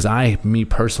of like, because me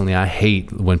personally, I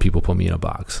hate when people put me in a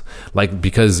box, like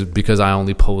because I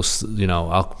only post,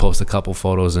 I'll post a couple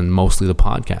photos and mostly the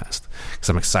podcast because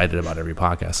I'm excited about every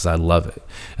podcast because I love it.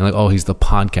 And like, oh, he's the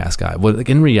podcast guy. Well, like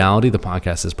in reality, the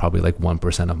podcast is probably like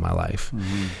 1% of my life.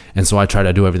 Mm-hmm. And so I try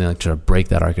to do everything like to break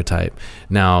that archetype.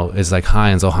 Now it's like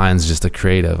Heinz is just a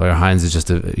creative, or Heinz is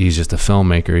he's just a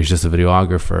filmmaker. He's just a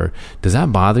videographer. Does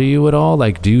that bother you at all?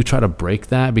 Like, do you try to break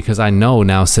that? Because I know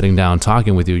now sitting down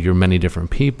talking with you, you're many different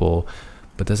people,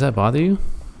 but does that bother you?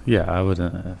 Yeah, I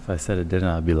wouldn't. If I said it didn't,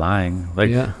 I'd be lying.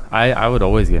 Like, I would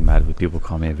always get mad when people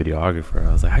call me a videographer.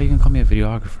 I was like, how are you gonna call me a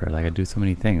videographer? Like, I do so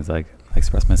many things. Like, I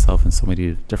express myself in so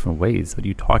many different ways. What are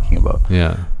you talking about?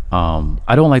 Yeah.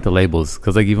 I don't like the labels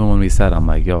because, like, even when we said, I'm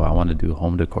like, yo, I want to do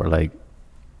home decor, like.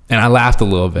 And I laughed a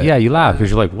little bit. Yeah, you laugh because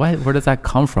you're like, what? Where does that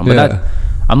come from? But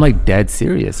I'm like dead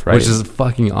serious, right? Which is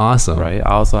fucking awesome, right?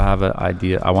 I also have an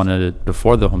idea. I wanted to,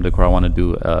 before the home decor, I want to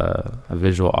do a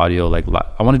visual audio, like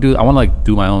I want to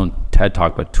do my own TED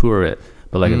talk, but tour it,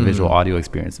 but like a visual audio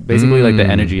experience. Basically, like the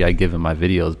energy I give in my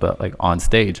videos, but like on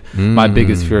stage. My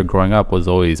biggest fear growing up was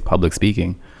always public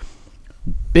speaking.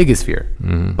 Biggest fear,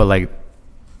 but like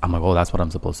I'm like, oh, that's what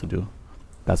I'm supposed to do.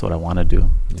 That's what I want to do.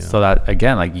 Yeah. So that,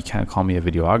 again, like, you can't call me a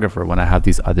videographer when I have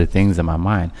these other things in my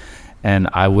mind. And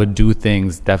I would do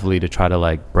things definitely to try to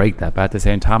like break that. But at the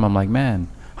same time, I'm like, man,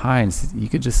 Heinz, you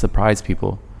could just surprise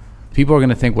people. People are going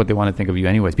to think what they want to think of you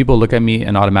anyways. People look at me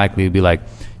and automatically be like,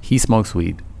 he smokes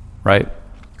weed, right?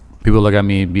 People look at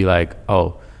me and be like,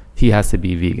 oh, he has to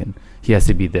be vegan. He has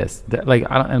to be this. Like,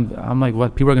 I'm like,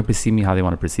 what? People are going to perceive me how they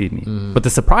want to perceive me. But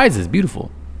the surprise is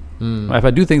beautiful. If I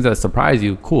do things that surprise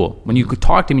you, cool. When you could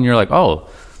talk to me and you're like, oh,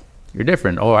 you're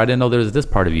different. Oh, I didn't know there was this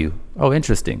part of you. Oh,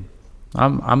 interesting.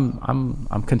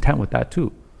 I'm content with that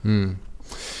too.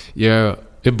 Yeah,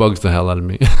 it bugs the hell out of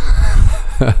me.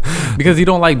 Because you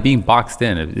don't like being boxed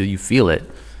in. You feel it.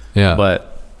 Yeah.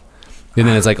 But And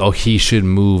then it's like, oh, he should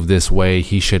move this way.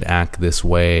 He should act this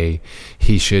way.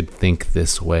 He should think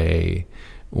this way.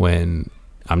 When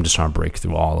I'm just trying to break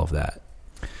through all of that.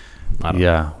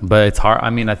 Yeah, but it's hard. I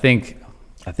mean, I think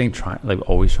trying, like,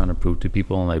 always trying to prove to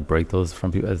people and like break those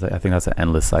from people. I think that's an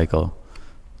endless cycle.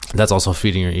 That's also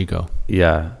feeding your ego.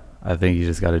 Yeah, I think you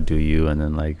just got to do you, and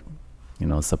then, like, you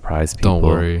know, surprise people.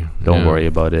 Don't worry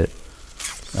about it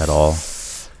at all.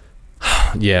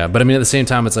 Yeah, but I mean, at the same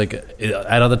time, it's like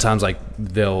at other times, like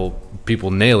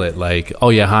people nail it, like, oh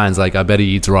yeah, Heinz, like, I bet he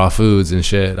eats raw foods and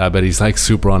shit. I bet he's like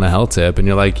super on a health tip, and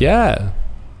you're like, yeah,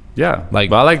 like,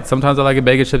 but sometimes I like a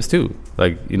bag of chips too,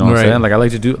 like, you know what I'm saying? Like, I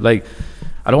like to do, like,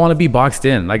 I don't want to be boxed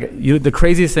in. Like, the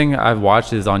craziest thing I've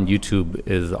watched is on YouTube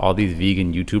is all these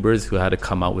vegan YouTubers who had to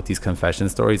come out with these confession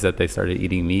stories that they started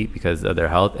eating meat because of their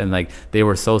health. And like, they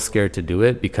were so scared to do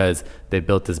it because they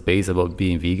built this base about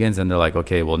being vegans. And they're like,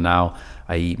 okay, well, now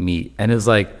I eat meat. And it was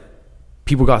like,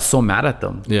 people got so mad at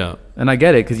them. Yeah. And I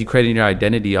get it, because you created your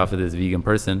identity off of this vegan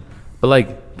person. But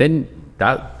like, then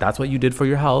that's what you did for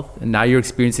your health, and now you're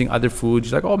experiencing other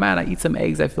foods. You're like, oh man, I eat some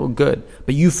eggs, I feel good.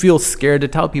 But you feel scared to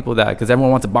tell people that because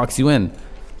everyone wants to box you in.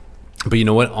 But you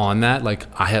know what, on that, like,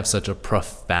 I have such a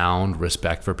profound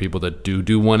respect for people that do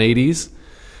 180s.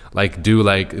 Like,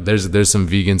 there's some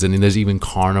vegans, and there's even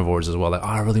carnivores as well. Like, oh,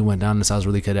 I really went down this, I was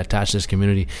really attached to this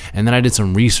community. And then I did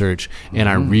some research, and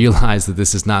I realized that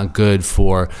this is not good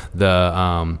for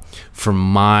for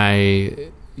my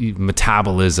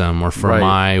metabolism or for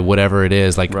my whatever it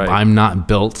is. Like, I'm not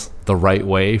built the right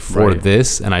way for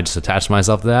this, and I just attached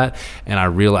myself to that, and I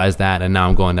realized that, and now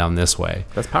I'm going down this way.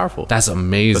 That's powerful. That's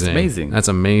amazing. That's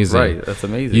amazing. Right. That's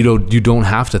amazing. You don't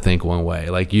have to think one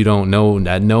way. Like, you don't know,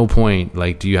 at no point,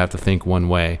 like, do you have to think one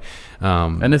way.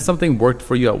 And if something worked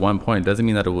for you at one point, doesn't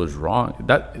mean that it was wrong.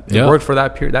 That it worked for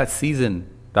that period, that season,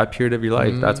 that period of your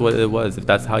life. That's what it was. If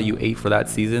that's how you ate for that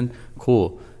season,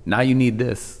 cool. Now you need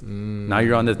this. Now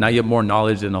you're on this. Now you have more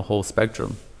knowledge in a whole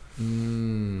spectrum.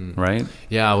 Right?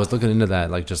 Yeah, I was looking into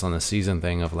that, like, just on the season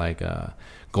thing of like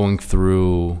going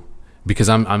through, because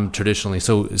I'm traditionally,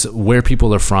 so where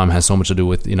people are from has so much to do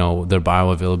with, you know, their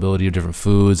bioavailability of different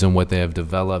foods and what they have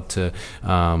developed to,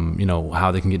 you know,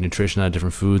 how they can get nutrition out of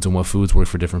different foods and what foods work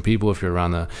for different people. If you're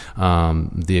around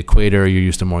the equator, you're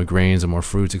used to more grains and more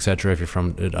fruits, etc. If you're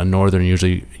from a northern, you're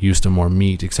usually used to more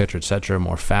meat, etc.,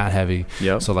 more fat heavy.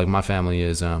 Yep. So like, my family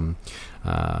is Northern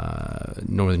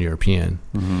European,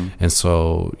 and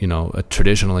so, you know,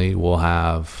 traditionally we'll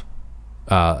have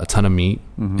a ton of meat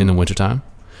in the wintertime.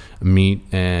 Meat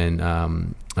and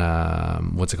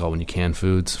what's it called when you can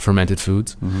foods, fermented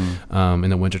foods, in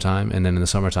the wintertime, and then in the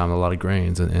summertime a lot of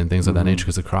grains and things of that nature,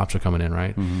 because the crops are coming in,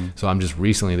 right? So I'm just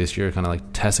recently this year kind of like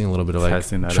testing a little bit of like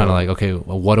trying to like, okay,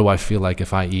 well, what do I feel like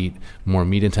if I eat more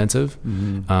meat intensive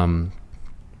in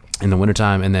the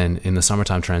wintertime, and then in the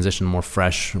summertime transition more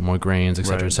fresh, more grains,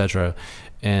 etc.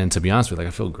 And to be honest with you,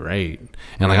 like, I feel great,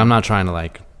 and like, I'm not trying to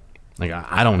like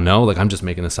I don't know, like, I'm just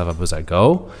making this stuff up as I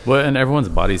go. Well, and everyone's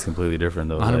body is completely different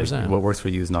though. 100%. Like, what works for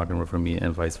you is not going to work for me,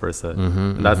 and vice versa.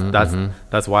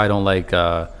 That's why I don't like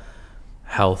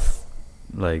health,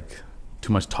 like,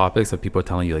 too much topics of people are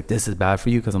telling you like, this is bad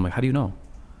for you, because I'm like, how do you know?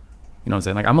 You know what I'm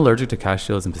saying? Like, I'm allergic to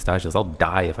cashews and pistachios. I'll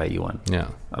die if I eat one. Yeah.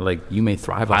 Like, you may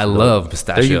thrive off I love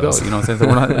pistachios. There you go. You know what I'm saying? So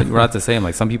we're not the same.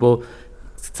 Like, some people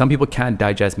can't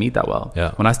digest meat that well.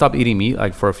 Yeah. When I stopped eating meat,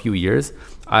 like, for a few years,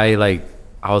 I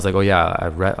was like, oh yeah,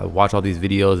 I watch all these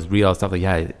videos, read all stuff, like,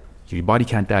 yeah, your body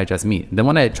can't digest meat. And then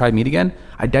when I tried meat again,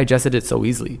 I digested it so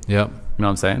easily. Yeah. You know what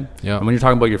I'm saying? Yeah. And when you're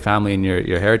talking about your family and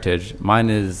your heritage, mine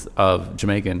is of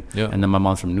Jamaican, and then my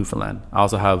mom's from Newfoundland. I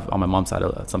also have on my mom's side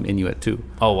some Inuit too.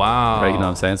 Oh wow. Right, you know what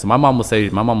I'm saying? So my mom will say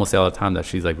all the time that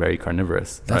she's like very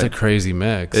carnivorous. That's right? A crazy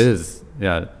mix. It is.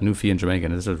 Yeah, Newfie and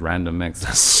Jamaican. It's just random mix.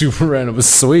 That's super random, but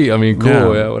sweet. I mean,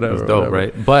 cool. Yeah, whatever. It's dope,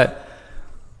 right? But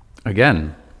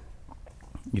again,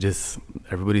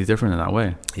 everybody's different in that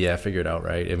way. Yeah, figure it out,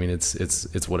 right? I mean,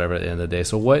 it's whatever at the end of the day.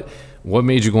 So what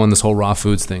made you go on this whole raw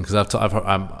foods thing? Because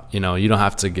I'm you know,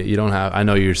 I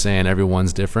know you're saying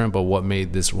everyone's different, but what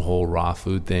made this whole raw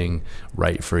food thing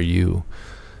right for you?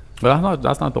 Well,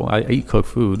 that's not the one. I eat cooked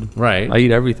food. Right. I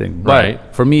eat everything. But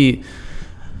right.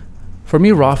 For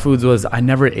me, raw foods was, I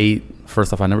never ate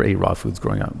raw foods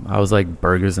growing up. I was like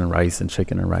burgers and rice and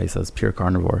chicken and rice. I was pure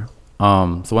carnivore.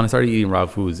 So when I started eating raw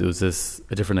foods, it was just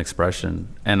a different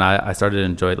expression, and I started to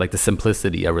enjoy it, like the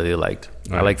simplicity. I really liked.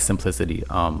 Right. I like simplicity.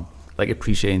 Like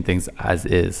appreciating things as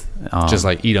is. Just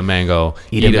like eat a mango,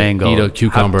 eat a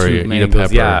cucumber, eat a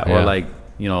pepper. Yeah, or like,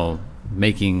 you know,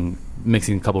 making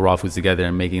mixing a couple raw foods together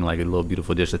and making like a little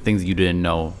beautiful dish. The things you didn't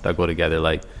know that go together,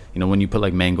 like, you know, when you put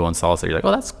like mango and salsa, you're like,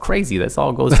 oh, that's crazy. This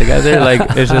all goes together. Like,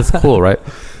 it's just cool, right?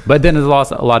 But then there's a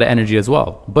lot of energy as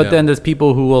well. But then there's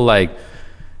people who will like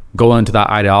go into that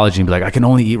ideology and be like, I can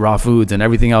only eat raw foods and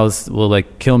everything else will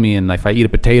like kill me. And if I eat a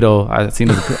potato, I seen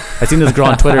this girl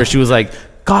on Twitter. She was like,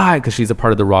 God, because she's a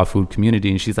part of the raw food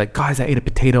community, and she's like, guys, I ate a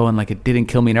potato and like it didn't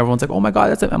kill me. And everyone's like, oh my God,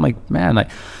 that's it. I'm like, man,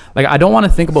 like I don't want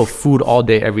to think about food all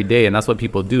day, every day, and that's what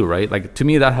people do, right? Like, to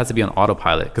me, that has to be on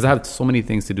autopilot because I have so many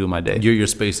things to do in my day. Your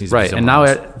space needs to be right. And now,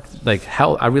 like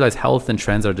health, I realize health and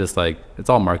trends are just like, it's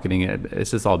all marketing.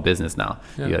 It's just all business now.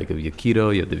 Yeah. You have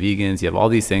keto, you have the vegans, you have all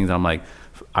these things. And I'm like,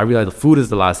 I realize the food is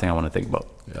the last thing I want to think about.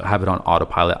 I have it on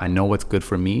autopilot. I know what's good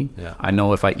for me. I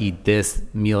know if I eat this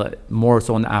meal more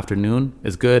so in the afternoon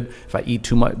is good. If I eat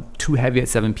too heavy at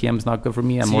 7 p.m. is not good for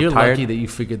me. I'm more tired. You're lucky that you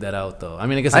figured that out, though. I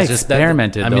mean, I guess I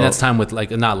experimented. I mean, that's time with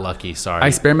like not lucky. Sorry, I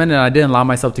experimented and I didn't allow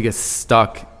myself to get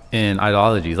stuck in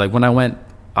ideologies. Like when I went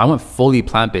fully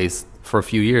plant based for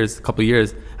a couple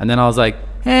years, and then I was like,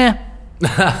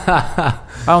 I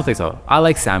don't think so. I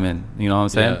like salmon. You know what I'm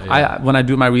saying? When I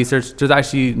do my research, there's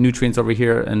actually nutrients over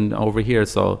here and over here.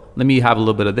 So let me have a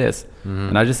little bit of this.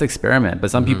 And I just experiment. But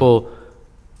some people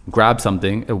grab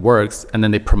something, it works, and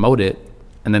then they promote it,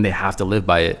 and then they have to live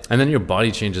by it. And then your body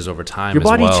changes over time. Your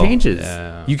body changes.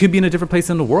 Yeah. You could be in a different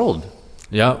place in the world.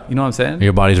 Yeah, you know what I'm saying?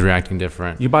 Your body's reacting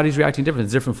different.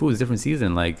 It's different foods, different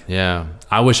season. Like, yeah,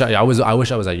 I wish I was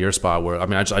at your spot where, I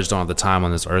mean, I just don't have the time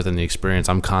on this earth and the experience.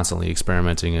 I'm constantly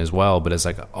experimenting as well, but it's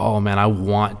like, oh man, I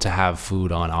want to have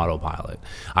food on autopilot.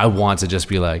 I want to just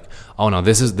be like, oh no,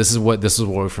 this is what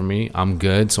worked for me. I'm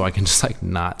good, so I can just like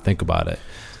not think about it.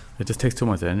 It just takes too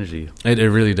much energy. It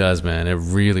really does, man. It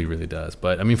really, really does.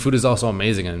 But I mean, food is also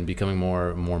amazing, and becoming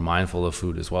more mindful of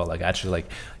food as well. Like actually,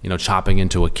 like, you know, chopping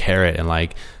into a carrot and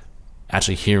like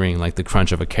actually hearing like the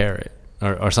crunch of a carrot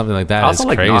or something like that is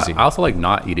crazy. I also like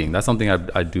not eating. That's something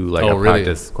I do. Like, I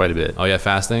practice quite a bit. Oh yeah,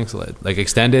 fasting. So like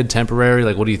extended, temporary.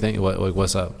 Like, what do you think?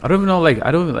 What's up? I don't even know.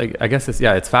 I guess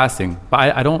it's fasting,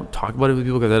 but I don't talk about it with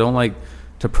people because I don't like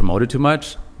to promote it too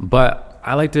much. But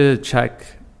I like to check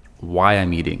why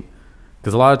I'm eating.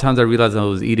 Because a lot of times I realized when I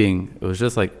was eating, it was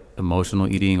just like emotional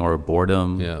eating or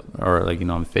boredom or like, you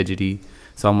know, I'm fidgety.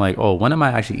 So I'm like, oh, when am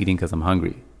I actually eating because I'm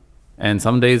hungry? And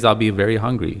some days I'll be very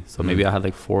hungry. So maybe I had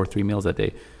like 4 or 3 meals a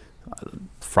day.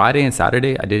 Friday and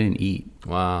Saturday, I didn't eat.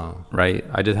 Wow. Right?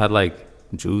 I just had like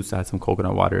juice. I had some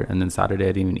coconut water. And then Saturday,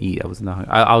 I didn't even eat. I was not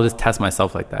hungry. I'll just test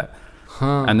myself like that.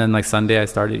 And then like Sunday, I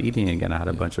started eating again. I had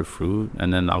a bunch of fruit,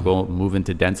 and then I'll go move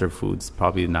into denser foods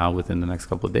probably now within the next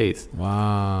couple of days.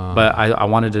 Wow. But I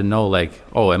wanted to know, like,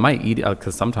 oh, am I eating?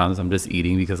 Because sometimes I'm just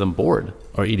eating because I'm bored.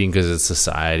 Or eating because it's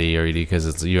society, or eating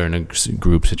because you're in a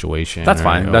group situation. That's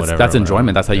fine. Or that's whatever,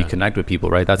 enjoyment. That's how you connect with people,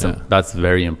 right? That's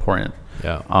very important.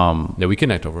 Yeah. We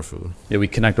connect over food. Yeah, we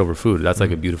connect over food. That's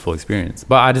like a beautiful experience.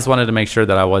 But I just wanted to make sure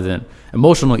that I wasn't.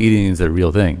 Emotional eating is a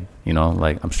real thing. You know,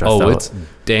 like I'm stressed out. Oh, it's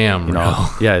damn, you know.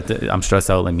 Yeah, I'm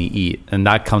stressed out. Let me eat, and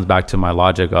that comes back to my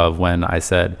logic of when I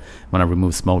said when I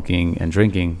removed smoking and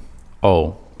drinking.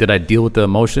 Oh, did I deal with the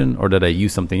emotion or did I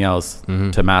use something else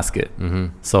to mask it?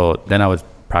 So then I would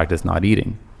practice not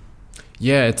eating.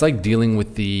 Yeah, it's like dealing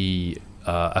with the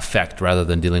effect rather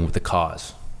than dealing with the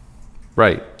cause.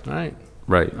 Right.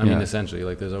 Right. I mean, essentially,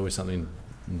 like there's always something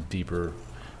deeper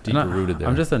rooted there.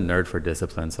 I'm just a nerd for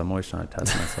discipline, so I'm always trying to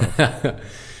test myself.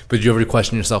 But do you ever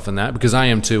question yourself in that? Because I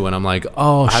am too, and I'm like,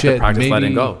 oh I shit, have to practice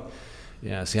letting go.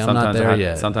 Yeah, see, I'm not there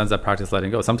yet. Sometimes I practice letting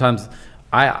go. Sometimes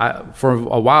I for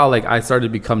a while, like I started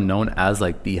to become known as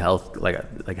like the health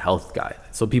guy.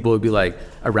 So people would be like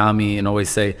around me and always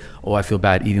say, "Oh, I feel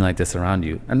bad eating like this around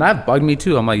you," and that bugged me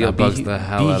too. I'm like, "Yo, be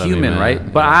human, right?" Yeah.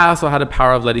 But I also had a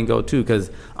power of letting go too,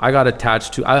 because I got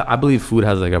attached to. I believe food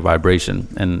has like a vibration,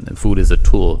 and food is a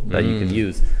tool that you can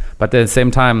use. But at the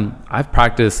same time, I've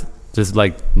practiced just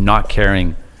like not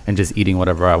caring and just eating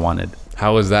whatever I wanted.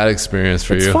 How was that experience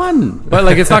for you? It's fun, but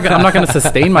like I'm not going to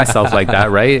sustain myself like that,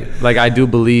 right? Like I do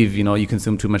believe, you know, you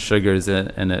consume too much sugars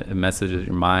and it messes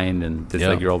your mind and just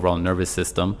like your overall nervous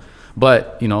system.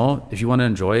 But you know, if I want to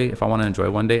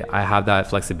enjoy one day, I have that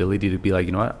flexibility to be like,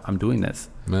 you know what, I'm doing this.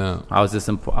 Yeah. I was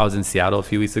in Seattle a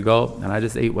few weeks ago, and I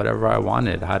just ate whatever I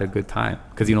wanted. I had a good time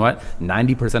because you know what,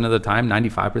 90% of the time,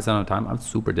 95% of the time, I'm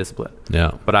super disciplined.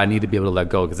 Yeah. But I need to be able to let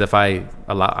go, because if I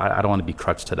don't want to be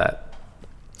crutched to that.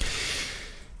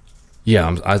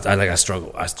 Yeah, I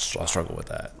struggle with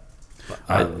that.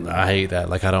 I hate that.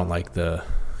 Like I don't like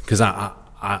because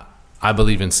I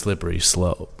believe in slippery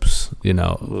slopes.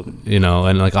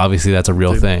 and like obviously that's a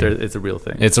real thing. It's a real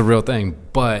thing. It's a real thing,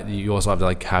 but you also have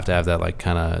to have that like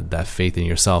kind of that faith in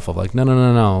yourself of like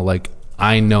no, like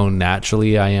I know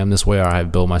naturally I am this way, or I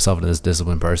have built myself into this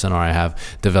disciplined person, or I have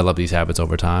developed these habits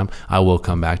over time. I will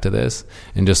come back to this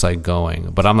and just like going.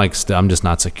 But I'm like, I'm just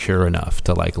not secure enough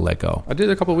to like let go. I did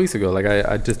it a couple of weeks ago. Like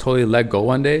I just totally let go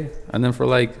one day, and then for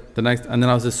like the next, and then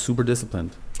I was just super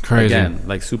disciplined. Crazy. Again,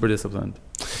 like super disciplined.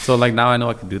 So like now I know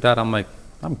I can do that. I'm like,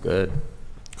 I'm good.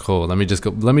 Cool. Let me just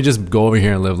go over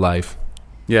here and live life.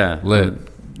 Yeah. Lit.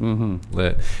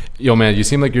 Lit. Yo, man, you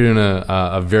seem like you're in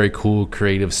a very cool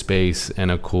creative space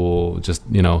and a cool, just,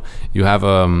 you have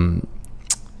how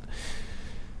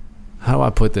do I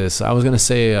put this? I was gonna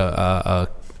say a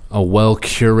well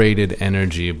curated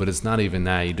energy, but it's not even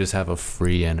that. You just have a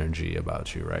free energy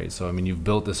about you, right? So I mean, you've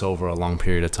built this over a long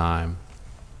period of time.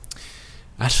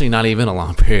 Actually, not even a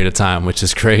long period of time, which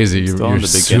is crazy. You're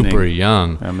super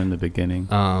young. I'm in the beginning.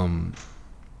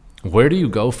 Where do you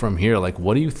go from here? Like,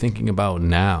 what are you thinking about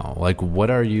now? Like,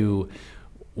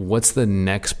 what's the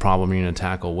next problem you're going to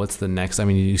tackle? What's the next, I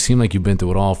mean, you seem like you've been through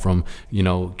it all from,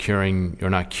 curing, or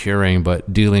not curing,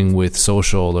 but dealing with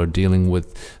social, or dealing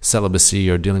with celibacy,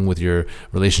 or dealing with your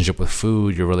relationship with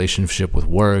food, your relationship with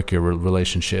work, your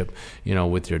relationship,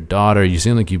 with your daughter. You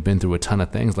seem like you've been through a ton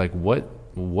of things. Like,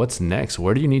 what's next?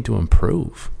 Where do you need to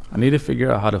improve? I need to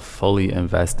figure out how to fully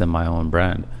invest in my own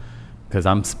brand. Because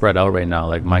I'm spread out right now.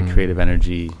 Like my creative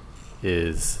energy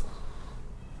is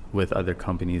with other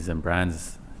companies and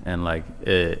brands, and like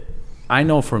I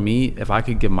know for me, if I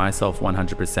could give myself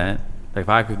 100%, like if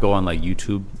I could go on like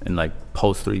YouTube and like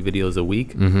post 3 videos a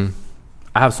week,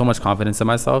 I have so much confidence in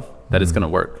myself that it's gonna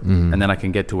work, and then I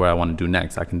can get to where I want to do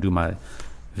next. I can do my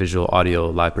visual, audio,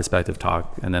 live perspective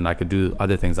talk, and then I could do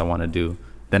other things I want to do.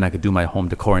 Then I could do my home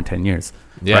decor in 10 years,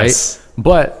 yes. Right?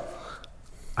 But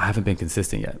I haven't been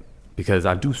consistent yet. Because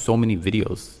I do so many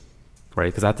videos, right?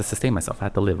 Because I have to sustain myself. I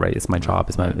have to live, right? It's my job.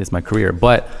 It's my career.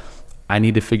 But I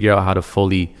need to figure out how to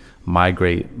fully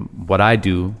migrate what I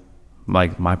do,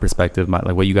 like my perspective,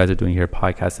 like what you guys are doing here,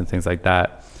 podcasts and things like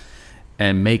that,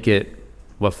 and make it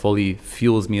what fully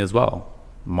fuels me as well.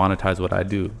 Monetize what I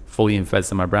do. Fully invest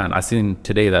in my brand. I seen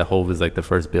today that Hov is like the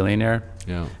first billionaire.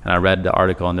 Yeah. And I read the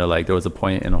article, and they're like, there was a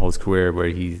point in Hov's career where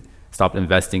he stopped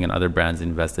investing in other brands,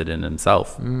 invested in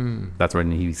himself. That's when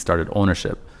he started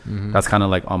ownership. That's kind of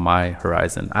like on my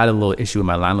horizon. I had a little issue with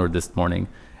my landlord this morning,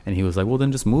 and he was like, well,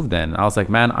 then just move then. I was like,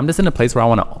 man, I'm just in a place where I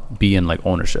want to be in like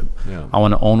ownership. Yeah. I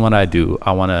want to own what I do.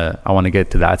 I want to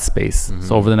get to that space.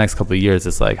 So over the next couple of years,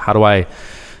 it's like, how do I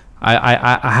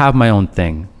have my own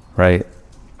thing, right?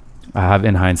 I have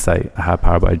In Hindsight, I have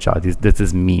Powered by Job. This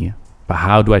is me. But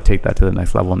how do I take that to the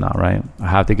next level now, right? I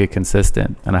have to get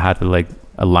consistent, and I have to like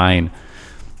align.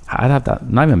 I'd have that,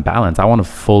 not even balance. I want to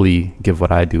fully give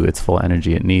what I do its full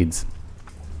energy it needs,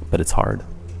 but it's hard.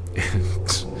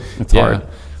 It's hard.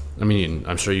 I mean,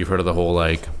 I'm sure you've heard of the whole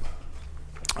like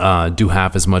do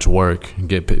half as much work,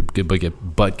 get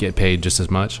paid just as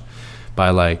much by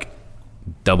like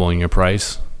doubling your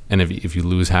price. And if you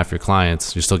lose half your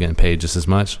clients, you're still getting paid just as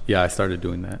much. Yeah, I started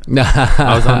doing that.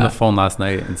 I was on the phone last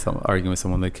night and arguing with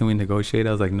someone like, can we negotiate?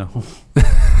 I was like, no.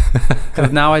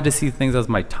 Because now I just see things as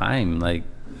my time, like,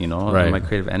 right. My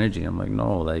creative energy. I'm like,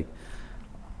 no, like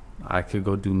I could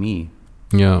go do me.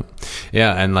 Yeah.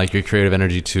 And like your creative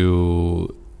energy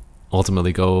to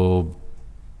ultimately go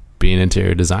be an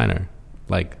interior designer.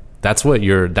 Like that's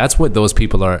what those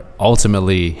people are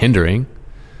ultimately hindering.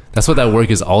 That's what that work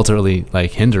is ultimately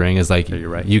like hindering, is like, you're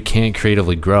right. You can't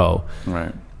creatively grow.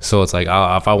 Right. So it's like,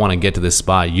 if I want to get to this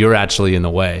spot, you're actually in the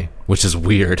way, which is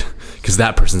weird because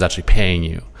that person's actually paying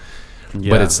you. Yeah.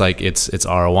 But it's like, it's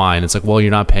ROI, and it's like, well,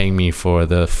 you're not paying me for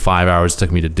the 5 hours it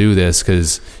took me to do this,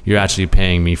 because you're actually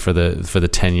paying me for the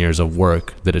 10 years of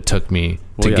work that it took me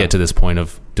to get to this point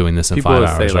of doing this in People 5 would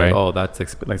hours, say right? Like, oh, that's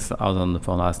like I was on the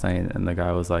phone last night, and the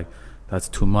guy was like, that's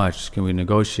too much. Can we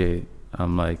negotiate?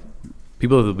 I'm like,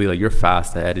 people will be like, you're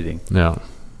fast at editing. Yeah.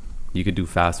 You could do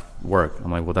fast work.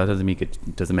 I'm like, well, that doesn't make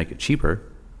it cheaper.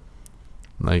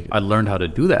 Like I learned how to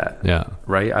do that. Yeah.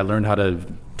 Right. I learned how to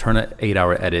turn an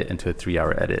 8-hour edit into a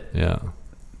 3-hour edit. Yeah.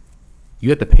 You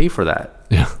have to pay for that.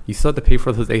 Yeah. You still have to pay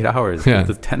for those 8 hours. Yeah.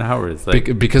 Those 10 hours.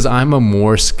 Like, because I'm a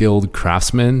more skilled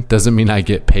craftsman doesn't mean I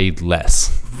get paid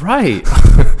less. Right.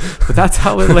 But that's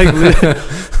how it like,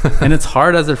 and it's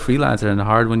hard as a freelancer, and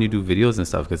hard when you do videos and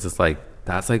stuff, because it's like,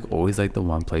 that's like always like the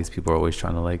one place people are always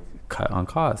trying to like cut on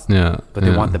cost. Yeah. But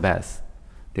they want the best.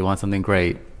 They want something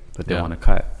great, but they want to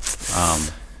cut.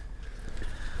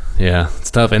 Yeah, it's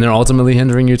tough. And they're ultimately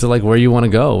hindering you to like where you want to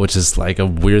go, which is like a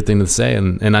weird thing to say.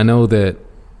 And I know that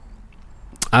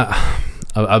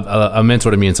a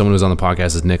mentor to me and someone who's on the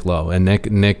podcast is Nick Lowe. And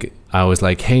Nick, I was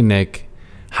like, hey, Nick,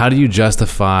 how do you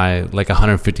justify like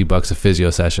 $150 a physio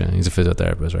session? He's a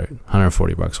physiotherapist, right?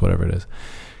 $140, whatever it is.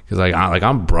 Because like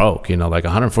I'm broke, you know, like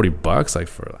 $140 like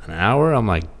for an hour. I'm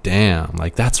like, damn,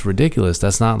 like that's ridiculous.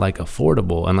 That's not like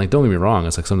affordable. And like, don't get me wrong,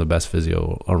 it's like some of the best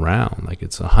physio around. Like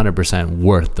it's 100%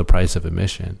 worth the price of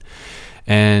admission.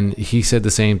 And he said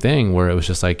the same thing where it was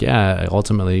just like, yeah,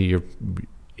 ultimately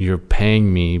you're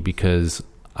paying me because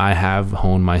I have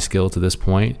honed my skill to this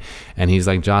point. And he's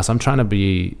like, Josh, I'm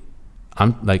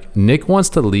like, Nick wants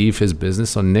to leave his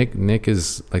business. So Nick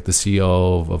is like the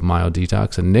CEO of Myo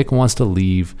Detox, and Nick wants to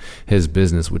leave his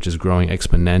business, which is growing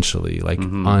exponentially, like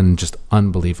just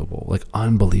unbelievable, like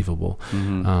unbelievable.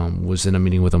 Was in a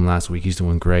meeting with him last week. He's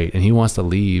doing great, and he wants to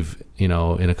leave, you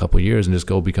know, in a couple of years and just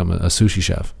go become a sushi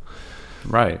chef.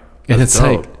 Right. And it's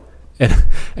dope. Like,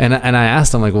 and I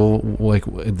asked him, like, well, like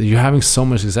you're having so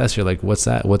much success. You're like, what's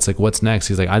that? What's next?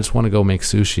 He's like, I just want to go make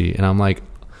sushi. And I'm like,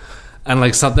 and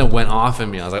like something went off in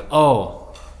me. I was like,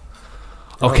 oh,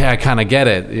 okay, I kind of get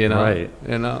it, you know? Right.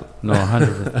 You know? No,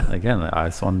 100%. Again,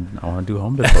 I want to do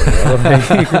home decor.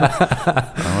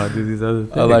 I want to do these other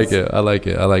things. I like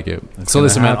it. It's so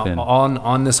listen, happen. Man,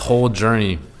 on this whole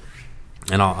journey,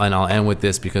 and I'll end with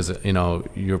this because, you know,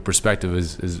 your perspective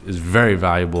is very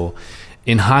valuable.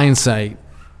 In hindsight,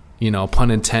 you know, pun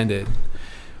intended,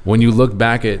 when you look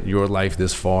back at your life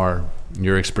this far,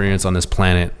 your experience on this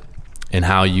planet, and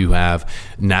how you have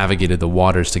navigated the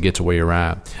waters to get to where you're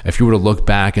at. If you were to look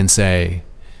back and say,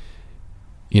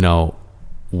 you know,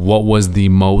 what was the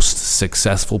most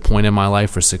successful point in my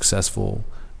life or successful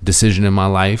decision in my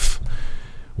life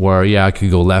where, yeah, I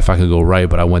could go left, I could go right,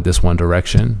 but I went this one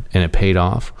direction and it paid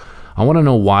off. I want to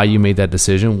know why you made that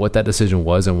decision, what that decision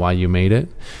was and why you made it.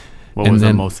 What was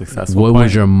the most successful What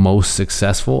was your most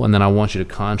successful? And then I want you to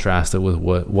contrast it with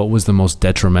what was the most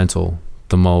detrimental,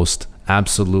 the most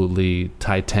absolutely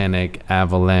Titanic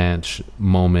avalanche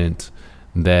moment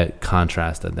that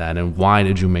contrasted that, and why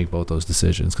did you make both those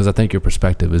decisions? Because I think your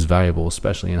perspective is valuable,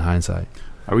 especially in hindsight.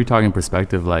 Are we talking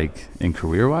perspective like in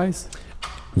career wise?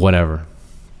 Whatever.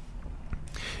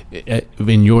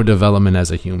 In your development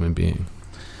as a human being.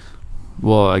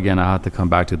 Well, again, I have to come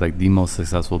back to like the most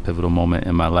successful pivotal moment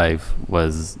in my life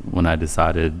was when I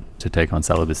decided to take on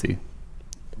celibacy.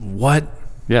 What?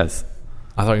 Yes.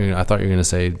 I thought you were gonna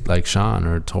say like Sean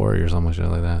or Tori or something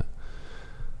like that.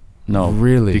 No,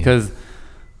 really, because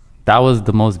that was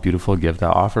the most beautiful gift I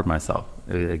offered myself.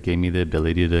 It gave me the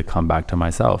ability to come back to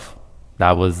myself.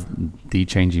 That was the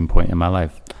changing point in my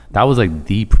life. That was like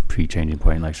the pre-changing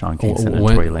point, like Sean Kingston and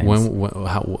Tory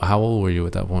Lanez. How old were you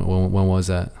at that point? When was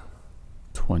that?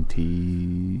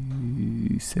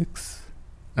 26.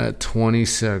 At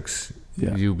 26,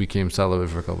 yeah. You became celibate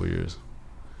for a couple of years.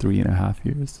 3.5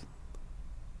 years.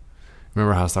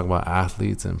 Remember how I was talking about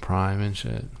athletes and prime and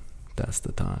shit? That's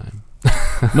the time.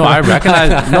 No, I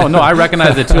recognize. No, I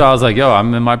recognize it too. I was like, yo,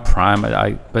 I'm in my prime.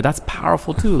 But that's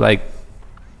powerful too. Like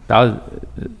that was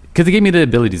because it gave me the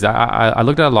abilities. I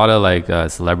looked at a lot of like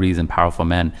celebrities and powerful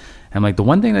men, and I'm like, the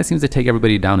one thing that seems to take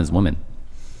everybody down is women.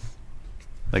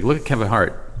 Like, look at Kevin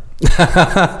Hart.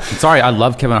 I'm sorry, I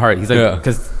love Kevin Hart. He's like,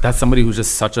 because that's somebody who's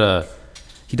just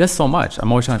he does so much.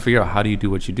 I'm always trying to figure out how do you do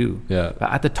what you do. Yeah.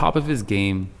 But at the top of his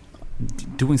game,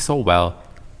 doing so well,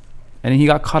 and then he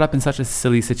got caught up in such a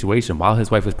silly situation while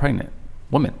his wife was pregnant.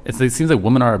 Women, it seems like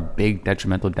women are a big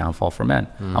detrimental downfall for men.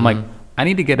 Mm-hmm. I'm like, I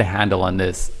need to get a handle on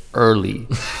this early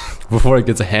before it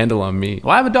gets a handle on me.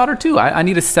 Well, I have a daughter too. I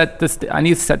need to set this. I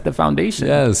need to set the foundation.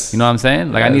 Yes, you know what I'm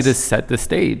saying. Like, yes. I need to set the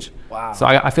stage. Wow. So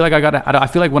I feel like I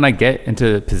feel like when I get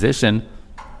into position,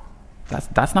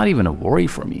 that's not even a worry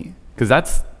for me, because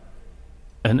that's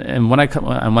and when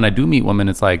I do meet women,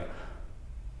 it's like,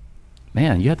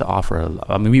 man, you have to offer.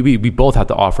 I mean, we both have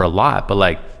to offer a lot, but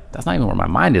like that's not even where my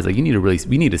mind is. Like, we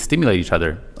need to stimulate each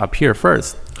other up here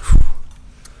first.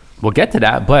 We'll get to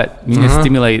that, but we need to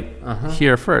stimulate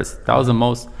here first. That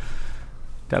was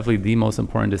definitely the most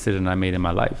important decision I made in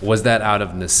my life. Was that out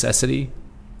of necessity?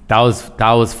 That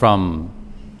was from,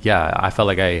 I felt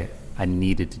like I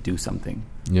needed to do something.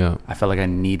 Yeah. I felt like I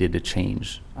needed to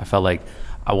change. I felt like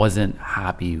I wasn't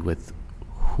happy with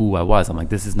who I was. I'm like,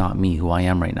 this is not me, who I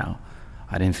am right now.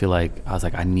 I didn't feel like, I was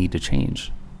like, I need to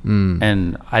change.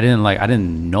 And I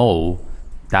didn't know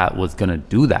that was going to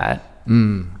do that.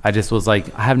 I just was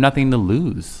like, I have nothing to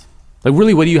lose. Like,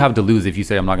 really, what do you have to lose if you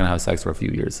say I'm not going to have sex for a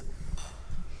few years?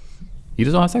 You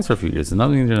just don't have sex for a few years. There's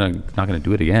nothing, you're not going to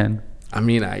do it again. I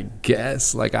mean, I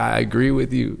guess, like, I agree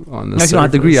with you on this. You don't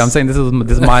have to agree. I'm saying this is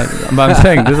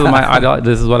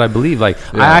what I believe. Like,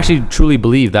 I actually truly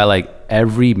believe that, like,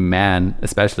 every man,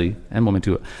 especially, and woman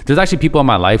too, there's actually people in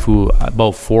my life who,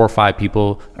 about 4 or 5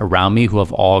 people around me who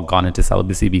have all gone into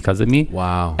celibacy because of me.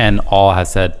 Wow. And all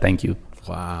has said thank you.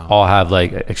 Wow. All have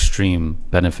like extreme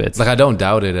benefits. Like, I don't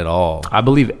doubt it at all. I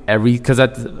believe because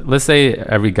let's say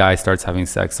every guy starts having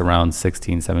sex around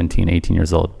 16, 17, 18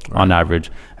 years old on average,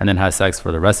 and then has sex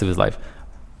for the rest of his life.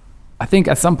 I think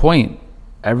at some point,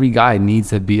 every guy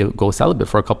needs to go celibate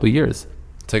for a couple of years.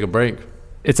 Take a break.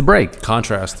 It's a break.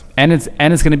 Contrast. And it's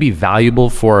going to be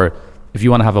valuable for, if you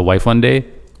want to have a wife one day,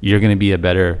 you're going to be a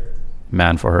better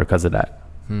man for her because of that.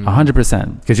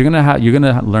 100%, because you're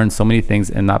gonna learn so many things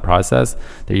in that process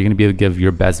that you're gonna be able to give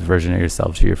your best version of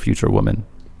yourself to your future woman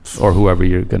or whoever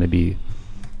you're gonna be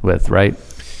with, right?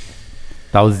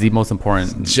 That was the most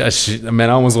important. Man,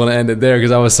 I almost want to end it there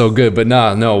because I was so good, but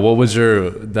no. What was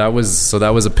that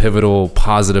was a pivotal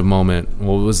positive moment.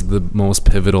 What was the most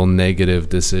pivotal negative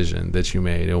decision that you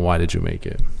made, and why did you make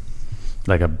it?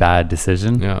 Like a bad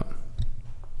decision? Yeah.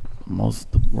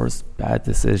 The worst bad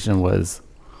decision was,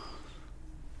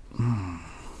 I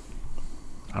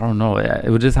don't know. It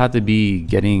would just have to be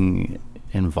getting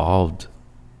involved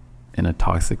in a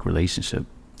toxic relationship.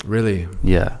 Really?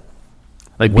 Yeah.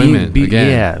 Like women, again.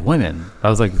 Yeah, women. That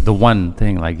was like the one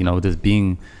thing, like, just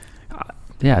being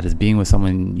with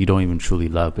someone you don't even truly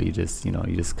love, but you just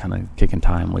kind of kicking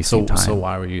time, wasting time. So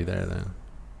why were you there then?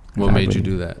 What made you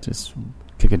do that? Just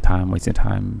kicking time, wasting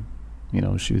time.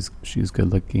 She was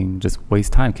good looking. Just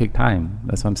waste time, kick time.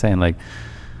 That's what I'm saying. Like,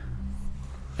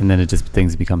 and then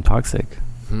things become toxic.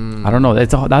 I don't know.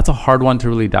 That's a hard one to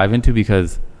really dive into,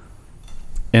 because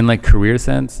in like career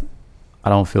sense, I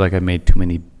don't feel like I made too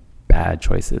many bad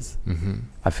choices.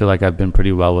 I feel like I've been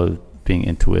pretty well with being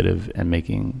intuitive and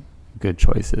making good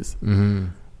choices.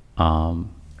 And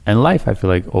life, I feel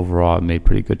like overall I made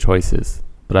pretty good choices,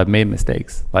 but I've made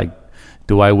mistakes. Like,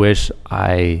 do I wish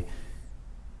I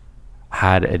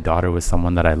had a daughter with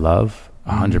someone that I love?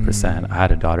 100%. I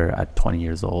had a daughter at 20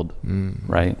 years old,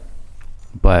 right?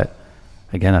 But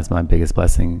again, that's my biggest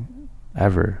blessing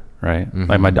ever, right?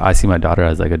 Like I see my daughter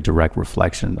as like a direct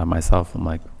reflection of myself. I'm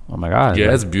like, oh my God.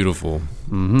 Yeah, it's beautiful.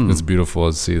 It's beautiful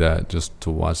to see that, just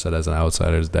to watch that as an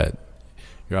outsider, is that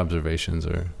your observations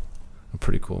are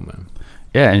pretty cool, man.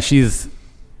 Yeah, and she's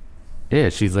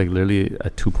like literally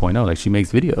a 2.0. Like, she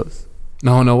makes videos.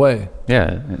 No way.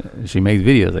 Yeah, she makes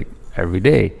videos like every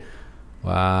day.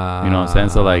 Wow. You know what I'm saying?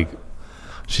 So like,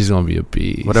 she's gonna be a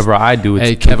beast. Whatever I do, it's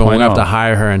hey Kevin, we're gonna have to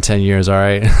hire her in 10 years. All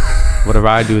right. Whatever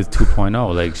I do is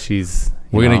 2.0. Like,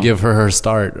 we're gonna give her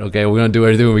start. Okay, we're gonna do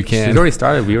everything we can. She's already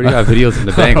started. We already have videos in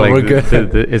the bank. Like, we're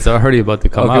good. It's already about to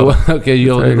come out. Okay,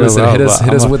 you'll listen. Hit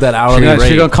us with that hourly rate.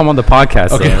 She's gonna come on the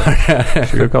podcast. Okay.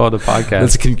 She's gonna come on the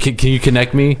podcast. Can you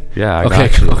connect me? Yeah.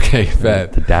 Okay.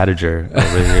 Bet. The dadager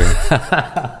over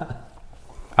here.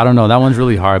 I don't know. That one's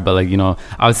really hard, but like,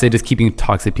 I would say just keeping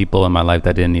toxic people in my life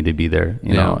that didn't need to be there,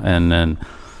 you know, and then,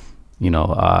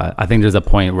 I think there's a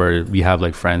point where we have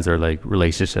like friends or like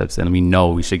relationships and we know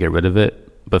we should get rid of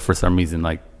it, but for some reason,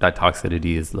 like, that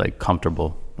toxicity is like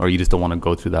comfortable, or you just don't want to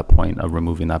go through that point of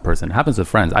removing that person. It happens with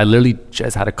friends. I literally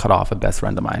just had to cut off a best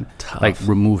friend of mine. Tough. Like,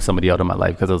 remove somebody out of my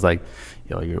life because I was like,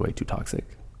 yo, you're way too toxic.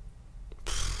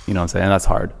 You know what I'm saying? And that's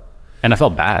hard. And I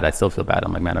felt bad. I still feel bad.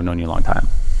 I'm like, man, I've known you a long time.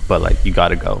 But like, you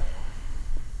gotta go.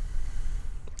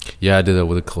 Yeah, I did that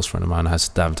with a close friend of mine. I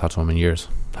haven't talked to him in years.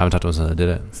 I haven't talked to him since I did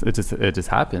it. It just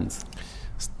happens.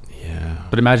 Yeah.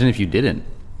 But imagine if you didn't.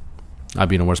 I'd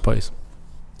be in a worse place.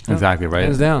 Exactly, right?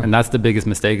 Hands down. And that's the biggest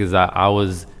mistake, is that I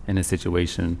was in a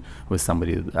situation with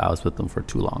somebody that I was with them for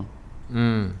too long.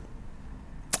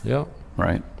 Yeah.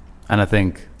 Right. And I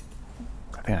think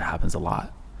it happens a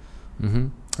lot. Right?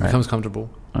 Becomes comfortable.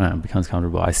 It becomes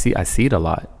comfortable. I see it a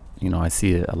lot. I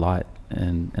see it a lot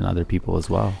in other people as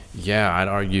well. Yeah, I'd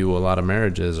argue a lot of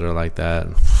marriages are like that,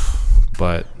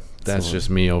 but that's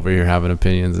just me over here having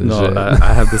opinions and shit.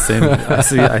 I have the same. I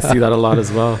see that a lot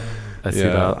as well. I see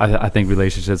that. I think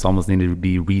relationships almost need to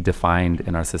be redefined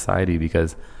in our society,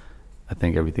 because I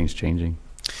think everything's changing.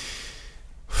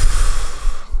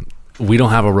 We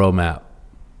don't have a roadmap.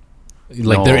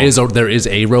 Like, there is a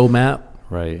roadmap,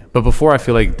 right? But before, I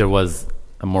feel like there was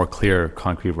a more clear,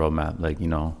 concrete roadmap. Like,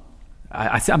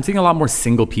 I'm seeing a lot more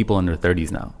single people in their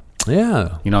 30s now.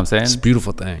 Yeah. You know what I'm saying? It's a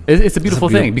beautiful thing. It's a beautiful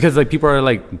thing, because like, people are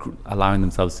like allowing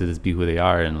themselves to just be who they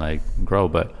are and like grow.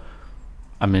 But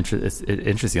it's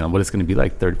interesting on what it's going to be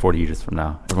like 30, 40 years from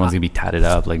now. Everyone's going to be tatted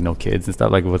up, like no kids and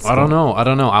stuff. Like, I don't know.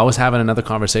 I was having another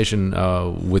conversation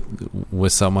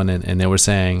with someone, and they were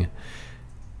saying,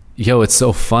 yo, it's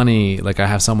so funny. Like I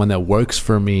have someone that works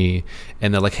for me,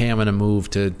 and they're like, hey, I'm gonna move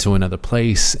to another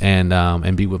place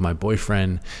and be with my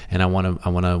boyfriend, and I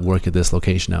want to work at this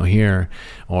location out here,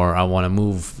 or I want to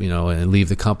move, and leave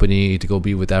the company to go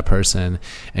be with that person.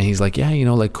 And he's like, yeah,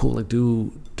 like cool, like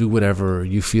do whatever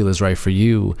you feel is right for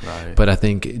you. Right. But I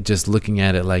think just looking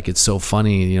at it, like, it's so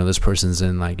funny, this person's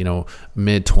in like,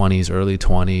 mid 20s, early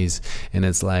 20s. And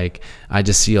it's like, I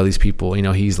just see all these people,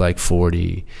 he's like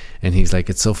 40, and he's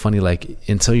like, it's so funny. Like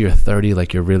until you're 30,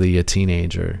 like you're really a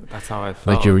teenager. That's how I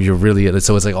felt. Like you're really,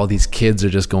 so it's like all these kids are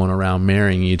just going around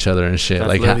marrying each other and shit.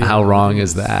 That's like how wrong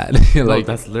is that? Like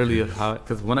that's literally how,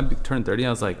 because when I turned 30, I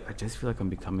was like, I just feel like I'm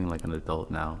becoming like an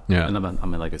adult now. Yeah. And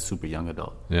I'm like a super young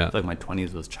adult. Yeah. It's like my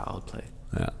 20s was child play.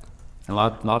 Yeah. And a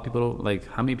lot of people, like,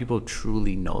 how many people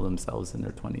truly know themselves in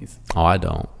their 20s? Oh, I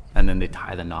don't. And then they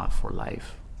tie the knot for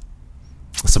life.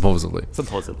 Supposedly.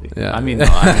 Yeah. I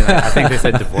think they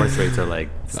said divorce rates are like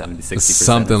 70, 60%.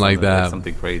 Something like that.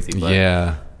 Something crazy. But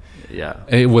yeah.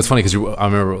 It was funny because I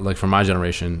remember, like, for my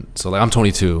generation, so like I'm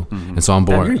 22, and so I'm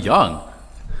born. Damn, you're young.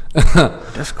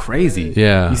 That's crazy.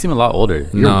 Yeah. You seem a lot older.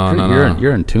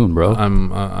 You're in tune, bro.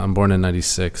 I'm born in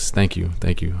 96. Thank you.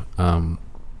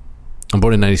 I'm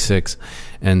born in 96,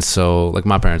 and so like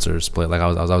my parents are split. Like I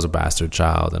was a bastard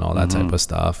child and all that type of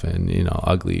stuff, and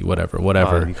ugly, whatever.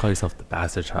 Oh, you call yourself the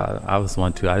bastard child? I was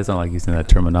one too. I just don't like using that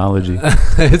terminology.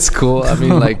 It's cool. I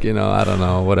mean, like, I don't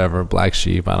know, whatever. Black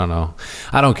sheep. I don't know.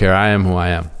 I don't care. I am who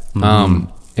I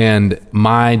am. And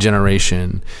my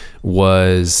generation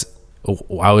was.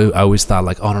 I always thought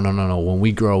like, oh no. When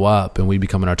we grow up and we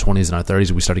become in our 20s and our 30s,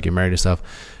 and we start to get married and stuff,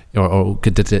 or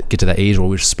get to that age where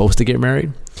we're supposed to get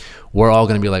married, we're all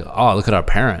going to be like, oh, look at our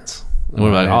parents. And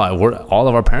we're like, oh, all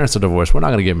of our parents are divorced. We're not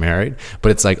going to get married.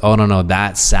 But it's like, oh, no,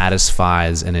 that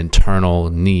satisfies an internal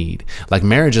need. Like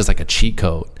marriage is like a cheat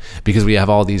code, because we have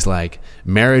all these, like,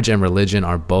 marriage and religion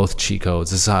are both cheat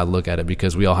codes. This is how I look at it,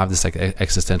 because we all have this like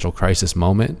existential crisis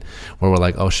moment where we're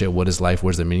like, oh shit, what is life?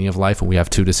 Where's the meaning of life? And we have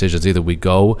two decisions. Either we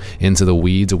go into the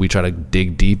weeds and we try to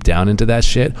dig deep down into that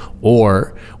shit,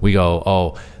 or we go,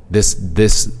 oh,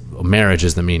 this marriage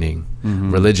is the meaning,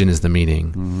 religion is the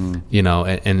meaning,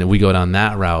 and we go down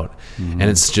that route, and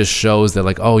it just shows that,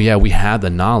 like, oh yeah, we had the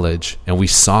knowledge and we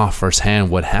saw firsthand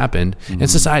what happened, and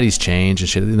society's changed and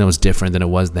shit, it's different than it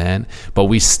was then, but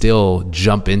we still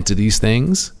jump into these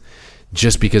things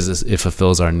just because it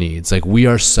fulfills our needs. Like, we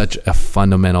are such a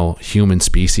fundamental human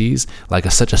species, like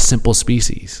such a simple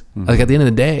species. Like, at the end of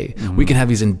the day, we can have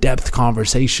these in-depth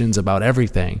conversations about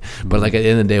everything, but like at the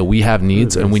end of the day, we have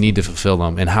needs and we need to fulfill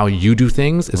them. And how you do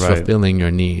things is fulfilling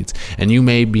your needs. And you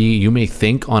may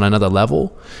think on another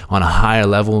level, on a higher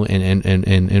level,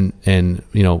 and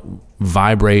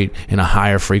vibrate in a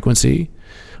higher frequency,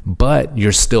 but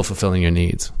you're still fulfilling your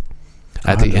needs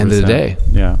at the end of the day.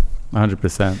 Yeah,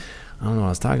 100%. I don't know what I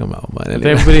was talking about, but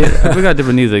anyway. Everybody got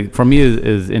different needs. Like, for me,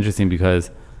 is interesting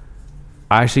because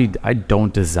I have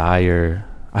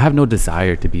no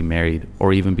desire to be married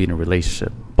or even be in a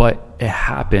relationship, but it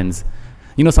happens.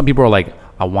 Some people are like,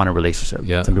 I want a relationship.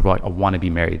 Yeah. Some people are like, I want to be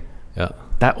married. Yeah.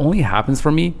 That only happens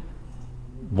for me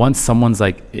once someone's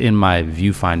like in my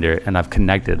viewfinder and I've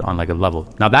connected on like a level.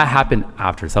 Now that happened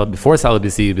after. So before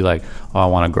celibacy, you'd be like, oh, I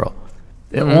want a girl.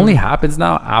 It only happens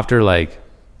now after like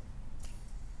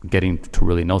getting to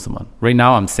really know someone. Right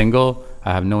now I'm single.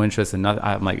 I have no interest in nothing.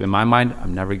 I'm like, in my mind,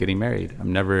 I'm never getting married.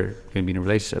 I'm never going to be in a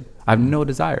relationship. I have no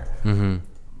desire.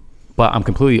 But I'm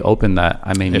completely open that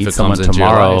I may need someone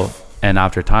tomorrow, and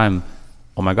after time,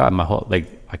 oh my God,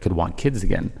 I could want kids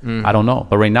again. I don't know.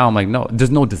 But right now I'm like, no, there's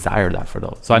no desire of that for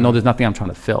those. So I know there's nothing I'm trying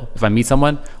to fill. If I meet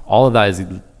someone, all of that is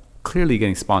clearly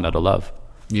getting spawned out of love.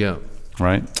 Yeah.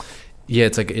 Right? Yeah,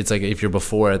 it's like if you're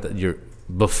before that,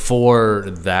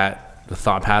 the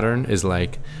thought pattern is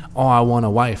like, oh, I want a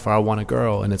wife or I want a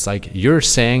girl. And it's like, you're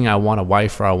saying I want a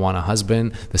wife or I want a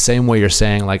husband the same way you're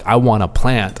saying, like, I want a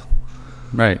plant.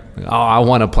 Right. Like, oh, I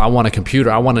want a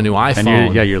computer. I want a new iPhone.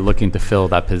 And you're looking to fill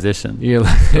that position. You're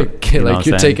like,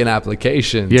 you're taking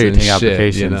applications. Yeah, you're taking shit,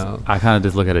 applications. I kind of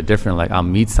just look at it different. Like, I'll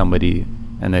meet somebody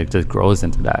and it just grows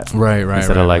into that. Right.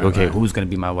 Instead of like, okay, who's going to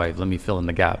be my wife? Let me fill in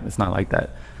the gap. It's not like that.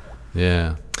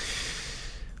 Yeah.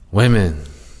 Women.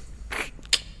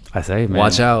 I say, man.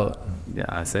 Watch out. Yeah,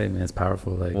 I say, man, it's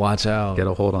powerful. Like, watch out. Get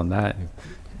a hold on that.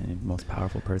 Most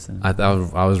powerful person. I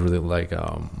was really like,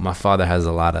 my father has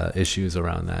a lot of issues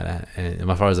around that, and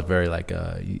my father's a very like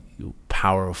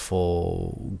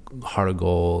powerful, heart of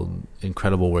gold,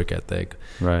 incredible work ethic.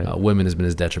 Right. Women has been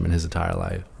his detriment his entire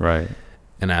life. Right.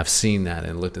 And I've seen that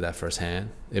and looked at that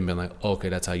firsthand and been like, okay,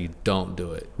 that's how you don't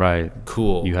do it. Right.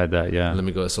 Cool. You had that, yeah. Let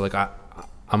me go. So like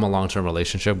I'm a long-term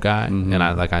relationship guy, and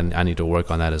I need to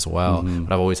work on that as well.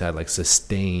 But I've always had like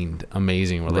sustained,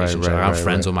 amazing relationships. I'm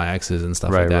friends with my exes and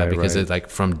stuff like that because it's like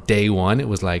from day one, it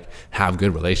was like have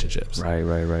good relationships. Right.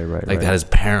 Like that is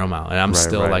paramount, and I'm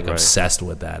still like obsessed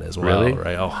with that as well. Really?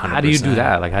 Right? Oh, 100%. How do you do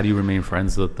that? Like, how do you remain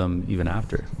friends with them even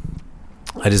after?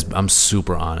 I'm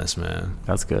super honest, man.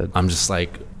 That's good. I'm just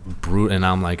like brute, and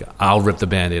I'm like, I'll rip the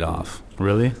Band-Aid off.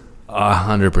 Really?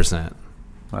 100%.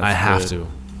 I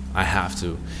have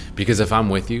to, because if I'm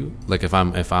with you, like if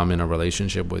I'm in a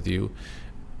relationship with you,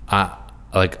 I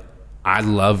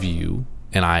love you,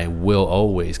 and I will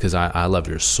always, because I love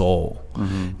your soul.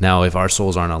 Now, if our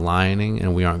souls aren't aligning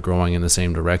and we aren't growing in the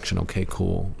same direction, okay,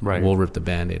 cool. Right. We'll rip the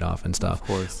Band-Aid off and stuff. Of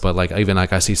course. But like even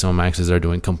like I see some of my exes that are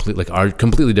doing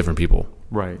completely different people.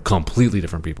 Right. Completely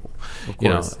different people. Of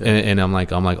course. You know, and I'm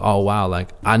like, oh wow, like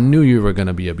I knew you were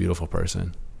gonna be a beautiful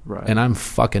person. Right. And I'm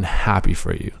fucking happy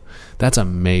for you. That's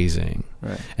amazing.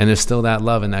 Right. And there's still that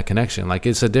love and that connection. Like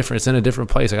it's in a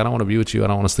different place. Like I don't want to be with you. I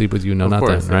don't want to sleep with you. No, nothing.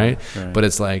 Course, right? Right. But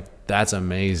it's like, that's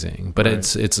amazing. But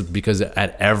it's because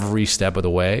at every step of the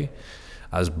way,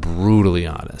 I was brutally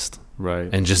honest. Right.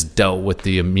 And just dealt with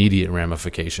the immediate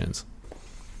ramifications.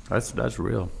 That's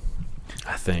real.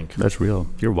 I think. That's real.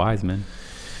 You're wise, man.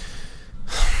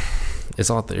 It's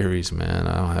all theories, man.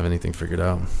 I don't have anything figured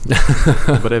out.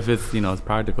 But if it's, it's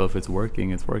practical, if it's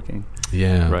working, it's working.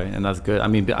 Yeah. Right. And that's good. I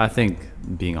mean, I think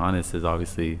being honest is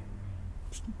obviously,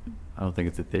 I don't think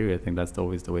it's a theory. I think that's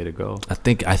always the way to go. I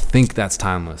think that's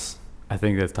timeless. I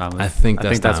think that's timeless. I think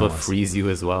that's what frees you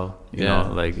as well. You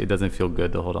know, like it doesn't feel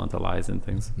good to hold on to lies and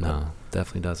things. No,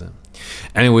 definitely doesn't.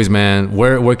 Anyways, man,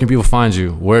 where can people find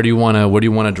you? Where do you want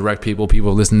to direct people?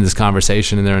 People listening to this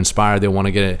conversation and they're inspired. They want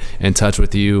to get in touch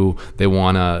with you. They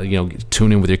want to,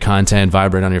 tune in with your content,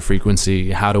 vibrate on your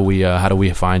frequency. How do we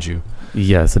find you?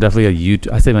 Yeah, so definitely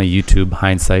I say my YouTube,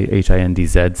 Hindsight,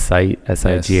 HINDZ site,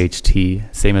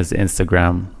 SIGHT, same as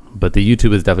Instagram. But the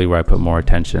YouTube is definitely where I put more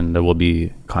attention. There will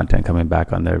be content coming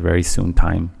back on there very soon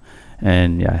time.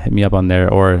 And yeah, hit me up on there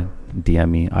or DM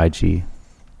me, IG.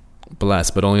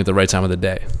 Bless, but only at the right time of the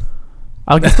day.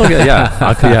 I'll still get,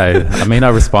 I may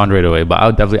not respond right away, but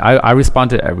I'll definitely, I respond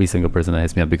to every single person that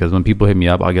hits me up, because when people hit me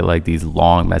up, I'll get like these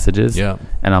long messages. Yeah.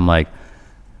 And I'm like,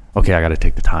 okay, I got to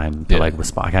take the time to like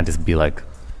respond. I can't just be like,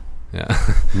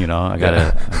 I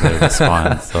gotta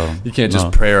respond. So you can't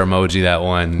just prayer emoji that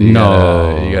one. You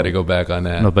gotta go back on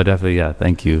that. No, but definitely,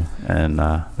 thank you, and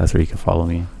that's where you can follow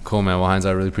me. Cool, man. Well, Heinz,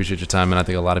 I really appreciate your time, and I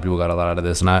think a lot of people got a lot out of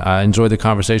this, and I enjoyed the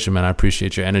conversation, man. I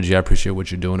appreciate your energy. I appreciate what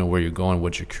you're doing and where you're going,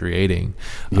 what you're creating,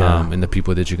 and the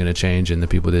people that you're gonna change and the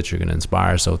people that you're gonna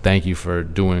inspire. So thank you for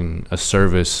doing a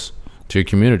service to your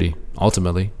community.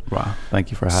 Ultimately, wow.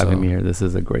 Thank you for having me here. This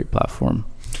is a great platform.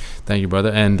 Thank you, brother.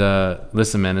 And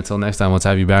listen, man, until next time, let's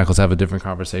have you back. Let's have a different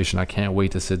conversation. I can't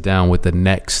wait to sit down with the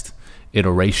next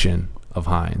iteration of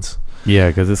Heinz. Yeah,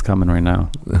 because it's coming right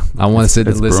now. I want to sit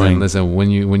and listen.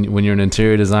 When you're an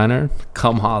interior designer,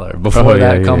 come holler. Before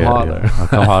that, come holler. I'll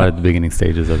come holler at the beginning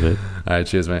stages of it. All right,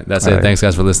 cheers, man. That's it. Thanks,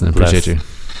 guys, for listening. Appreciate you.